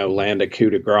 land a coup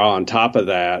de grace on top of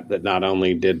that not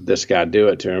only did this guy do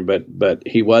it to him, but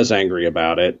he was angry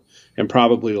about it and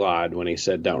probably lied when he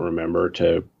said don't remember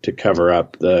to cover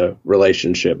up the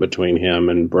relationship between him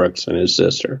and Brooks and his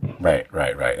sister. Right.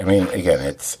 I mean,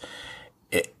 again,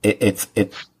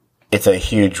 it's a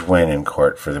huge win in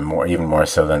court for them, even more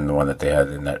so than the one that they had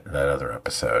in that other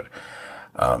episode.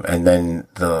 And then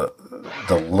the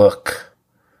look,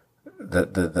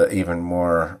 the even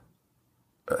more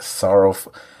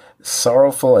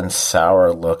sorrowful and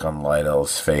sour look on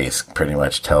Lydell's face pretty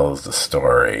much tells the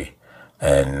story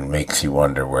and makes you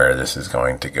wonder where this is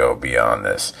going to go beyond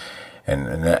this.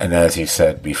 And as you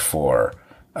said before,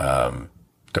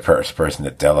 the first person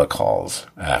that Della calls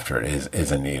after it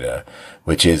is Anita,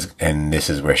 and this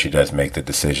is where she does make the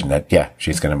decision that,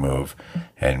 she's going to move.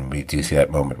 And we do see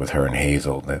that moment with her and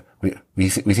Hazel. We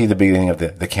see the beginning of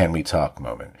the can we talk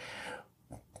moment.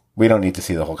 We don't need to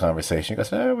see the whole conversation. He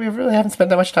goes, we really haven't spent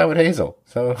that much time with Hazel.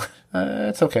 So,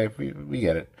 it's okay. We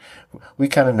get it. We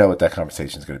kind of know what that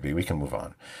conversation is going to be. We can move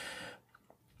on.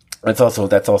 That's also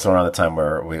around the time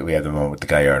where we have the moment with the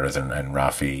Gallardos and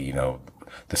Rafi,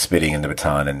 the spitting in the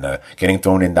baton and the getting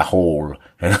thrown in the hole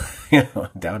and,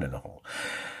 down in the hole.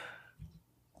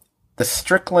 The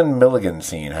Strickland Milligan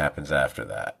scene happens after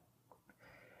that.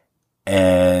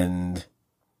 And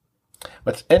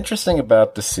what's interesting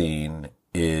about the scene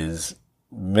is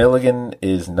Milligan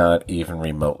is not even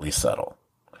remotely subtle.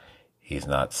 He's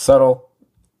not subtle.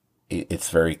 It's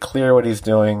very clear what he's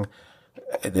doing.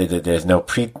 There's no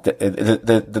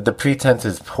the pretense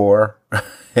is poor,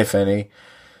 if any.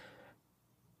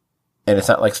 And it's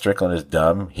not like Strickland is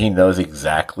dumb. He knows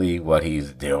exactly what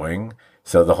he's doing.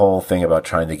 So the whole thing about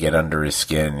trying to get under his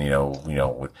skin,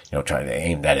 trying to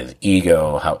aim at his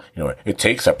ego, how, it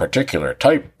takes a particular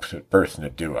type of person to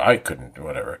do it. I couldn't do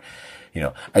whatever.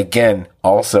 Again,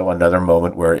 also another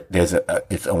moment where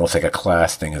it's almost like a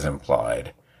class thing is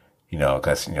implied,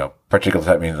 because, particular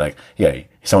type means like,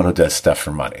 someone who does stuff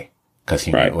for money, because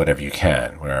you do whatever you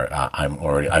can, where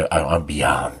I'm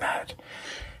beyond that.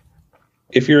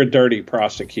 if you're a dirty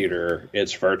prosecutor,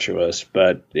 it's virtuous.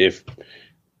 But if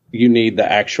you need the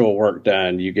actual work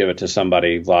done, you give it to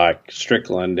somebody like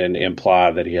Strickland and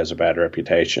imply that he has a bad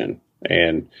reputation.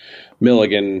 And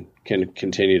Milligan can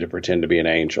continue to pretend to be an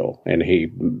angel, and he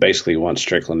basically wants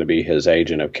Strickland to be his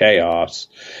agent of chaos.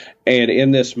 And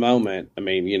in this moment, I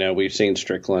mean, we've seen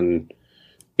Strickland,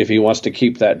 if he wants to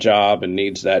keep that job and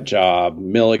needs that job,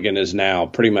 Milligan is now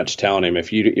pretty much telling him,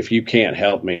 if you can't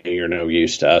help me, you're no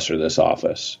use to us or this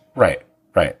office. Right.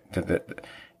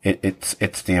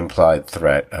 It's the implied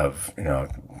threat of,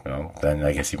 then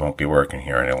I guess you won't be working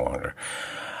here any longer.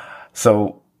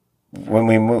 So when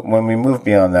we move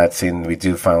beyond that scene, we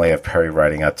do finally have Perry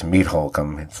riding out to meet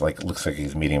Holcomb. It looks like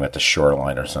he's meeting him at the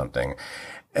shoreline or something.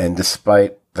 And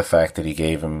despite the fact that he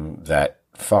gave him that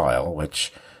file,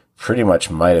 which pretty much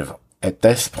might have, at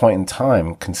this point in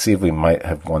time, conceivably might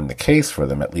have won the case for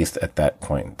them, at least at that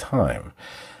point in time,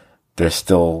 there's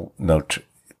still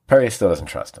Perry still doesn't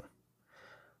trust him.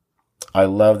 I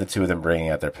love the two of them bringing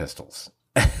out their pistols.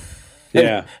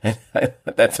 Yeah. And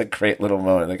that's a great little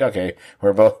moment. Like, okay,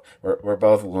 we're both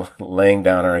laying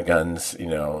down our guns,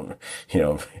 we're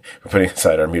putting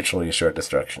aside our mutually assured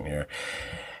destruction here.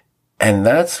 And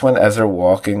that's when, as they're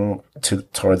walking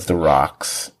towards the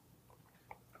rocks,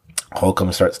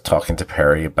 Holcomb starts talking to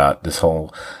Perry about the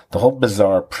whole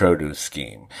bizarre produce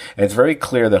scheme. And it's very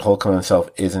clear that Holcomb himself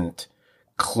isn't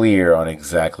clear on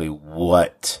exactly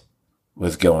what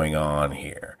was going on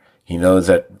here. He knows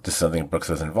that this is something Brooks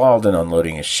was involved in,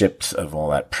 unloading his ships of all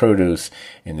that produce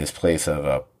in this place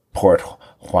of Port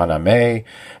Huaname,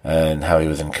 and how he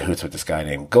was in cahoots with this guy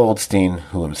named Goldstein,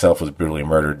 who himself was brutally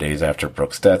murdered days after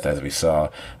Brooks' death, as we saw.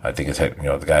 I think his head,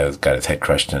 the guy who got his head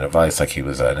crushed in a vice like he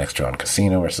was an extra on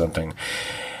Casino or something.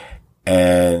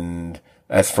 And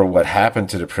as for what happened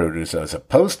to the produce that was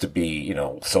supposed to be,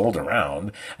 sold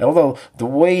around, and although the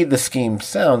way the scheme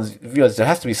sounds, you realize there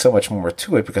has to be so much more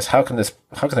to it, because how can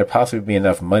there possibly be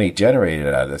enough money generated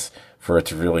out of this for it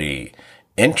to really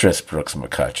interest Brooks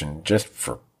McCutcheon, just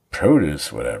for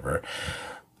produce, whatever.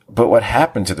 But what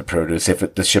happened to the produce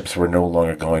if the ships were no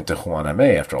longer going to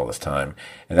Huaname after all this time?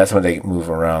 And that's when they move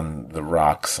around the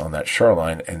rocks on that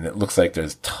shoreline, and it looks like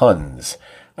there's tons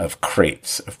of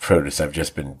crates of produce that have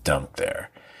just been dumped there.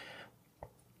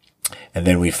 And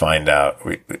then we find out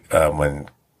when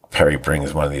Perry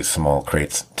brings one of these small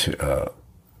crates to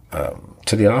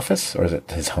the office, or is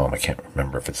it his home? I can't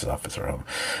remember if it's his office or home.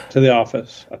 To the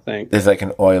office, I think. There's like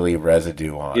an oily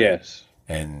residue on it. Yes.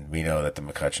 And we know that the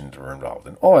McCutcheons were involved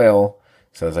in oil.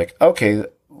 So it's like, okay,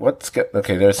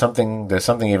 there's something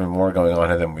even more going on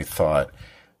here than we thought.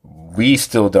 We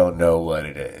still don't know what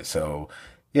it is. So,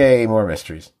 yay, more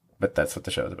mysteries. But that's what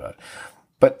the show's about.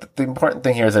 But the important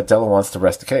thing here is that Della wants to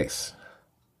rest the case,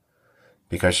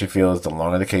 because she feels the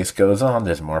longer the case goes on,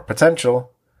 there's more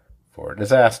potential for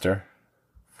disaster,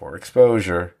 for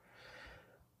exposure.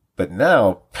 But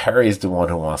now Perry's the one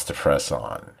who wants to press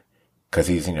on, because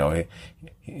he's, he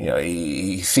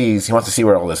wants to see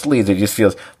where all this leads. He just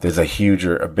feels there's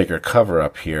a bigger cover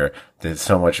up here. There's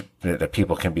so much that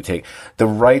people can be taking. The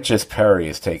righteous Perry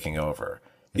is taking over.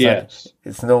 Because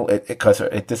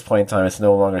at this point in time, it's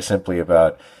no longer simply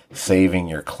about saving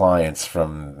your clients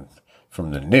from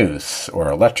the noose or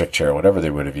electric chair, whatever they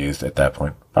would have used at that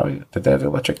point. Probably, did they have the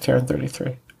electric chair in 33?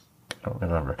 I don't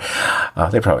remember.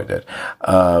 They probably did.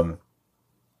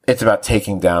 It's about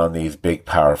taking down these big,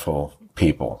 powerful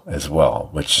people as well,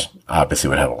 which obviously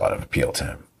would have a lot of appeal to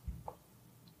him.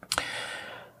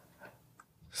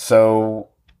 So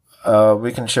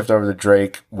we can shift over to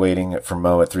Drake waiting for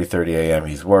Mo at 3:30 a.m.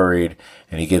 He's worried,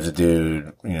 and he gives the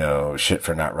dude, shit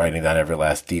for not writing down every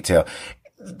last detail.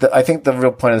 I think the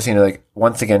real point of the scene,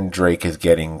 once again, Drake is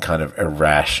getting kind of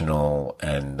irrational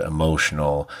and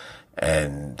emotional,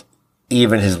 and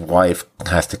even his wife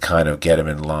has to kind of get him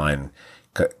in line,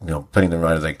 putting them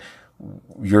right,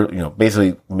 you're,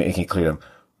 basically making it clear to him,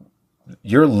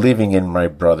 you're living in my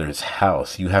brother's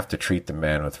house. You have to treat the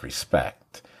man with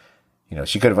respect.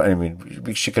 She could have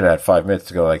had 5 minutes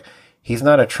to go, he's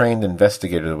not a trained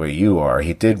investigator the way you are.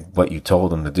 He did what you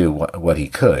told him to do, what he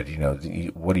could.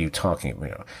 What are you talking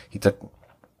about?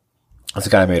 This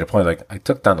guy made a point, I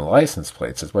took down the license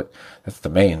plates. That's the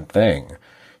main thing.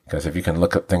 Because if you can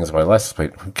look up things by license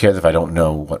plate, who cares if I don't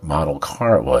know what model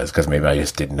car it was? Because maybe I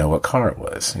just didn't know what car it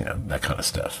was. That kind of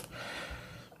stuff.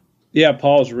 Yeah,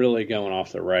 Paul's really going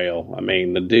off the rail. I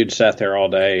mean, the dude sat there all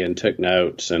day and took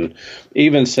notes, and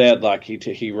even said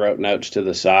he wrote notes to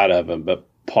the side of him. But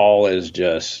Paul is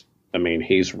just,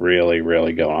 he's really,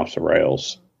 really going off the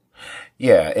rails.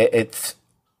 Yeah,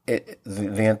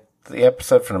 the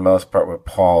episode for the most part with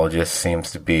Paul just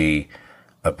seems to be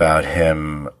about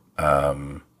him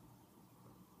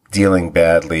dealing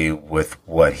badly with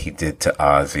what he did to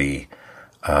Ozzy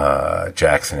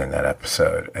Jackson in that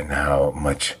episode, and how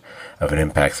much of an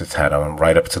impact it's had on him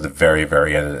right up to the very,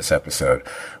 very end of this episode,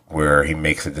 where he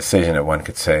makes a decision that one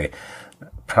could say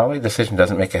probably the decision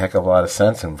doesn't make a heck of a lot of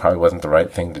sense and probably wasn't the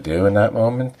right thing to do in that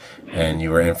moment, and you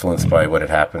were influenced by what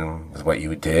had happened with what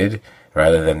you did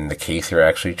rather than the case you're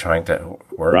actually trying to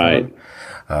work on.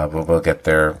 But we'll get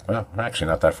there. Well, actually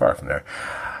not that far from there.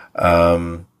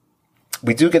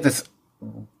 We do get this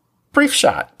brief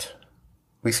shot.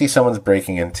 We see someone's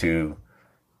breaking into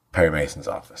Perry Mason's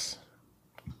office.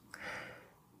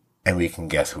 And we can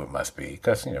guess who it must be,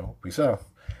 because, we saw.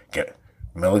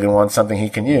 Milligan wants something he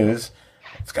can use.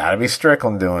 It's got to be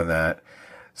Strickland doing that.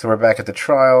 So we're back at the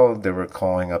trial. They were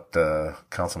calling up the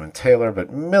Councilman Taylor,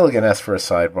 but Milligan asked for a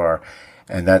sidebar,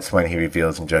 and that's when he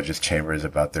reveals in Judge's chambers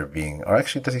about there being, or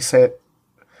actually, does he say it?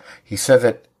 He says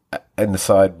it in the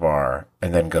sidebar,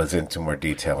 and then goes into more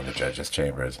detail in the Judge's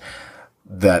chambers,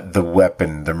 that the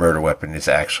weapon, the murder weapon, is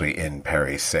actually in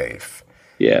Perry's safe.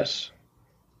 Yes.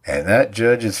 And that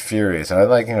judge is furious. And I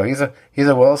like, he's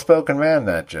a well-spoken man,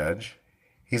 that judge.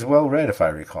 He's well-read, if I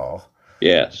recall.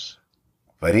 Yes.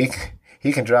 But he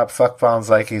can drop fuck bombs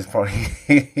like he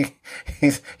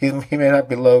may not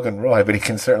be Logan Roy, but he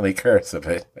can certainly curse a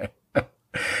bit.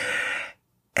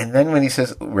 And then when he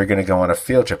says, we're going to go on a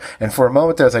field trip. And for a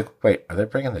moment there, I was like, wait, are they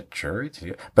bringing the jury to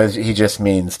you? But he just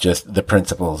means just the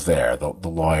principals there, the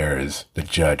lawyers, the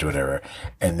judge, whatever.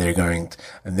 And they're going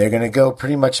to go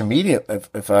pretty much immediately,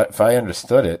 if I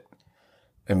understood it,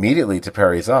 immediately to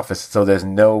Perry's office. So there's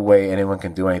no way anyone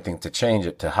can do anything to change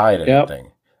it, to hide anything.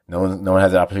 Yep. No one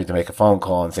has the opportunity to make a phone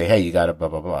call and say, hey, you got to blah,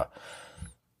 blah, blah.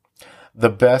 The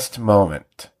best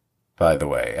moment, by the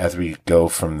way, as we go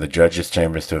from the judge's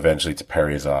chambers to eventually to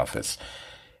Perry's office,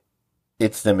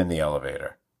 it's them in the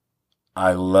elevator.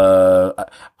 Every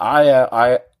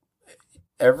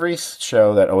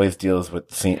show that always deals with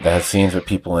that has scenes with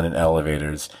people in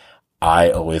elevators,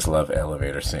 I always love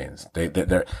elevator scenes.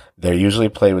 They're usually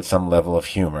played with some level of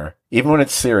humor. Even when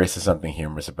it's serious, there's something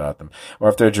humorous about them. Or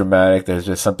if they're dramatic, there's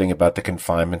just something about the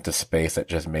confinement to space that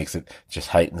just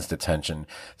heightens the tension.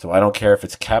 So I don't care if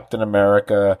it's Captain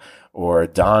America or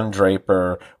Don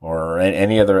Draper or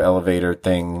any other elevator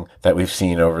thing that we've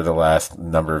seen over the last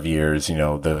number of years,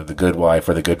 the Good Wife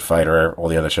or the Good Fighter, all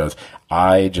the other shows.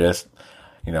 I just,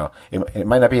 it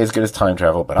might not be as good as time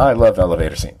travel, but I love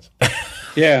elevator scenes.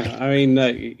 Yeah, I mean,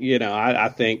 I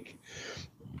think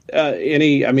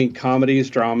comedies,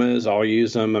 dramas, I'll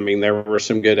use them. I mean, there were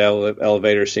some good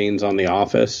elevator scenes on The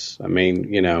Office. I mean,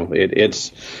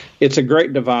 it's a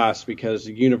great device because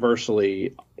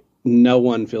universally no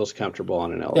one feels comfortable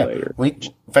on an elevator. Yeah,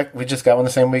 in fact, we just got one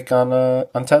the same week on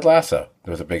Ted Lasso.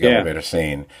 There was a big elevator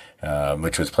scene,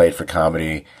 which was played for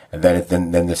comedy, and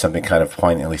then there's something kind of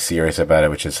poignantly serious about it,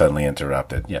 which is suddenly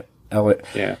interrupted. Yeah.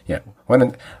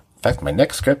 In fact, my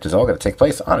next script is all going to take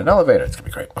place on an elevator. It's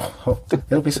going to be great.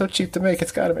 It'll be so cheap to make.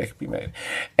 It's got to be made.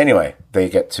 Anyway, they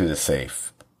get to the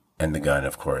safe and the gun,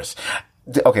 of course.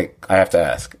 Okay, I have to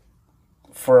ask.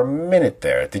 For a minute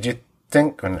there, did you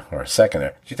think, or a second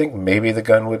there, did you think maybe the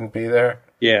gun wouldn't be there?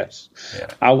 Yes.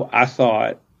 Yeah. I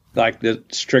thought like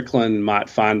that Strickland might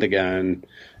find the gun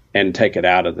and take it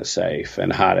out of the safe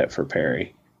and hide it for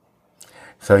Perry.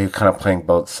 So you're kind of playing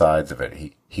both sides of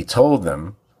it. He told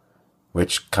them,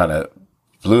 which kind of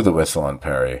blew the whistle on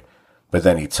Perry, but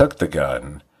then he took the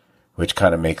gun, which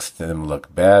kind of makes them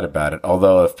look bad about it.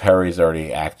 Although if Perry's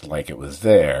already acted like it was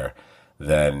there,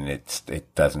 then it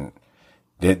doesn't.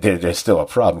 There's still a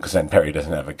problem because then Perry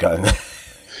doesn't have a gun.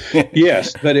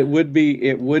 Yes, but it would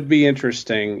be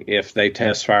interesting if they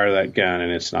test fire that gun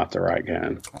and it's not the right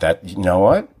gun. That, you know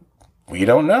what? We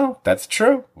don't know. That's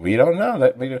true. We don't know.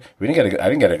 That we didn't I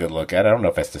didn't get a good look at it. I don't know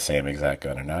if that's the same exact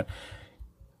gun or not.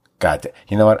 God,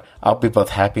 you know what? I'll be both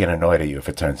happy and annoyed at you if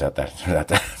it turns out that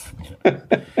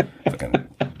fucking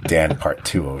Dan Part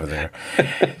 2 over there.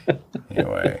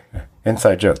 Anyway,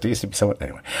 inside joke. There used to be someone.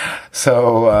 Anyway,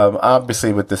 so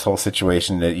obviously with this whole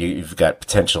situation that you've got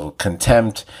potential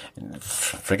contempt,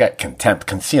 forget contempt,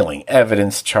 concealing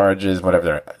evidence charges,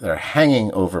 whatever they're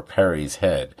hanging over Perry's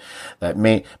head. That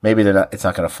maybe it's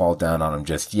not going to fall down on him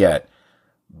just yet,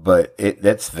 but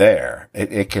it's there.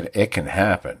 It can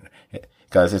happen.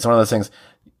 Because it's one of those things,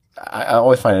 I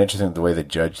always find it interesting the way the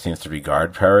judge seems to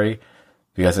regard Perry,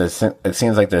 because it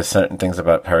seems like there's certain things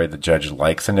about Perry the judge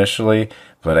likes initially,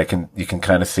 but you can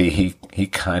kind of see he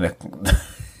kind of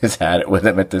has had it with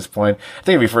him at this point. I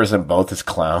think he refers to them both as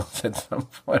clowns at some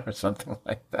point or something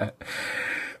like that,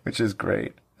 which is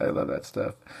great. I love that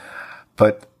stuff.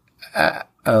 But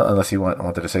Unless you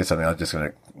wanted to say something, I was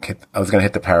going to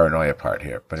hit the paranoia part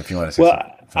here. But if you want to say well,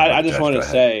 something I just want to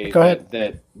say go ahead.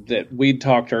 that we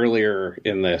talked earlier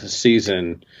in the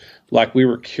season, like we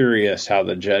were curious how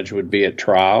the judge would be at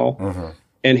trial,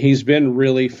 and he's been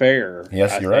really fair.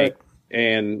 Yes, you're right.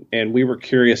 And we were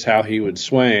curious how he would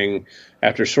swing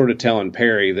after sort of telling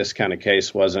Perry this kind of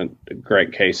case wasn't a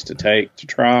great case to take to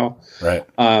trial. Right.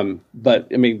 But,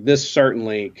 I mean, this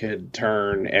certainly could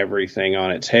turn everything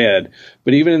on its head.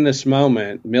 But even in this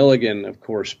moment, Milligan, of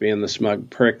course, being the smug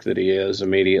prick that he is,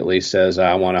 immediately says,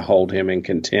 I want to hold him in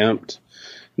contempt.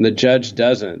 And the judge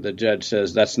doesn't. The judge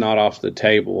says, that's not off the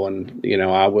table, and,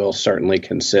 I will certainly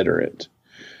consider it.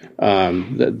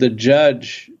 The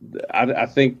judge, I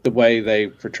think the way they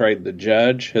portrayed the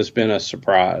judge has been a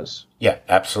surprise. Yeah,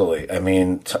 absolutely. I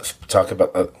mean, talk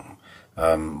about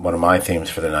one of my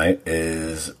themes for the night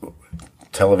is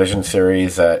television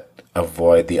series that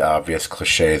avoid the obvious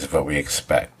cliches of what we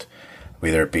expect,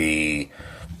 whether it be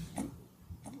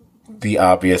the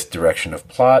obvious direction of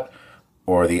plot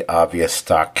or the obvious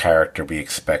stock character we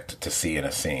expect to see in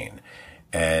a scene.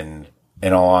 And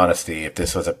in all honesty, if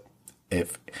this was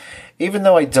even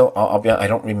though I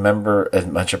don't remember as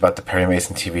much about the Perry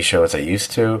Mason TV show as I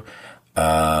used to,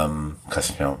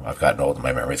 because I've gotten old and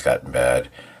my memory's gotten bad.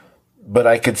 But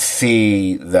I could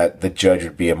see that the judge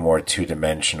would be a more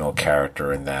two-dimensional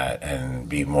character in that, and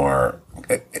be more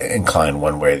inclined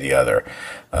one way or the other.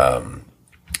 I'm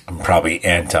probably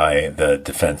anti the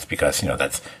defense because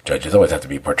that's judges always have to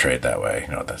be portrayed that way.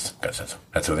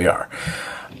 That's who they are.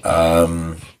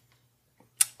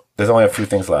 There's only a few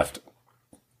things left.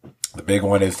 The big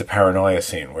one is the paranoia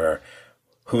scene where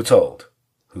who told?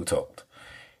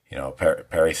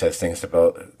 Perry says things to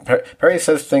both. Perry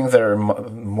says things that are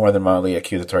more than mildly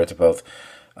accusatory to both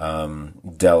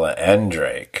Della and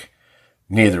Drake.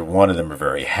 Neither one of them are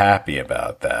very happy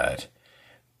about that.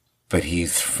 But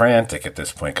he's frantic at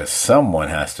this point because someone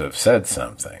has to have said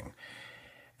something.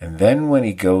 And then when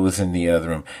he goes in the other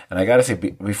room, and I got to say,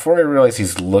 before I realized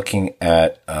he's looking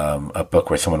at a book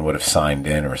where someone would have signed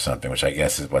in or something, which I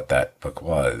guess is what that book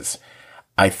was,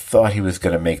 I thought he was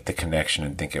going to make the connection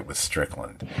and think it was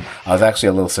Strickland. I was actually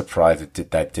a little surprised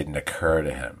that didn't occur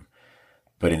to him.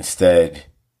 But instead,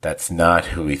 that's not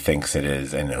who he thinks it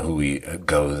is and who he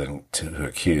goes to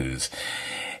accuse.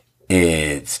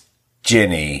 It's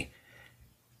Ginny.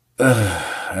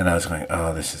 And I was going,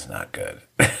 oh, this is not good.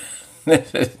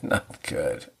 This is not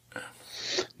good.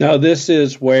 No, this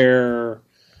is where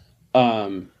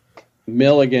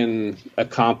Milligan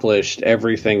accomplished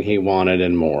everything he wanted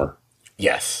and more.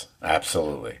 Yes,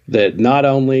 absolutely. That not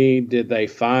only did they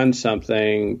find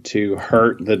something to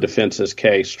hurt the defense's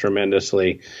case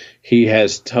tremendously, he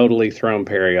has totally thrown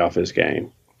Perry off his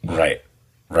game. Right,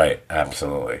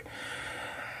 absolutely.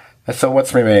 And so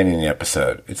what's remaining in the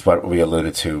episode? It's what we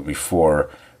alluded to before.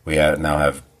 We now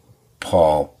have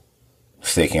Paul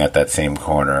staking out that same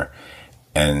corner,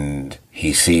 and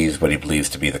he sees what he believes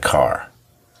to be the car.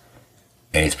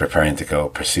 And he's preparing to go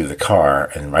pursue the car,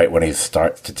 and right when he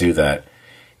starts to do that,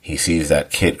 he sees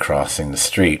that kid crossing the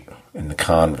street in the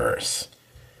Converse.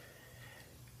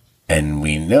 And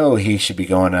we know he should be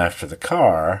going after the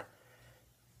car,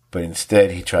 but instead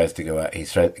he tries to go out. He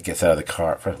gets out of the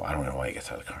car. First of all, I don't know why he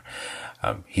gets out of the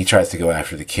car. He tries to go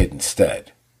after the kid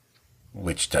instead,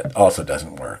 which also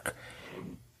doesn't work.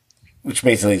 Which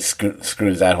basically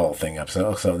screws that whole thing up.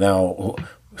 So now,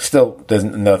 still, there's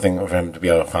nothing for him to be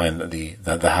able to find the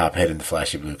hophead in the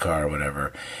flashy blue car or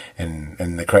whatever.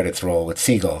 And the credits roll with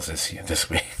seagulls this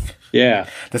week. Yeah.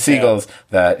 The seagulls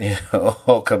that,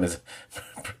 Holcomb was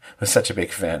such a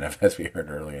big fan of, as we heard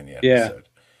earlier in the episode.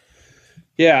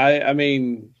 Yeah, I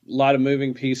mean, a lot of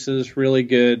moving pieces, really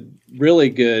good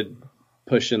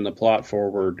pushing the plot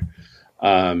forward.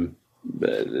 And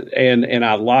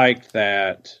I liked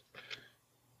that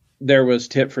there was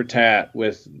tit for tat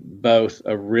with both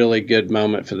a really good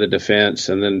moment for the defense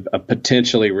and then a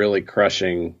potentially really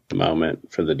crushing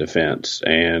moment for the defense.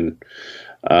 And,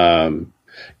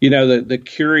 the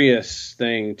curious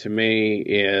thing to me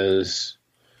is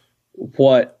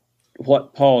what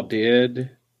Paul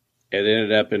did. It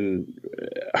ended up in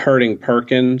hurting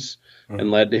Perkins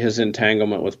and led to his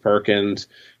entanglement with Perkins.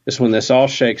 Is when this all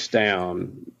shakes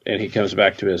down and he comes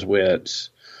back to his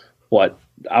wits. What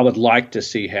I would like to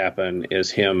see happen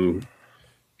is him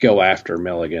go after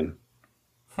Milligan.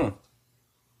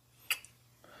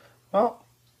 Well,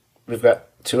 we've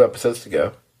got 2 episodes to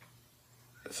go.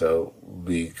 So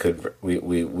the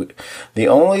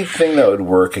only thing that would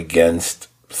work against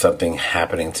something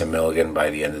happening to Milligan by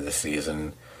the end of the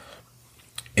season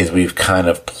is we've kind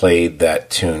of played that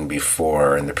tune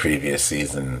before in the previous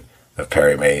season of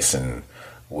Perry Mason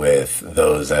with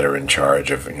those that are in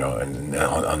charge of, and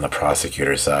on the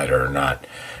prosecutor side are not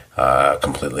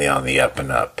completely on the up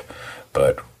and up.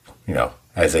 But,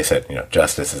 as they said,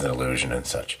 justice is an illusion and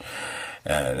such.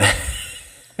 And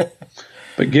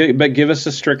But give us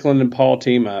a Strickland and Paul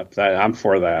team up. I'm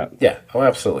for that. Yeah. Oh,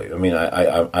 absolutely. I mean,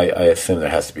 I assume there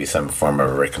has to be some form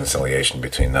of reconciliation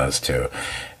between those two,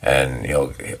 and I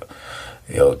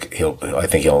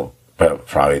think he'll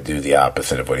probably do the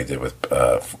opposite of what he did with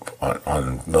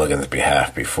on Milligan's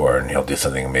behalf before, and he'll do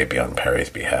something maybe on Perry's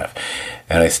behalf.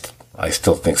 And I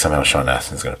still think somehow Sean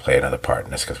Astin's going to play another part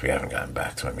in this because we haven't gotten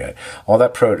back to him yet. All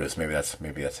that produce, maybe that's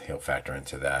he'll factor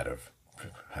into that of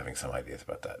having some ideas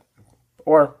about that.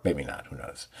 Or maybe not. Who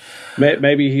knows?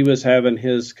 Maybe he was having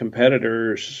his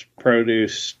competitors'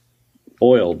 produce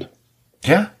oiled.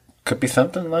 Yeah, could be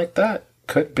something like that.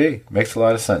 Could be. Makes a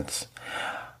lot of sense.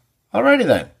 Alrighty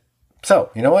then.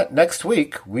 So, you know what? Next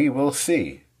week, we will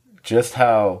see just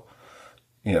how,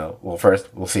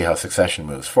 first, we'll see how Succession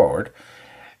moves forward.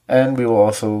 And we will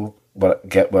also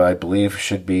get what I believe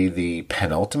should be the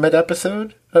penultimate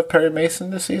episode of Perry Mason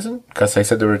this season. Because I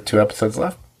said there were 2 episodes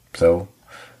left. So...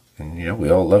 And, we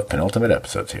all love penultimate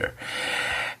episodes here.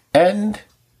 And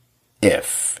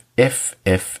if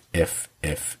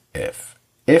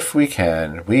we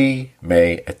can, we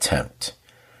may attempt,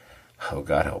 oh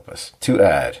God help us, to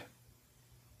add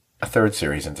a 3rd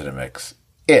series into the mix.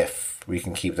 If we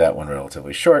can keep that one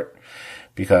relatively short,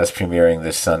 because premiering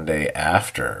this Sunday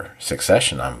after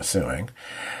Succession, I'm assuming,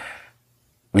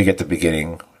 we get the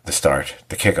beginning, the start,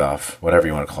 the kickoff, whatever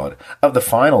you want to call it, of the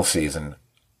final season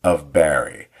of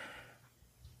Barry.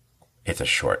 It's a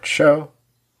short show.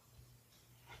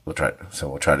 We'll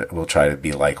try to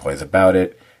be likewise about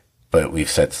it, but we've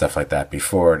said stuff like that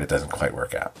before, and it doesn't quite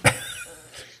work out.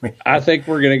 I think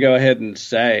we're going to go ahead and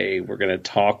say we're going to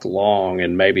talk long,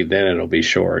 and maybe then it'll be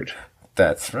short.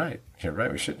 That's right. You're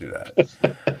right. We should do that.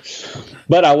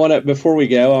 But before we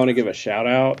go, I want to give a shout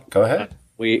out. Go ahead.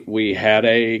 We had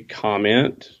a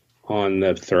comment on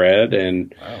the thread,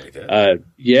 and we did.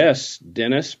 Yes,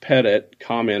 Dennis Pettit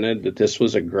commented that this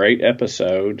was a great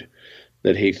episode,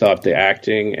 that he thought the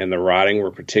acting and the writing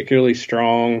were particularly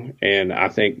strong, and I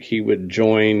think he would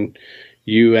join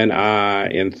you and I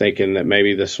in thinking that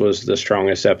maybe this was the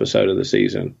strongest episode of the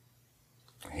season.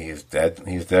 He's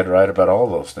dead right about all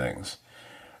those things.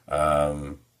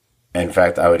 In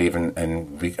fact, I would even,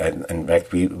 we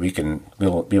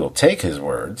will take his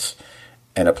words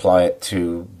and apply it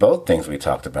to both things we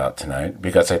talked about tonight,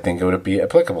 because I think it would be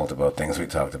applicable to both things we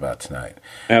talked about tonight.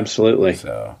 Absolutely.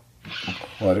 So,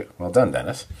 well done,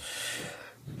 Dennis.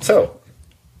 So,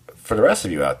 for the rest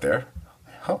of you out there,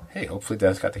 hopefully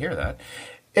Dennis got to hear that.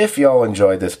 If y'all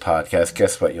enjoyed this podcast,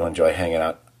 guess what? You'll enjoy hanging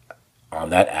out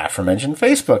on that aforementioned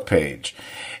Facebook page.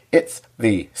 It's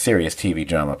the Serious TV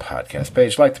Drama Podcast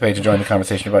page. Like the page and join the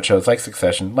conversation about shows like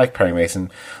Succession, like Perry Mason,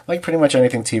 like pretty much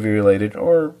anything TV related,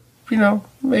 or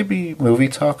maybe movie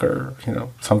talk, or,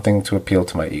 something to appeal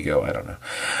to my ego. I don't know.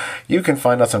 You can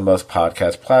find us on most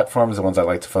podcast platforms. The ones I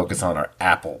like to focus on are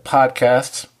Apple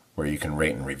Podcasts, where you can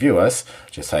rate and review us.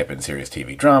 Just type in Serious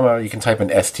TV Drama. You can type in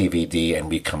STVD and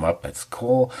we come up. That's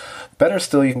cool. Better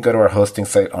still, you can go to our hosting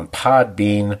site on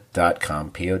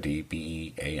podbean.com,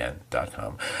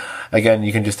 podbean.com. Again,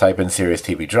 you can just type in Serious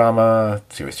TV Drama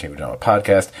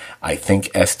Podcast. I think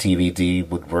STVD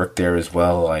would work there as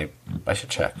well. I should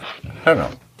check. I don't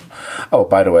know. Oh,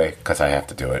 by the way, because I have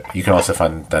to do it, you can also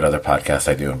find that other podcast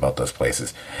I do in both those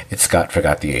places. It's Scott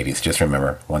Forgot the 80s. Just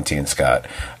remember, 1T and Scott.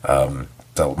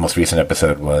 The most recent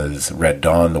episode was Red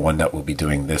Dawn. The one that we'll be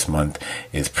doing this month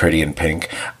is Pretty in Pink.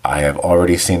 I have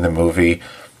already seen the movie.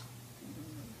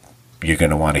 You're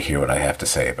going to want to hear what I have to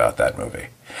say about that movie.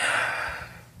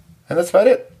 And that's about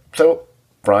it. So,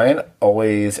 Brian,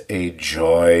 always a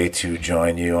joy to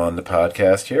join you on the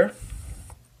podcast here.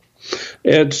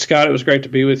 Scott, it was great to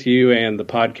be with you, and the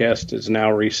podcast is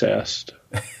now recessed.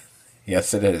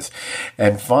 Yes, it is.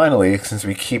 And finally, since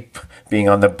we keep being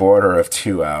on the border of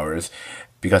 2 hours,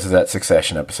 because of that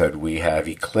Succession episode, we have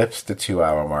eclipsed the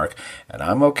 2-hour mark, and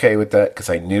I'm okay with that because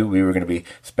I knew we were going to be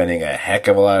spending a heck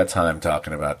of a lot of time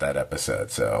talking about that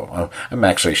episode. So I'm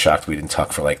actually shocked we didn't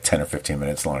talk for like 10 or 15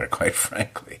 minutes longer, quite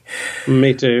frankly.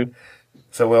 Me too.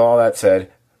 So with all that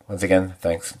said, once again,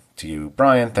 thanks to you,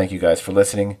 Brian. Thank you guys for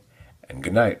listening, and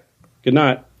good night. Good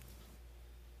night.